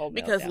having a whole meltdown.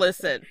 Because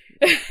listen,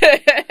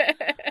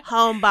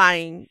 home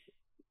buying,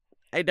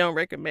 I don't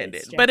recommend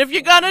it. But if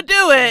you're going to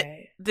do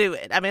it, do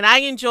it. I mean, I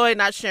enjoy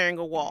not sharing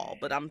a wall,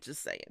 but I'm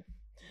just saying.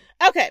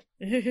 Okay.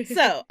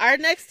 So our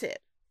next tip,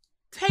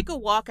 take a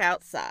walk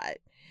outside.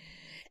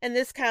 And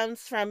this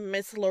comes from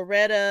Miss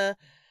Loretta.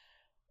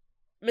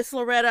 Miss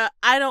Loretta,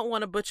 I don't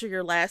want to butcher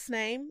your last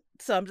name,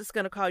 so I'm just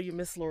going to call you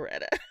Miss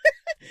Loretta.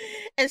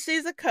 And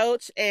she's a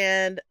coach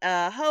and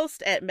a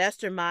host at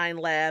Mastermind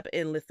Lab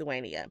in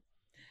Lithuania.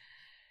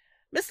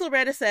 Miss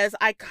Loretta says,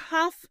 I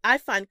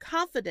find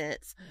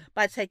confidence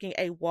by taking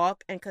a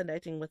walk and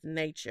connecting with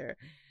nature.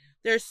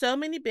 There are so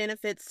many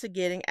benefits to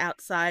getting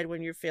outside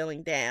when you're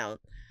feeling down.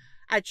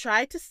 I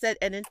try to set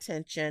an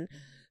intention,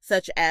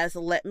 such as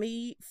let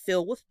me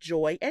fill with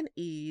joy and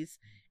ease,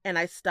 and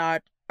I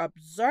start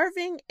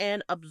observing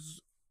and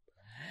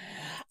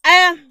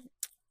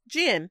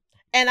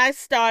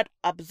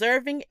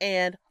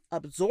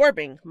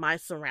absorbing my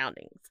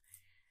surroundings.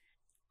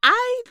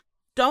 I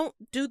don't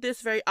do this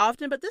very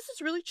often, but this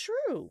is really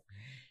true.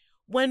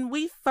 when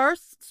we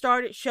first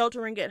started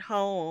sheltering at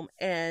home,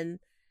 and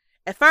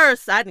at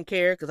first I didn't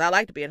care because I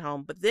like to be at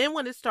home, but then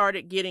when it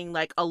started getting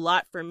like a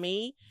lot for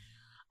me,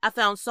 I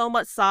found so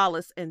much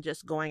solace in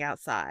just going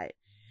outside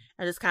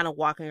and just kind of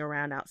walking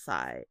around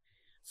outside.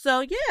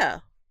 So yeah.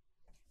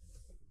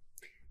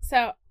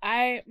 So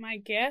my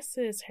guess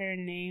is her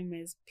name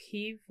is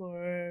P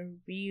for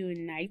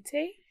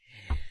Reunite.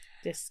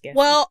 Just guessing.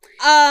 Well,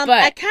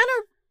 I kind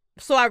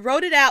of, so I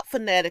wrote it out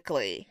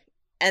phonetically,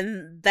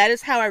 and that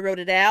is how I wrote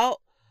it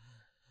out.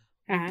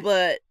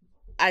 But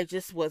I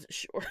just wasn't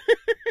sure.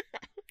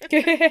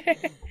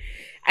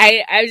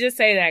 I just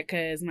say that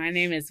because my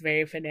name is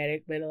very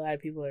phonetic, but a lot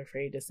of people are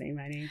afraid to say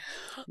my name,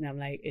 and I'm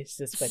like, it's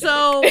just phonetic.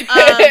 So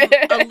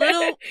a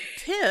little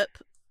tip,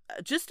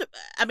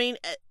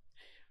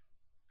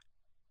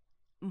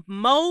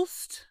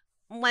 most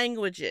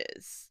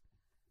languages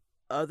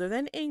other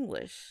than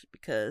English,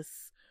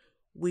 because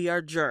we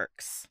are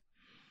jerks,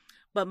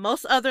 but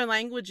most other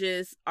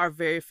languages are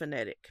very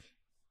phonetic,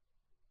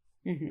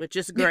 which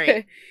is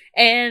great.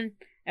 And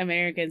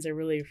Americans are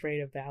really afraid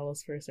of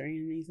vowels for a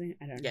certain reason.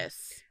 I don't know.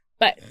 Yes.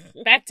 But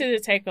back to the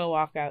take a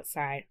walk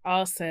outside.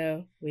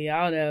 Also, we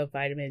all know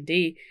vitamin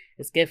D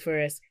is good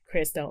for us.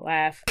 Chris, don't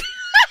laugh.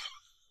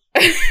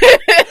 Why did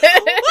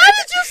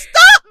you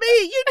stop me?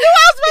 You knew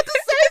I was about to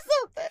say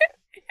something.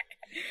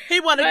 He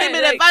wanted to give me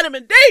that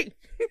vitamin D.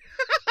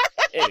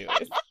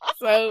 Anyways,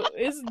 so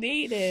it's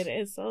needed.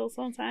 And so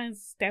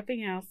sometimes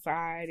stepping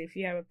outside, if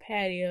you have a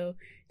patio,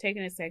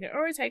 taking a second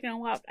or taking a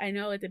walk. I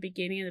know at the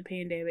beginning of the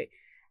pandemic,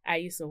 I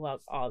used to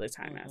walk all the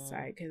time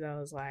outside because I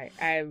was like,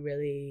 I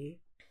really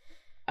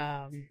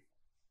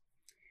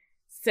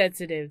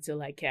sensitive to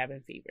like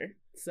cabin fever.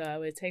 So I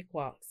would take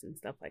walks and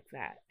stuff like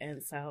that.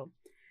 And so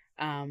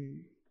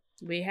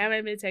we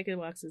haven't been taking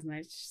walks as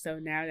much. So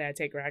now that I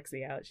take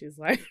Roxy out, she's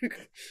like,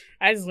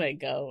 I just let it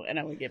go and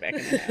I'm going to get back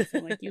in the house.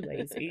 I'm like, you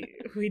lazy.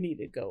 We need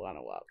to go on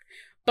a walk.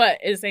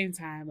 But at the same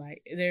time,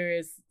 like there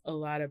is a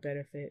lot of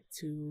benefit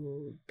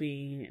to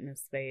being in a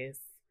space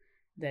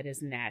that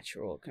is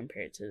natural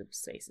compared to the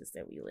spaces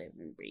that we live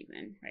and breathe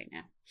in right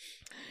now.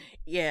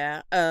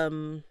 Yeah.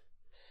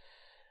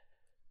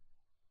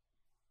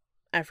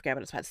 I forgot what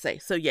I was about to say.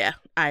 So yeah,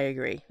 I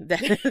agree.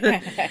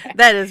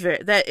 It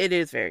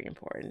is very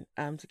important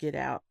to get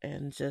out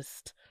and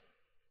just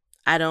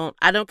I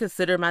don't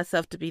consider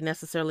myself to be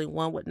necessarily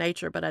one with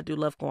nature, but I do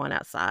love going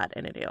outside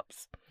and it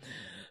helps.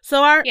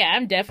 So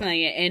I'm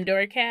definitely an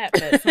indoor cat,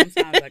 but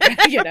sometimes I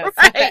gotta get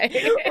outside.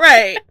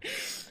 Right.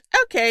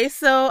 Okay,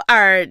 so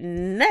our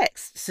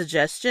next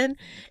suggestion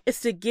is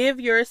to give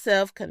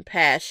yourself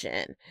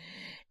compassion.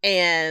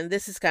 And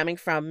this is coming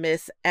from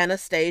Miss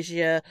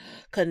Anastasia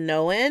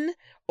Canoan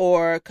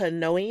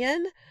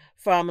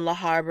from La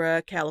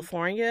Habra,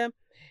 California.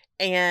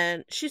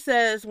 And she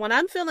says, when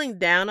I'm feeling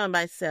down on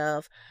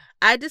myself,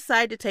 I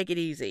decide to take it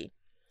easy.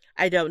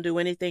 I don't do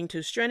anything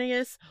too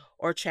strenuous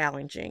or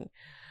challenging.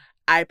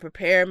 I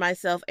prepare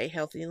myself a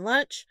healthy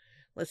lunch,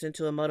 listen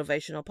to a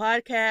motivational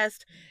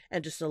podcast,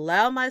 and just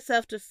allow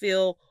myself to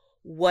feel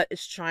what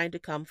is trying to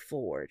come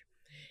forward.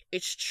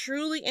 It's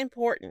truly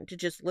important to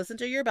just listen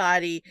to your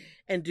body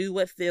and do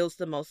what feels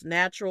the most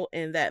natural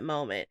in that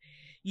moment.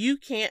 You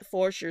can't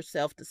force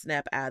yourself to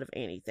snap out of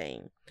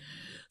anything.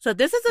 So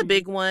this is a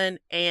big one,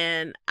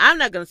 and I'm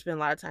not going to spend a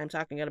lot of time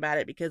talking about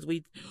it because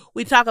we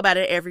talk about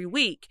it every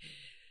week.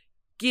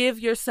 Give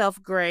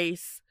yourself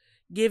grace.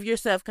 Give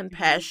yourself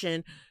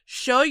compassion.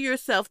 Show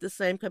yourself the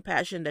same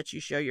compassion that you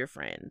show your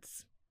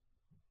friends.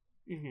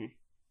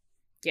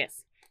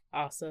 Yes.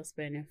 Also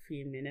spend a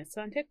few minutes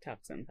on TikTok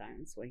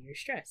sometimes when you're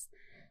stressed.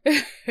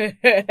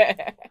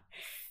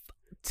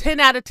 10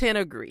 out of 10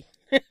 agree.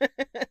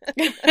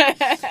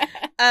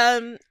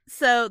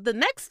 So the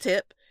next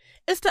tip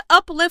is to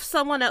uplift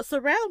someone else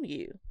around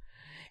you.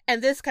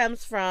 And this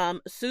comes from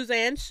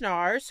Suzanne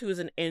Schnars, who is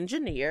an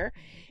engineer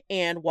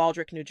in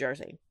Waldrick, New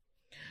Jersey.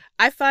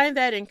 I find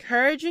that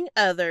encouraging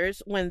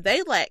others when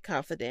they lack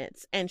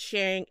confidence and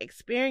sharing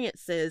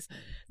experiences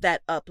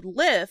that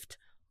uplift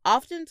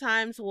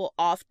oftentimes will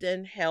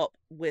often help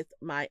with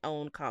my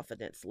own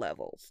confidence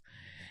levels.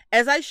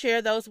 As I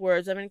share those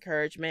words of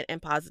encouragement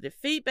and positive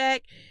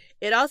feedback,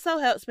 it also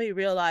helps me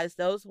realize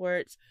those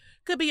words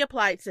could be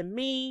applied to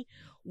me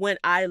when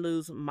I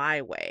lose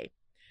my way.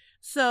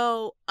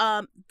 So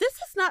this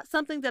is not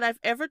something that I've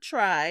ever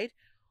tried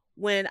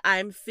when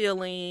I'm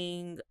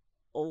feeling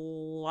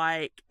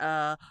like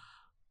a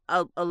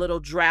little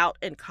drought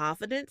in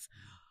confidence,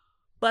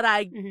 but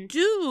I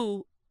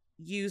do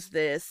use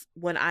this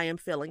when I am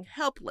feeling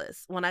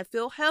helpless. When I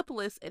feel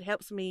helpless, it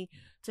helps me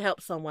to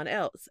help someone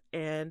else,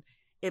 and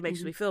it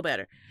makes me feel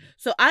better.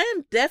 So I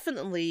am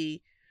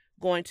definitely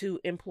going to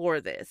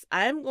implore this.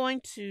 I am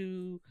going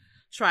to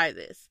try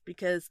this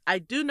because I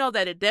do know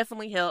that it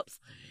definitely helps.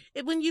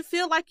 When you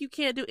feel like you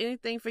can't do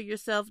anything for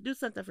yourself, do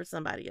something for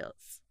somebody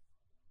else,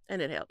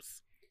 and it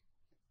helps.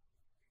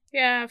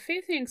 Yeah, a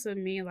few things with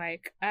me,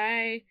 like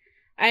I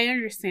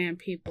understand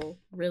people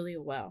really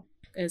well.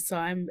 And so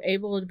I'm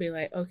able to be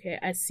like, okay,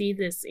 I see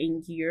this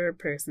in your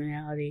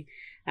personality.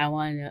 I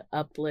want to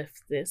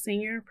uplift this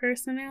in your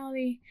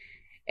personality.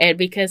 And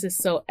because it's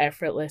so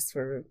effortless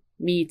for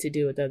me to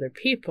do with other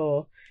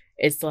people,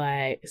 it's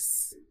like,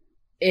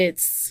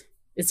 it's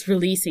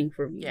releasing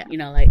for me. Yeah. You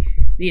know, like,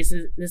 this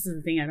is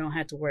the thing I don't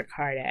have to work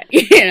hard at.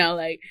 You know,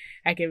 like,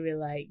 I can be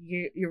like,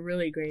 you're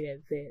really great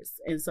at this.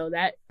 And so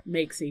that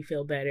makes me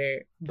feel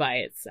better by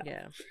itself.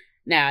 Yeah.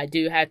 Now, I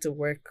do have to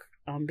work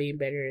on being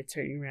better at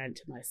turning around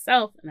to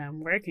myself, and I'm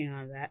working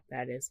on that.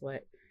 That is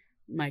what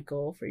my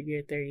goal for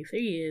year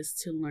 33 is,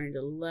 to learn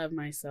to love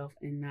myself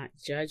and not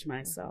judge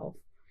myself.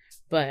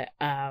 But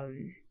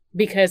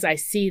because I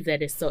see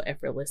that it's so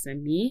effortless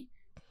in me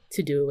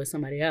to do it with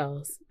somebody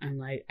else, I'm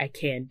like, I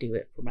can't do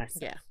it for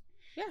myself.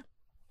 Yeah.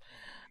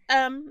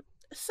 Yeah.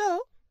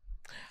 So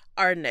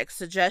our next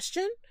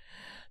suggestion,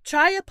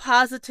 try a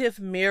positive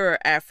mirror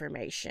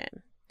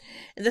affirmation.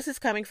 And this is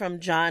coming from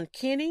John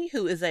Kinney,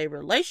 who is a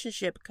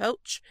relationship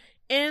coach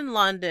in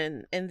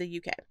London, in the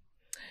UK.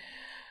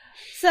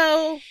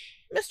 So,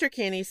 Mr.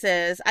 Kinney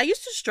says, I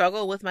used to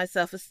struggle with my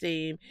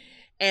self-esteem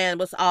and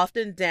was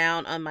often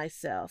down on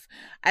myself.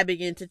 I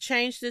began to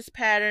change this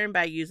pattern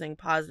by using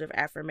positive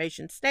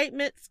affirmation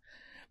statements,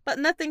 but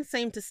nothing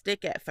seemed to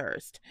stick at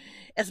first,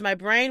 as my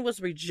brain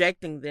was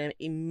rejecting them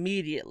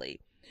immediately.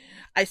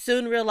 I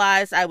soon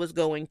realized I was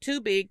going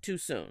too big too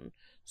soon.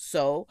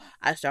 So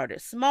I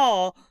started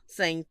small,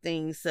 saying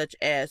things such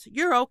as,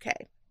 you're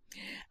okay.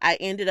 I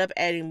ended up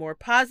adding more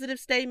positive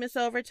statements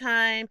over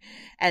time.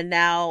 And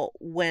now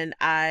when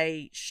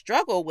I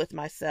struggle with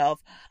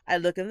myself, I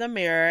look in the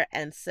mirror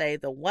and say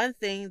the one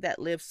thing that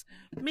lifts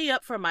me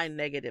up from my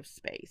negative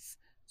space.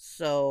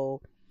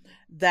 So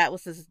that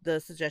was the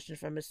suggestion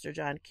from Mr.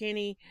 John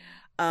Kinney.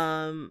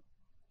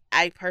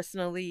 I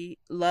personally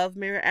love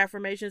mirror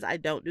affirmations. I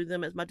don't do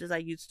them as much as I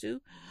used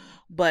to,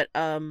 but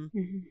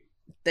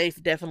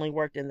they've definitely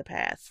worked in the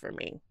past for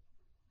me.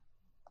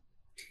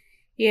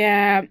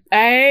 Yeah,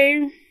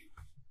 I'm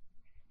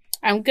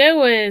good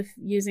with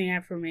using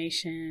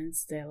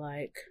affirmations that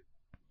like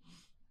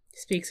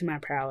speak to my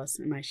prowess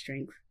and my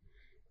strength.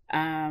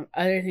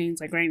 Other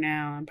things, like right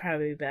now, I'm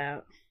probably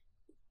about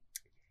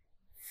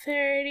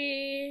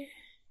 30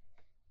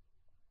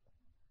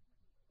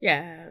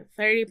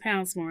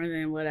 pounds more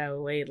than what I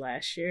weighed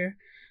last year.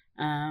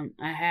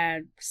 I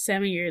had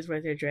 7 years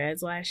worth of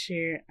dreads last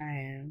year. I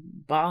am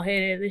bald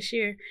headed this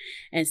year.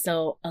 And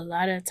so a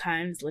lot of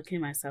times looking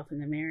at myself in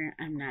the mirror,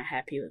 I'm not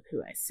happy with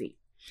who I see.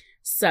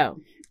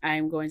 So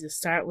I'm going to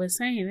start with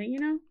saying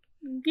that,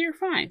 you're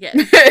fine. Yes.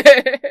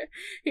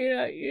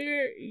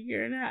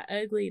 You're not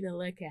ugly to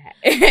look at.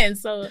 And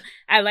so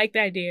I like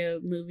the idea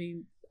of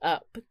moving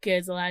up,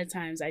 because a lot of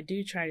times I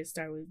do try to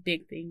start with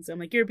big things. I'm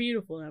like, you're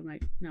beautiful. And I'm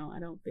like, no, I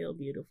don't feel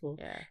beautiful.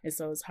 Yeah. And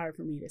so it's hard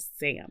for me to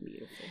say I'm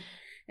beautiful.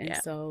 And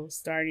so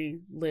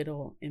starting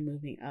little and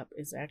moving up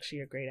is actually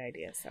a great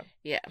idea. So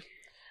yeah.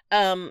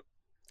 I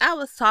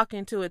was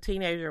talking to a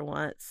teenager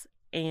once,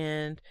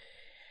 and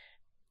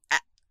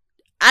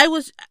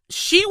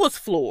she was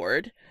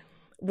floored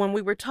when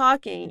we were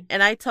talking,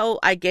 and I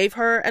gave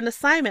her an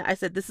assignment. I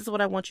said, this is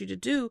what I want you to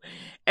do.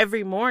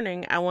 Every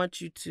morning, I want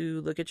you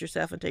to look at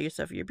yourself and tell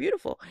yourself you're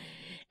beautiful.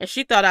 And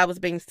she thought I was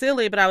being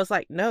silly, but I was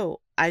like,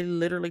 no, I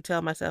literally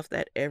tell myself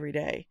that every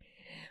day.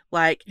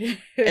 Like,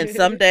 and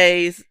some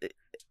days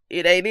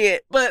it ain't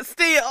it, but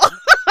still.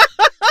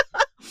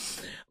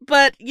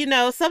 But,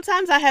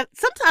 sometimes I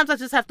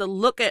just have to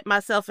look at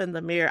myself in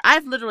the mirror.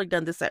 I've literally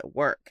done this at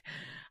work.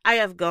 I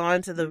have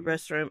gone to the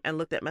restroom and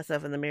looked at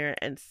myself in the mirror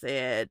and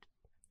said,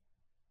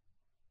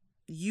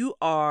 you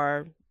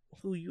are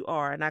who you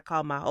are. And I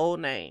call my whole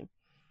name.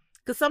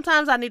 Because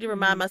sometimes I need to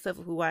remind myself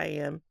of who I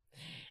am.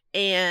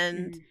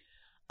 And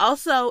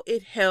also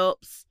it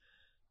helps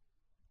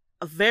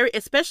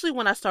especially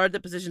when I started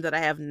the position that I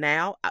have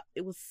now.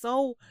 It was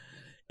so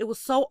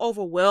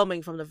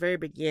overwhelming from the very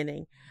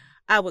beginning.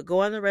 I would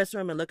go in the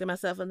restroom and look at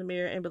myself in the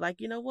mirror and be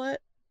like, you know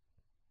what?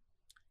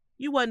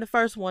 You wasn't the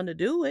first one to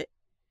do it.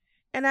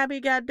 And I'd be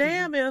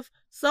goddamn if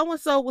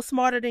so-and-so was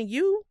smarter than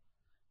you.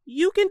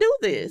 You can do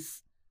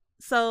this.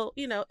 So,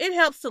 it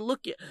helps to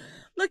look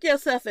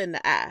yourself in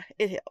the eye.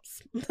 It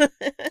helps.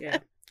 Yeah.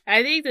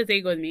 I think the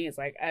thing with me is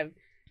like, I've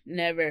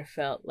never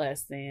felt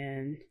less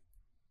than,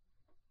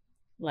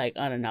 like,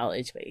 on a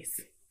knowledge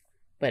base.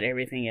 But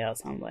everything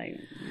else, I'm like,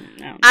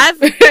 I don't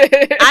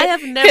know. I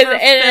have never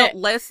felt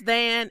less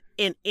than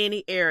in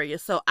any area.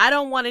 So I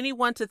don't want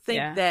anyone to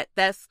think that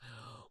that's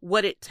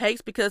what it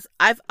takes, because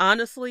I've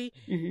honestly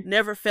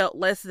never felt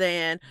less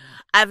than.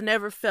 I've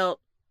never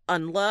felt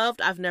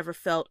unloved. I've never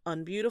felt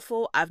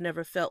unbeautiful. I've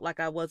never felt like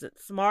I wasn't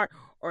smart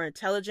or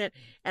intelligent.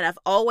 And I've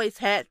always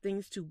had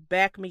things to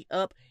back me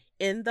up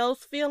in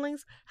those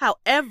feelings.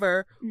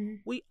 However,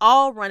 we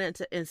all run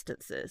into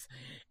instances.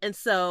 And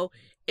so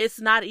it's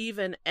not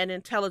even an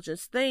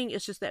intelligence thing.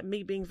 It's just that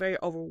me being very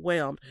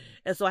overwhelmed.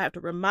 And so I have to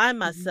remind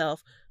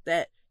myself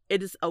that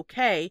it is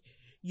okay.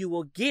 You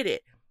will get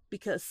it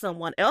because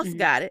someone else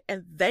got it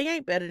and they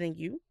ain't better than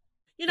you.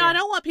 I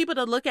don't want people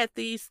to look at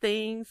these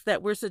things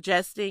that we're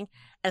suggesting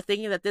and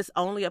thinking that this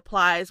only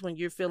applies when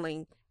you're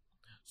feeling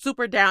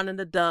super down in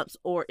the dumps,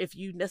 or if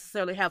you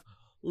necessarily have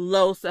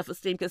low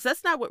self-esteem, because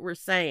that's not what we're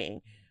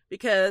saying.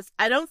 Because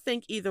I don't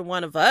think either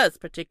one of us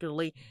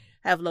particularly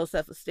have low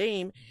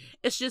self-esteem.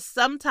 It's just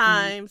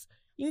sometimes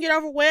you can get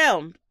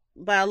overwhelmed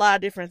by a lot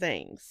of different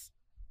things.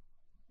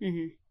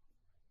 Mm-hmm.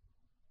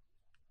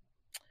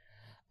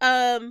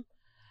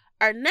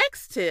 Our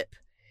next tip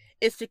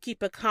is to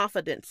keep a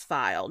confidence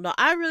file. Now,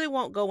 I really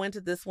won't go into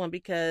this one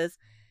because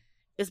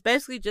it's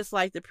basically just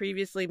like the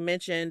previously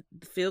mentioned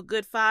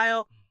feel-good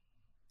file.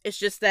 It's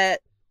just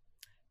that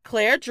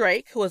Claire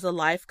Drake, who is a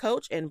life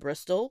coach in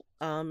Bristol,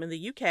 in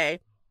the UK,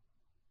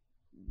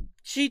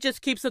 she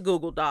just keeps a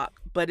Google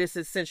Doc, but it's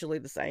essentially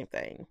the same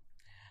thing.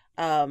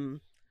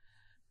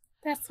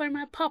 That's where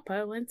my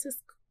papa went to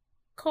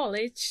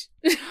college.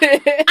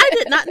 I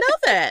did not know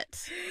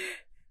that.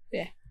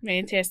 Yeah,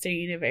 Manchester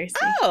University.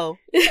 Oh,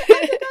 I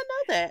did not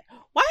know that.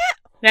 Why?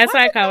 That's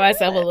why I call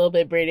myself a little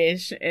bit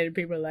British, and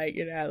people are like,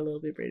 "You're not a little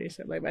bit British."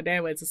 I'm like, my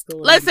dad went to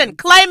school. Listen,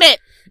 claim it,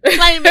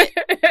 claim it,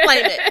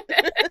 claim it.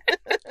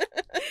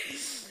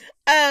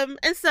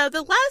 And so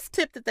the last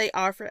tip that they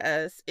offer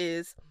us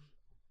is,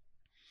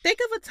 think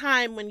of a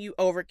time when you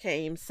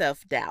overcame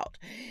self-doubt.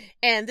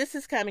 And this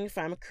is coming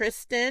from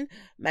Kristen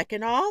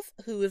Mechanoff,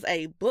 who is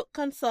a book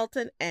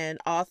consultant and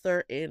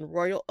author in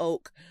Royal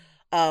Oak,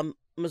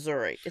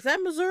 Missouri. Is that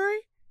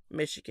Missouri?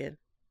 Michigan.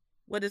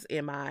 What is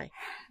MI?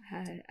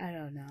 I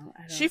don't know.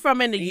 She's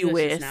from in the English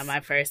U.S. It's not my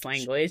first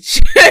language.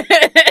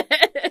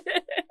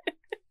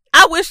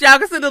 I wish y'all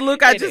could see the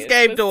look I just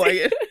gave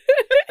Doria.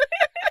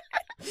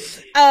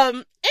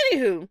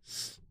 Anywho.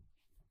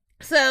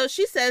 So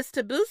she says,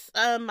 to boost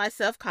my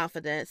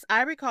self-confidence,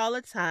 I recall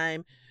a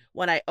time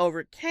when I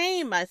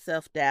overcame my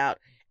self-doubt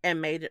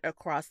and made it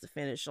across the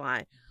finish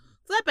line.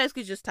 So that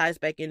basically just ties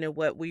back into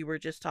what we were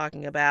just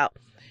talking about.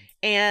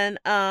 And,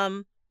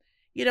 I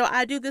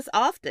do this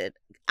often.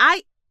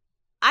 I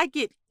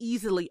get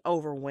easily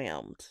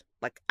overwhelmed.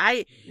 Like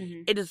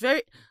it is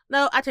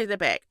no, I take that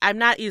back. I'm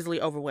not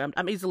easily overwhelmed.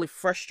 I'm easily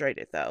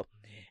frustrated though.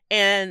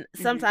 And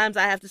sometimes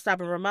I have to stop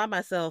and remind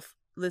myself,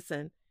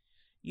 listen,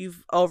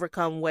 you've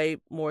overcome way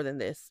more than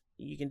this.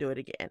 You can do it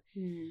again.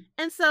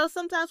 And so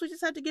sometimes we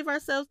just have to give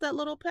ourselves that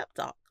little pep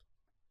talk.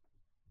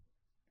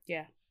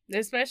 Yeah.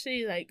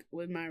 Especially like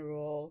with my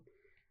role,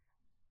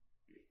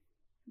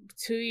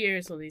 2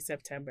 years will be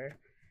September.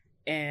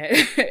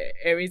 And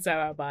every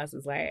time my boss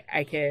is like,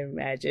 I can't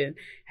imagine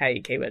how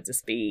you came up to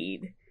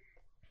speed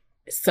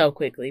so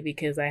quickly,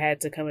 because I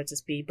had to come up to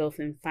speed both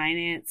in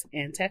finance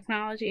and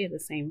technology at the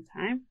same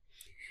time.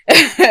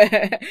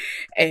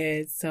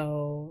 And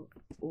so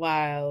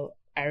while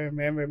I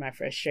remember my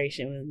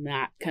frustration with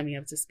not coming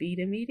up to speed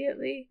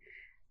immediately,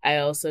 I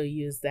also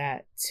use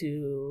that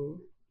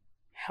to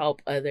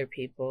help other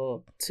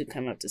people to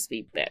come up to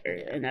speed better.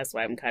 And that's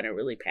why I'm kind of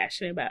really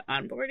passionate about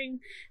onboarding,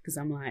 because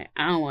I'm like,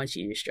 I don't want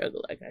you to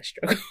struggle like I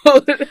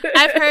struggled.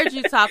 I've heard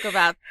you talk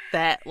about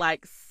that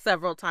like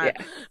several times.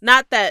 Yeah.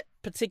 Not that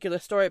particular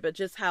story, but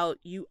just how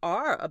you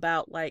are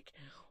about like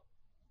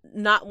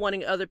not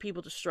wanting other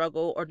people to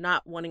struggle or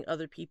not wanting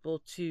other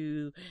people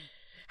to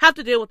have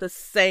to deal with the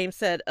same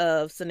set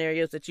of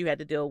scenarios that you had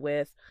to deal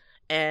with.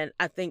 And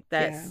I think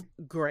that's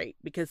great,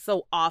 because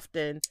so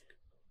often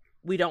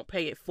we don't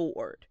pay it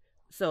forward.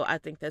 So I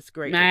think that's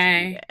great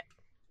that you do that.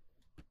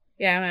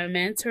 Yeah, my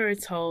mentor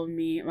told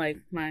me, like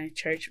my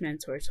church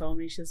mentor told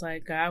me, she's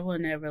like, God will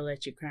never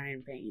let you cry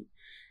in pain.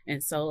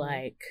 And so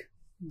like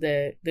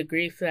the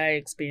grief that I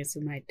experienced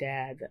with my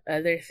dad, the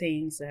other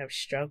things that I've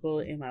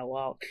struggled in my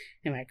walk,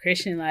 in my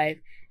Christian life,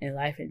 and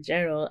life in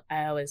general,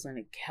 I always want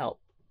to help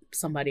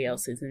somebody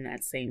else is in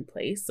that same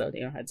place, so they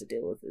don't have to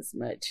deal with as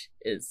much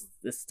as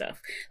this stuff.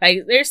 Like,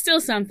 there's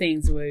still some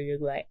things where you're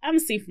like, I'm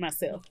gonna see for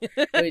myself.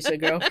 Which a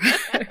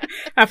girlfriend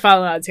I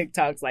follow on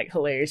TikTok's like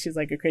hilarious. She's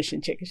like a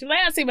Christian chick. She's like,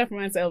 I'll see for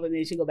myself, and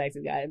then she go back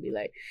to God and be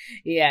like,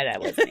 yeah,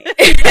 that wasn't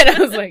it. And I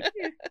was like,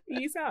 yeah,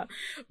 you saw.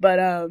 But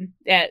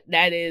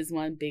that is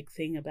one big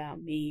thing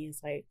about me,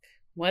 is like,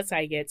 once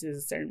I get to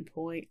a certain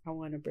point, I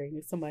want to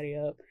bring somebody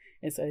up,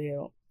 and so they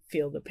don't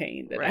feel the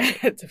pain that I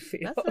had to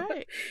feel. That's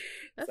right.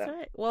 That's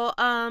right. Well,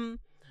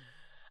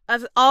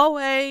 as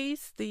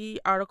always, the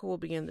article will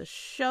be in the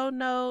show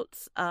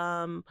notes.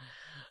 Doyen,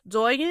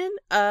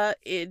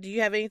 do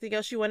you have anything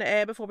else you want to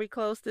add before we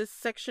close this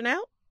section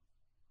out?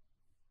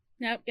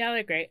 Nope, y'all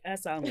are great.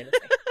 That's all I'm gonna say.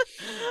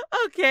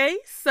 Okay,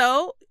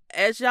 so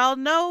as y'all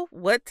know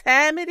what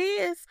time it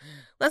is,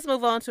 let's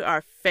move on to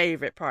our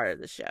favorite part of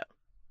the show.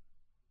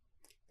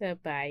 To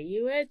buy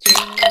you a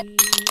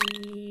drink.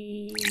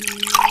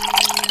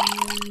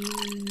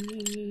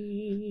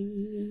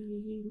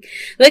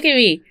 Look at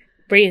me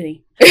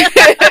breathing. You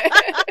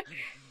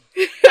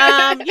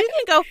can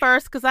go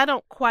first, because I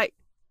don't quite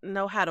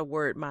know how to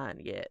word mine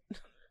yet.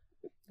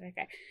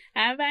 Okay,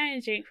 I'm buying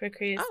a drink for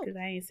Chris because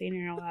I ain't seen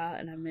her in a while,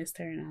 and I missed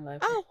her, and I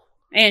love her. Oh,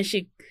 and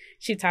she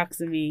talks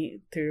to me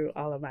through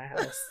all of my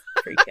house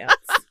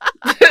freakouts.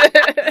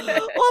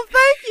 Well,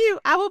 thank you.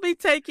 I will be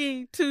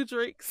taking 2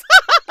 drinks.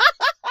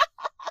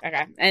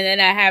 Okay, and then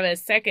I have a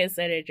second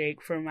set of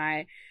drink for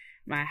my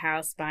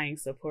house buying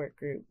support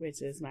group,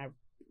 which is my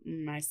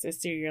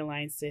sister, your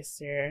line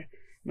sister,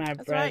 my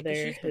That's brother,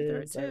 right,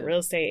 who's a real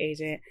estate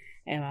agent,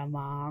 and my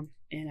mom,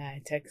 and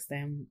I text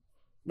them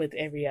with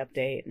every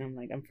update, and I'm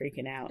like, I'm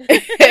freaking out.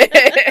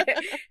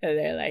 And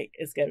they're like,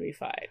 it's gonna be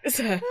fine.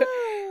 So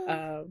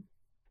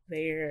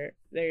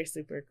they're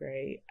super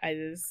great.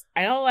 I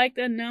don't like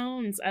the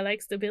unknowns. I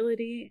like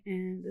stability,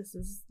 and this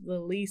is the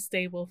least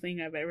stable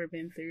thing I've ever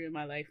been through in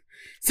my life.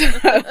 So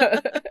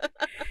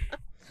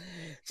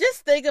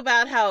just think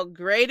about how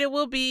great it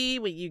will be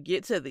when you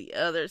get to the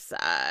other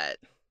side.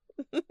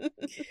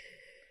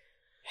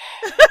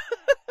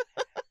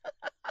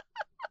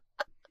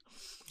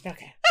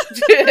 Okay.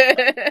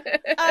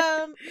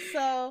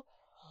 So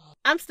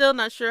I'm still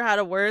not sure how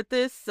to word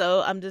this,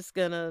 so I'm just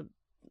gonna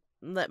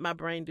let my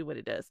brain do what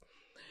it does.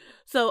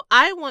 So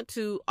I want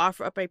to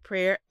offer up a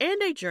prayer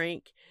and a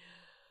drink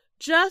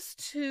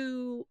just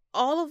to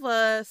all of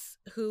us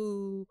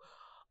who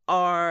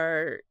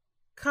are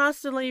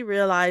constantly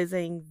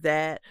realizing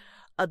that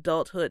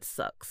adulthood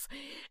sucks.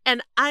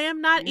 And I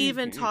am not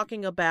even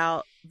talking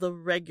about the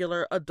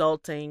regular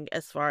adulting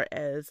as far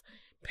as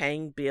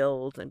paying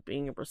bills and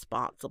being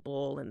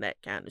responsible and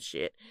that kind of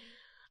shit.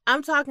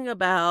 I'm talking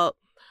about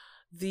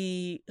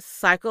the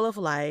cycle of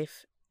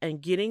life and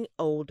getting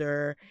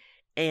older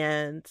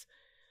and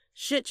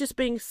shit just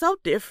being so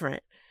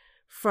different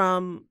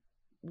from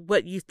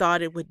what you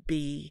thought it would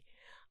be.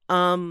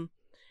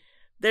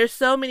 There's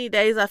so many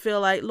days I feel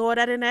like, Lord,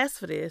 I didn't ask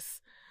for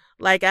this.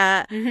 Like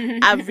I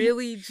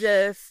really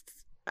just,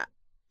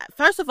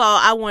 first of all,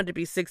 I wanted to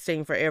be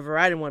 16 forever.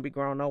 I didn't want to be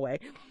grown no way.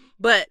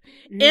 But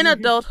in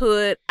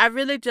adulthood, I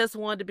really just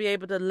wanted to be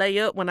able to lay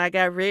up when I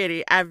got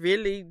ready. I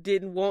really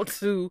didn't want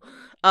to,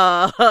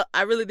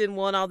 I really didn't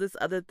want all these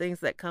other things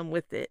that come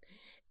with it.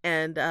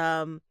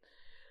 And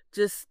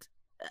just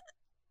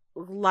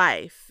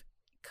life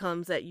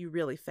comes at you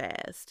really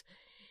fast.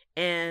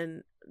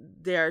 And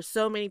there are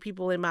so many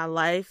people in my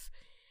life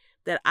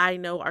that I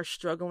know are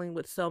struggling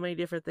with so many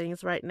different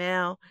things right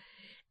now.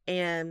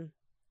 And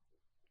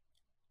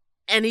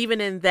even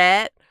in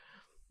that,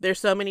 there's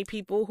so many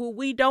people who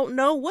we don't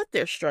know what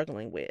they're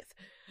struggling with.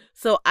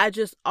 So I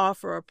just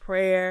offer a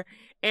prayer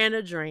and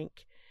a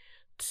drink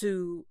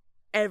to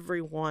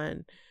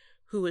everyone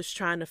who is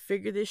trying to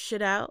figure this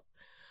shit out,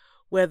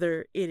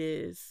 whether it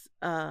is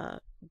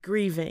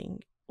grieving,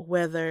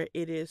 whether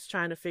it is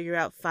trying to figure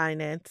out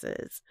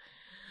finances,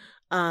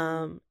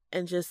 and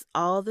just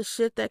all the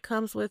shit that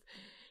comes with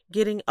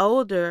getting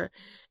older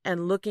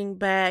and looking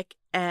back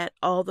at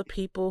all the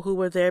people who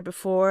were there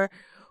before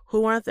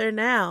who aren't there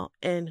now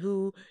and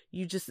who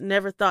you just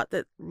never thought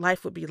that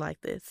life would be like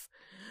this.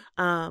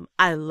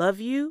 I love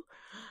you.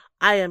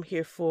 I am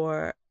here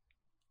for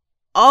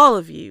all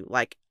of you.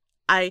 Like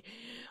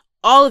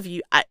all of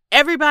you,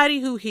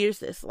 everybody who hears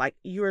this, like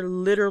you're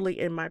literally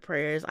in my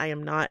prayers. I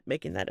am not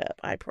making that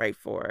up. I pray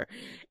for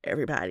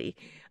everybody,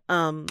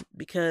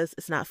 because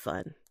it's not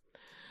fun.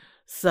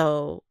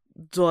 So,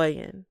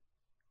 Doyen,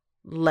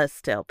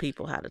 let's tell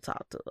people how to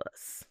talk to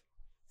us.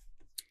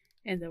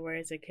 In the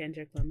words of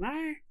Kendrick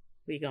Lamar,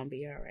 we gonna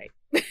be all right.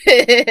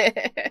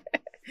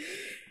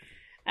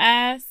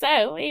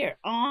 So we are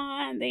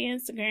on the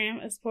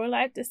Instagram as Poor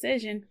Life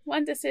Decision.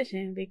 One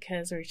decision,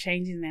 because we're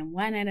changing them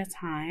one at a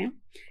time.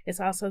 It's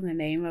also the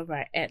name of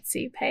our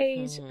Etsy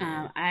page.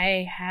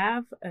 I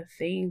have a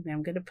thing that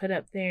I'm going to put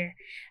up there.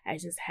 I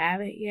just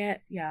haven't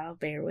yet. Y'all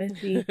bear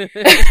with me. But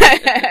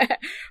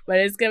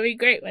it's going to be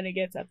great when it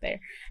gets up there.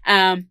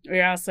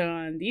 We're also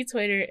on the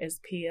Twitter as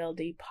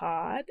PLD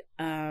Pod.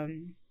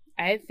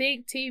 I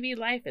think TV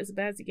life is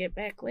about to get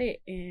back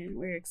lit, and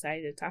we're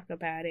excited to talk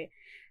about it.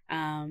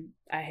 I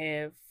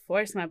have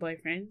forced my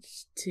boyfriend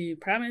to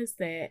promise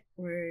that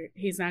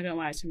he's not going to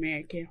watch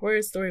American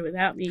Horror Story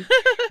without me.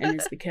 And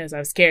it's because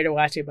I'm scared to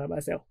watch it by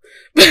myself.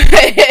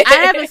 I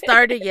haven't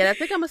started yet. I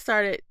think I'm going to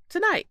start it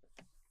tonight.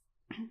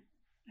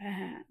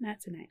 Not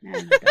tonight.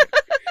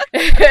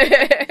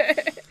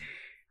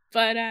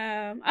 But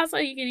also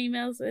you can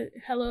email us at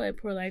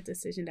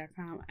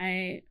hello@poorlifedecision.com.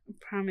 I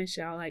promise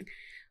y'all, like,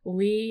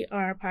 we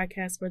are a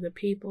podcast for the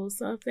people.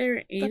 So if there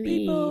are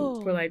any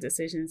Poor Life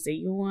decisions that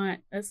you want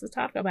us to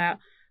talk about,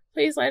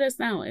 please let us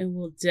know, and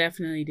we'll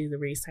definitely do the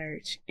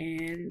research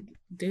and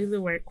do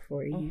the work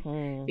for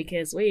you,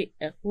 because we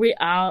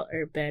all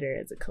are better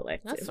as a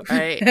collective. That's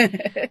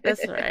right.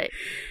 That's right.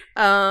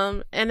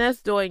 And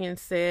as Doyen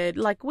said,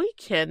 like, we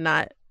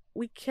cannot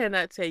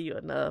tell you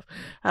enough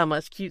how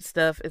much cute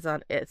stuff is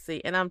on Etsy.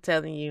 And I'm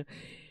telling you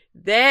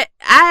that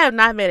I have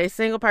not met a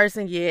single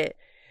person yet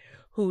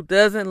who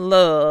doesn't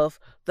love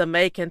the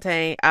may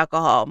contain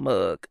alcohol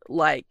mug.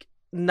 Like,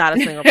 not a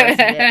single person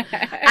yet.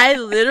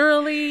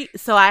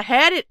 I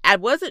had it. I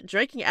wasn't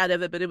drinking out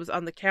of it, but it was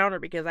on the counter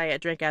because I had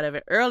drank out of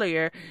it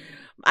earlier.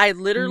 I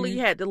literally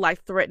had to,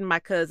 like, threaten my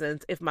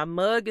cousins. If my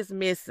mug is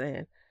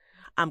missing,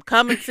 I'm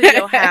coming to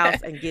your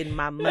house and getting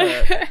my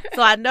mug.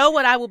 So I know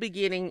what I will be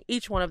getting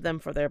each one of them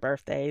for their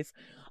birthdays.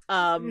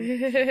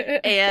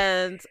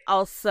 And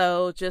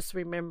also just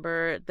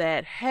remember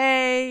that,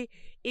 hey,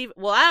 I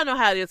don't know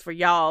how it is for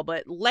y'all,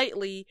 but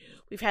lately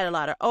we've had a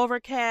lot of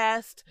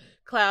overcast,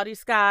 cloudy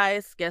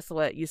skies. Guess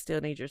what? You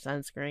still need your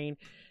sunscreen.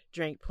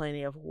 Drink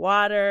plenty of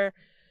water.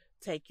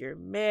 Take your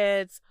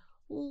meds.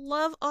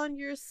 Love on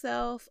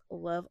yourself.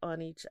 Love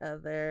on each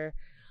other.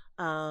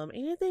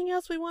 Anything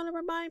else we want to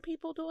remind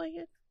people,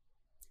 Doyen?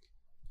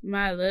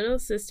 My little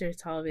sister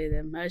told me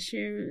that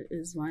mushroom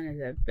is one of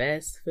the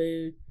best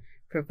food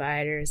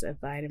providers of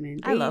vitamin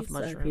D. I love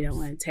mushrooms. So if you don't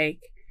want to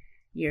take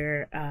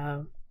your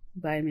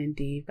vitamin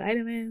D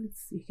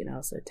vitamins, you can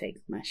also take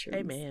mushrooms.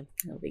 Amen.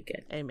 It'll be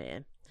good.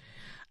 Amen.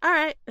 All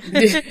right.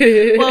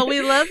 Well,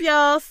 we love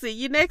y'all. See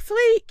you next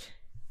week.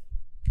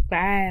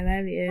 Bye.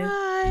 Love you.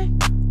 Bye.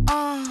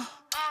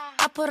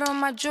 I put on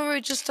my jewelry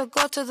just to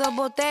go to the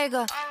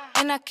bodega.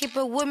 And I keep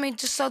it with me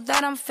just so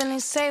that I'm feeling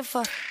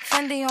safer.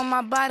 Fendi on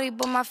my body,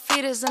 but my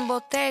feet is in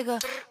Bottega.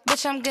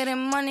 Bitch, I'm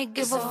getting money,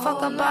 give a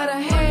fuck about a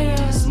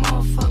haters.